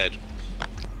 I'm dead.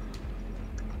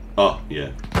 Oh,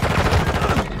 yeah.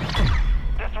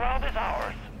 This round is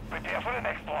ours. Prepare for the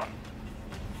next one.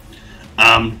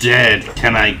 I'm dead.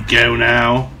 Can I go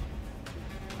now?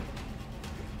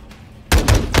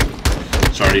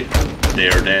 Sorry, they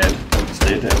are dead.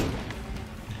 Stay dead.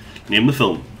 Name the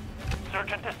film.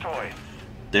 Search and destroy.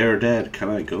 They are dead. Can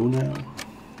I go now?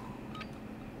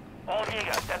 All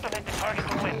Jaeger, detonate the target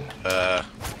to win.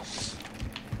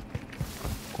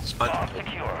 Bomb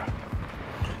secure.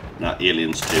 Not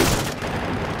Aliens 2.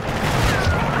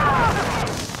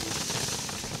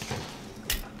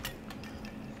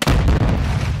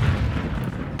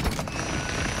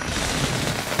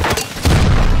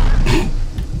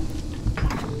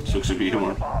 Sucks to be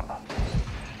humor.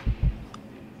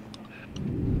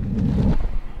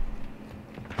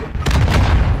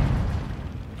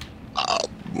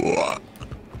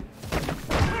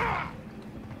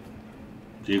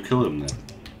 Do you kill him then?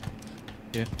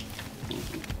 Yeah.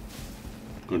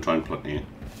 Go and try and plant me in.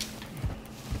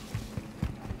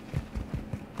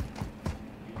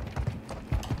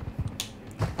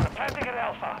 Planting an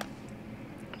alpha.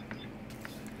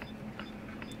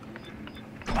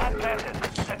 Bomb planted.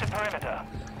 Set the perimeter.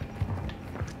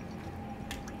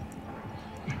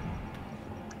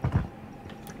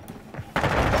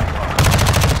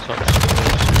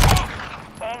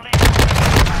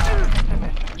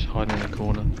 He's hiding in the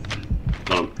corner.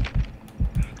 Got him.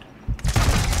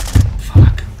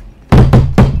 Fuck.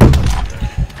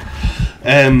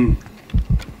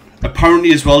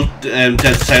 Apparently as well,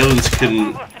 Dead Silence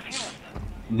can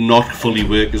not fully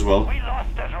work as well.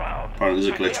 Apparently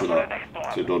there's a glitch with that,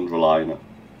 so don't rely on it.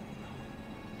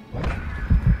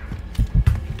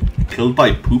 Killed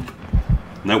by poop?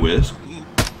 No worse.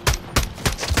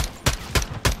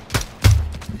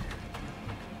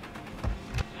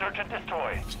 Search and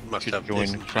destroy. Must Should have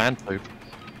join this. clan poop.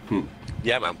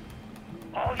 Yeah, man.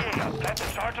 All Jaeger, plant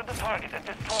a charge on the target and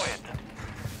destroy it.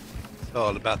 It's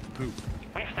all about the poop.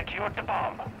 We've secured the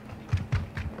bomb.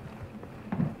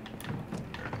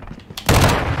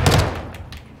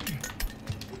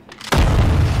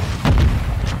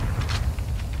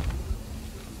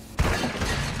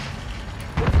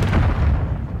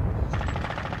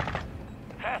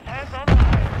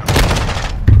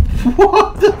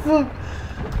 What the fuck?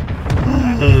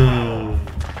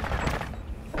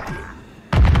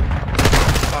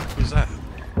 Fuck was that?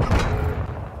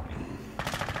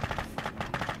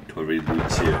 Do I read the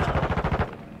see it?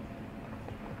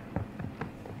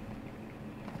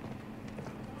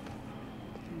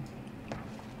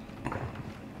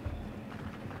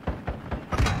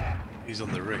 He's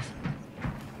on the roof.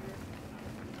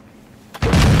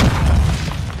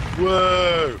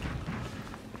 Whoa!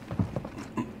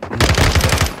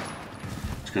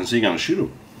 Just gonna see you gonna shoot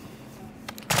him.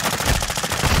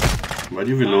 Why do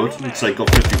you reload? It's like got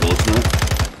 50 bullets in it.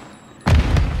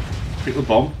 Pick the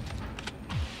bomb.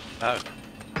 Oh.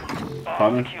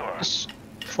 Panic. It's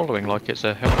following like it's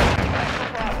a help.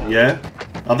 Yeah.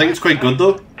 I think it's quite good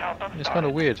though. It's kind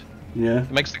of weird. Yeah.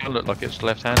 It makes the gun look like it's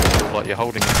left-handed, or like you're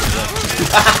holding it.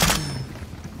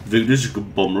 Dude, this is a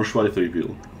good bomb rush by 3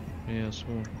 people. Yeah, I saw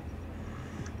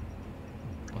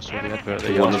the advert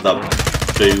there. One of that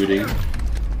booty.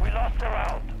 We lost the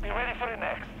round. Be ready for the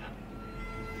next.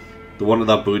 The one of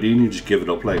that booty and you just give it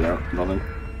up like that. Nothing.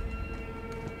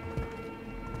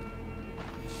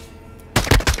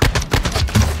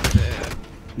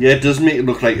 Yeah, it does make it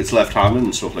look like it's left-handed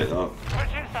and stuff like that.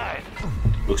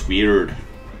 Looks weird.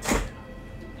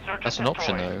 That's an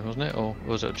option though, wasn't it? Or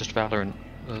was it just Valorant?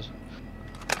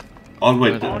 Oh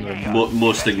wait,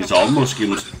 most things on, most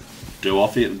games do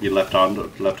off it, it'll be left hand,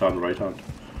 right hand.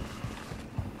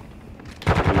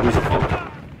 Who's the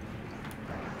fuck?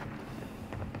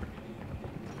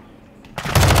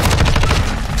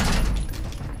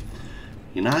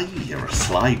 You know, you're a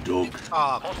sly dog.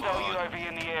 Hostile UAV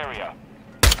in the area.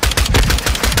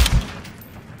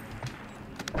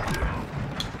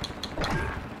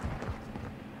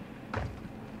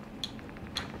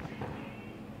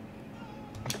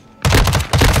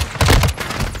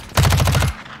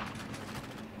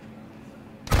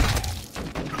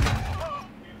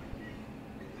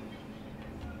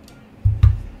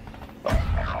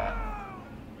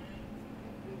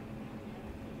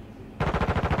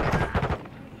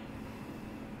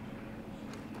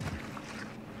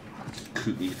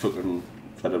 Cookie fucking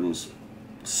Venom's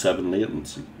 7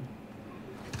 latency.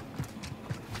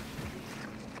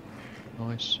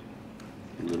 Nice.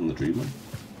 Living the dream, man.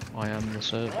 I am the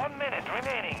server. 1 minute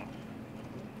remaining.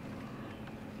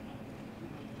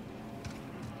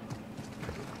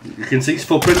 You can see his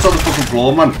footprints on the fucking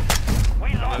floor, man.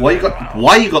 Why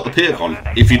you got the perk on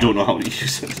if you don't know how to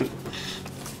use it?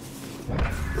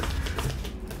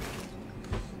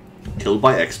 Killed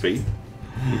by XP.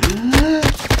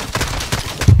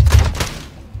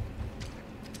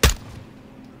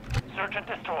 Search and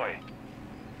destroy.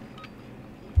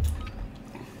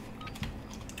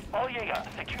 All Jaeger,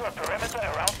 secure a perimeter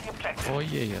around the objective. Oh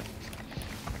yeah.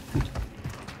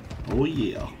 Oh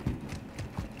yeah.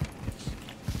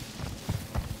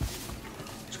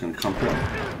 Just gonna camp out.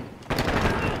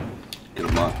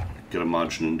 Get a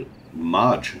margin.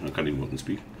 Marge. I can't even fucking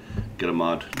speak. Get a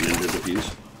mod ninja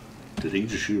defuse. Did he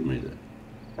just shoot me there?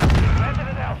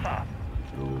 Resident Alpha.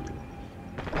 Oh.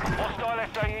 Hostile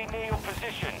SAE near your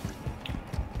position.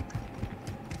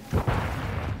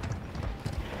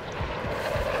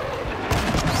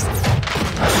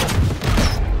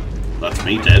 That's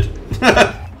me dead.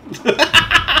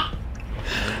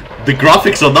 The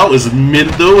graphics on that was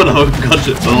mint though when I got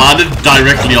it landed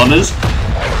directly on us.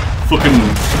 Fucking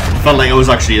felt like I was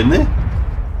actually in there.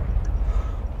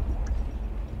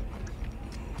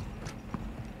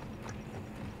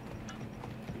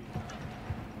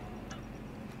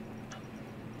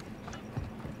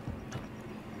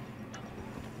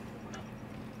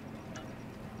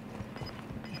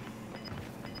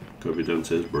 Could be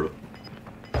downstairs, bro.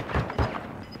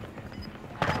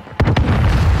 How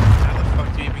the fuck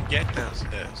do you even get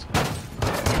downstairs?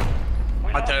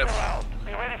 I don't know.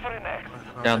 Be ready for the next.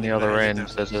 Down the other end,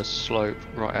 there's a slope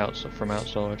right outside from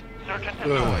outside. Search and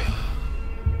destroy.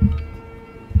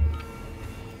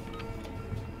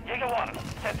 Jaeger 1,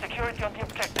 set security on the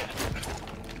objectives.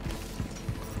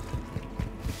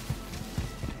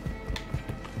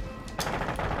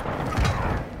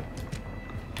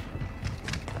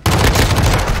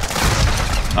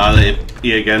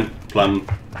 E again, plan.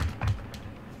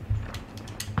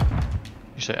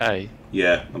 You say A?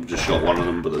 Yeah, I've just shot one of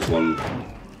them, but there's one.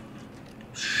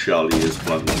 Charlie is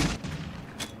planting.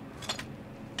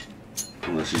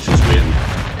 Unless he's just waiting.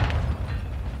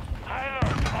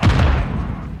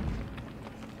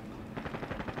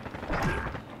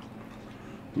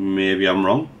 Maybe I'm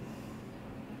wrong.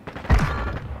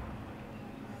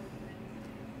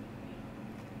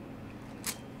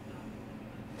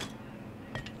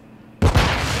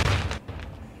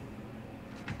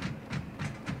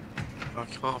 I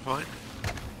can't fine.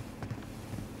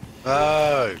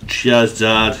 Oh. Cheers,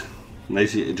 Dad.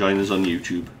 Nice of you to join us on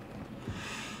YouTube.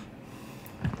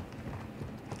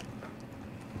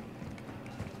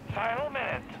 Final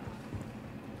minute.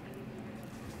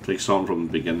 Take starting from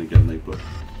the beginning again, like, but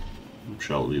I'm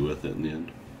sure it'll be worth it in the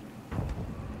end.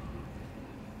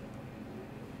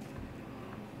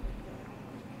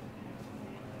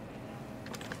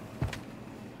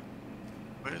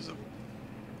 Where's the...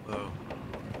 Oh.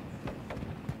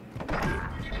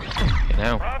 You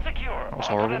know, Ground secure. that was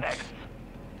On to the horrible. next.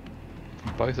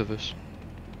 Both of us.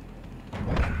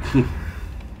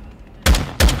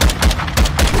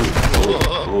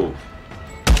 Oh.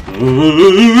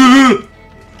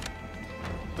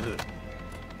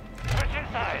 Switching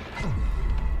sides.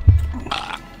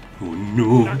 Oh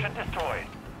no. Search and destroy.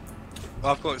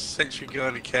 I've got a sentry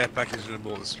gun and care package and a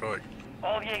mortar strike.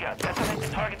 All Jaeger, detonate the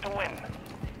target to win.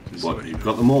 What, you've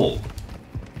got them all?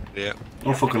 Yeah.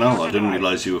 Oh fucking hell, I didn't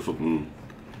realise you were fucking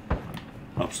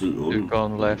absolute You've odin.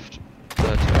 gone left.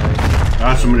 38.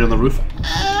 Ah, somebody on the roof.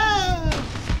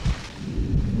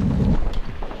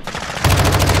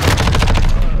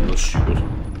 That's stupid.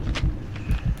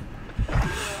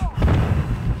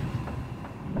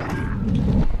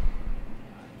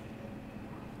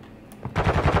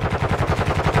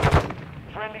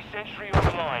 Friendly sentry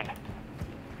online.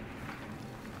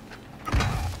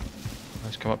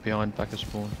 Let's come up behind, back of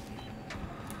spawn.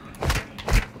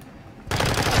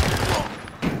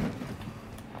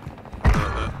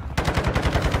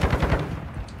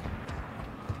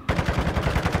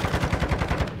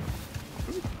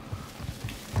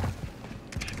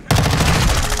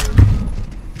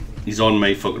 He's on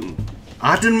me fucking...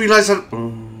 I didn't realise that... Oh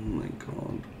my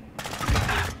god.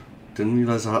 Didn't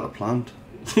realise I had a plant.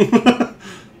 1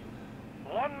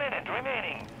 minute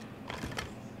remaining.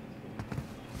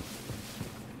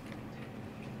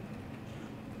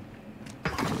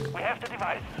 We have the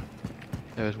device.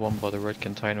 There was one by the red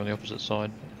container on the opposite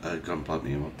side. I can't plant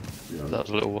me up. Yeah. That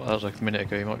was like a minute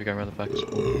ago. You might be going around the back of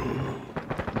spawn.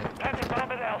 Planting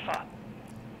bomb at Alpha.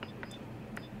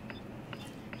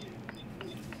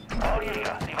 All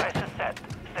Jaeger, device is set.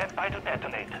 Stand by to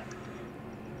detonate.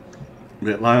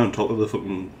 Mate, lie on top of the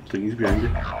fucking thingies behind you.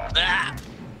 Ah!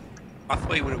 I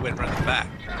thought he would have went round the back.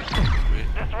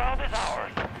 This round is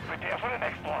ours. Prepare for the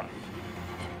next one.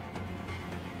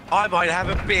 I might have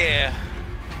a beer.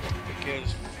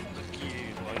 Because fuck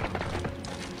you, like.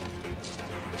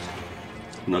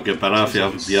 Not get better if you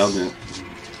have a beer, mate.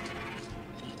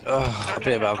 Oh, a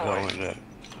bit of alcohol in it.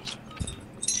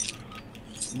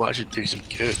 Might actually do some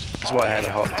good. That's why I had a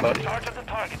hot toddy. Charge of the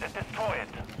target and destroy it.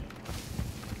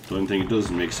 The only thing it does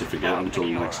makes you forget until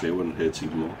the next day when it hurts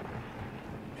even more.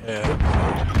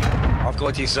 Yeah. I've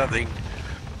got to do something.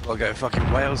 I'll go to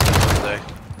fucking Wales next Sunday.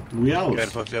 Wales? Go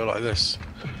if I feel like this.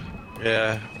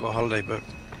 Yeah, I've got a holiday booked.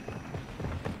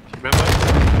 Remember?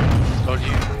 Told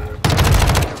you.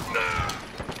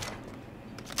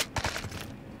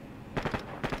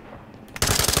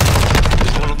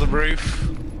 There's one on the roof.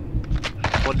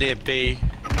 One near B.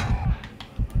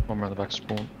 One around the back of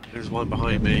spawn. There's one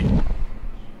behind me.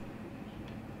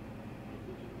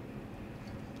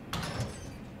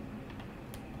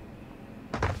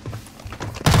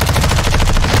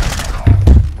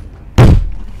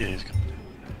 Yeah, he's coming.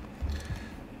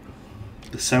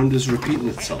 The sound is repeating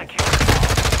itself.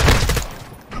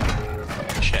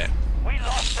 Shit. We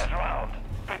lost that round.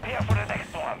 Prepare for the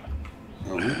next one.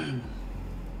 Oh.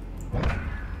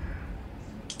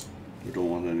 We don't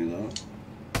want any of that.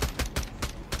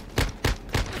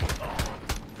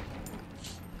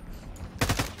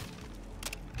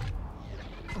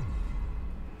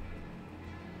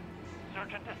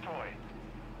 Search and destroy.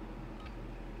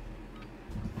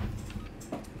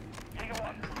 Jaeger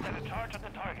 1, set a charge on the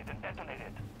target and detonate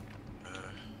it.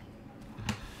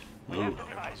 We have the I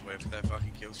device. was waiting for their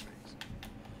fucking kill streaks.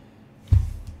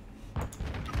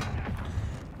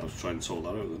 I was trying to sort that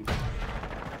out then.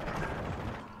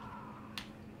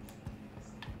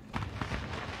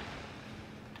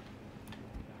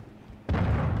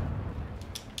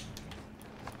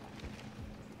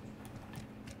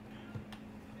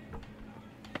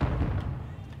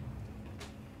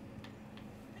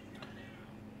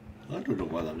 I don't know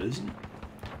why that isn't.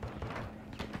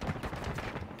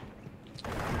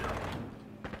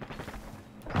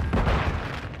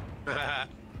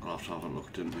 I'll have to have a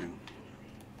look, didn't you?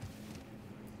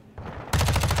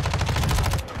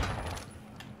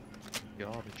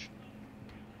 Garbage.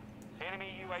 Enemy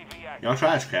UAV active. Your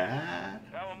trash can.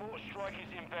 Our mortar strike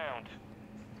is inbound.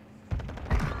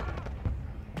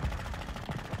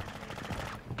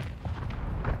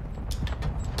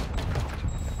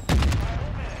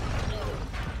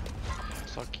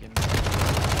 fucking.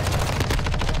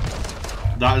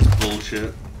 That is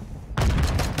bullshit.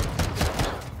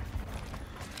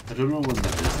 I don't know what that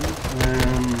is. Let's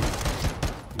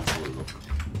have a look.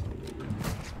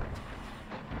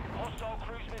 Hostile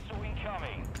cruise missile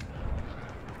incoming.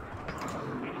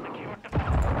 We've secured the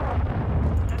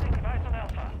sending device on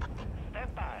Alpha.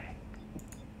 Stand by.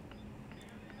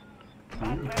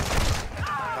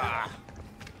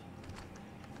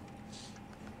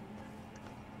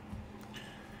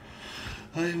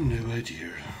 I have no idea.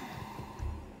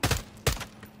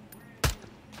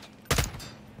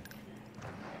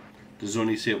 Does it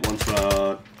only see it once when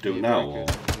I do it now, or?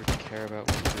 I really care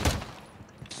about what you do.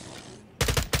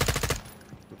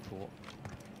 Report.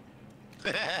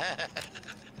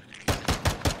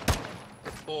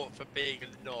 Report for being a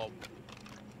knob.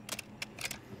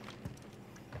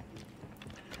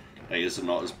 Hey, is it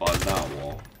not as bad now,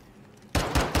 or?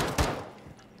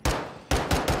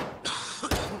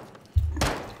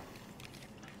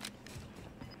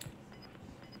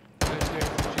 What do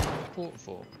you report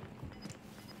for?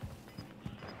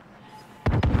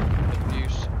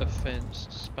 Abuse, offence,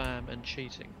 spam, and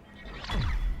cheating.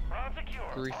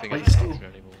 Griefing Wait, isn't still? an option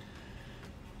anymore.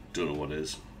 Don't know what it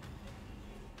is.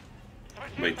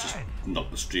 Might just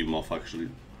knock the stream off, actually.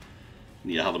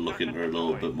 Need to have a look into it a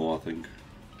little bit more, I think.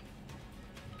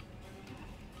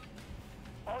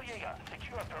 All Jaeger,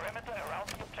 secure perimeter around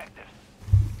the objectives.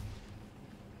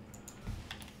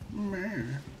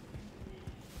 Meh.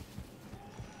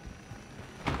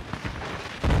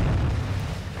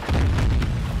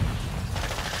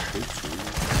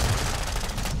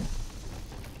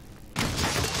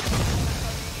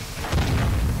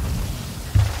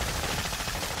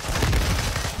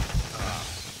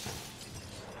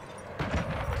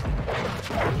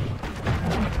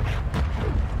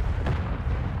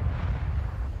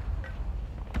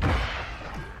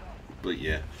 But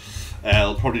yeah,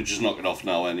 I'll probably just knock it off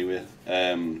now anyway.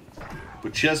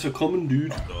 But cheers for coming,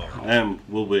 dude.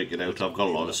 We'll work it out. I've got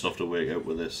a lot of stuff to work out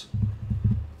with this.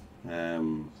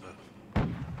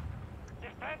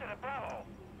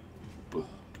 But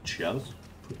cheers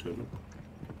for turning up.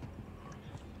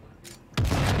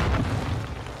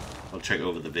 I'll check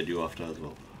over the video after as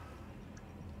well.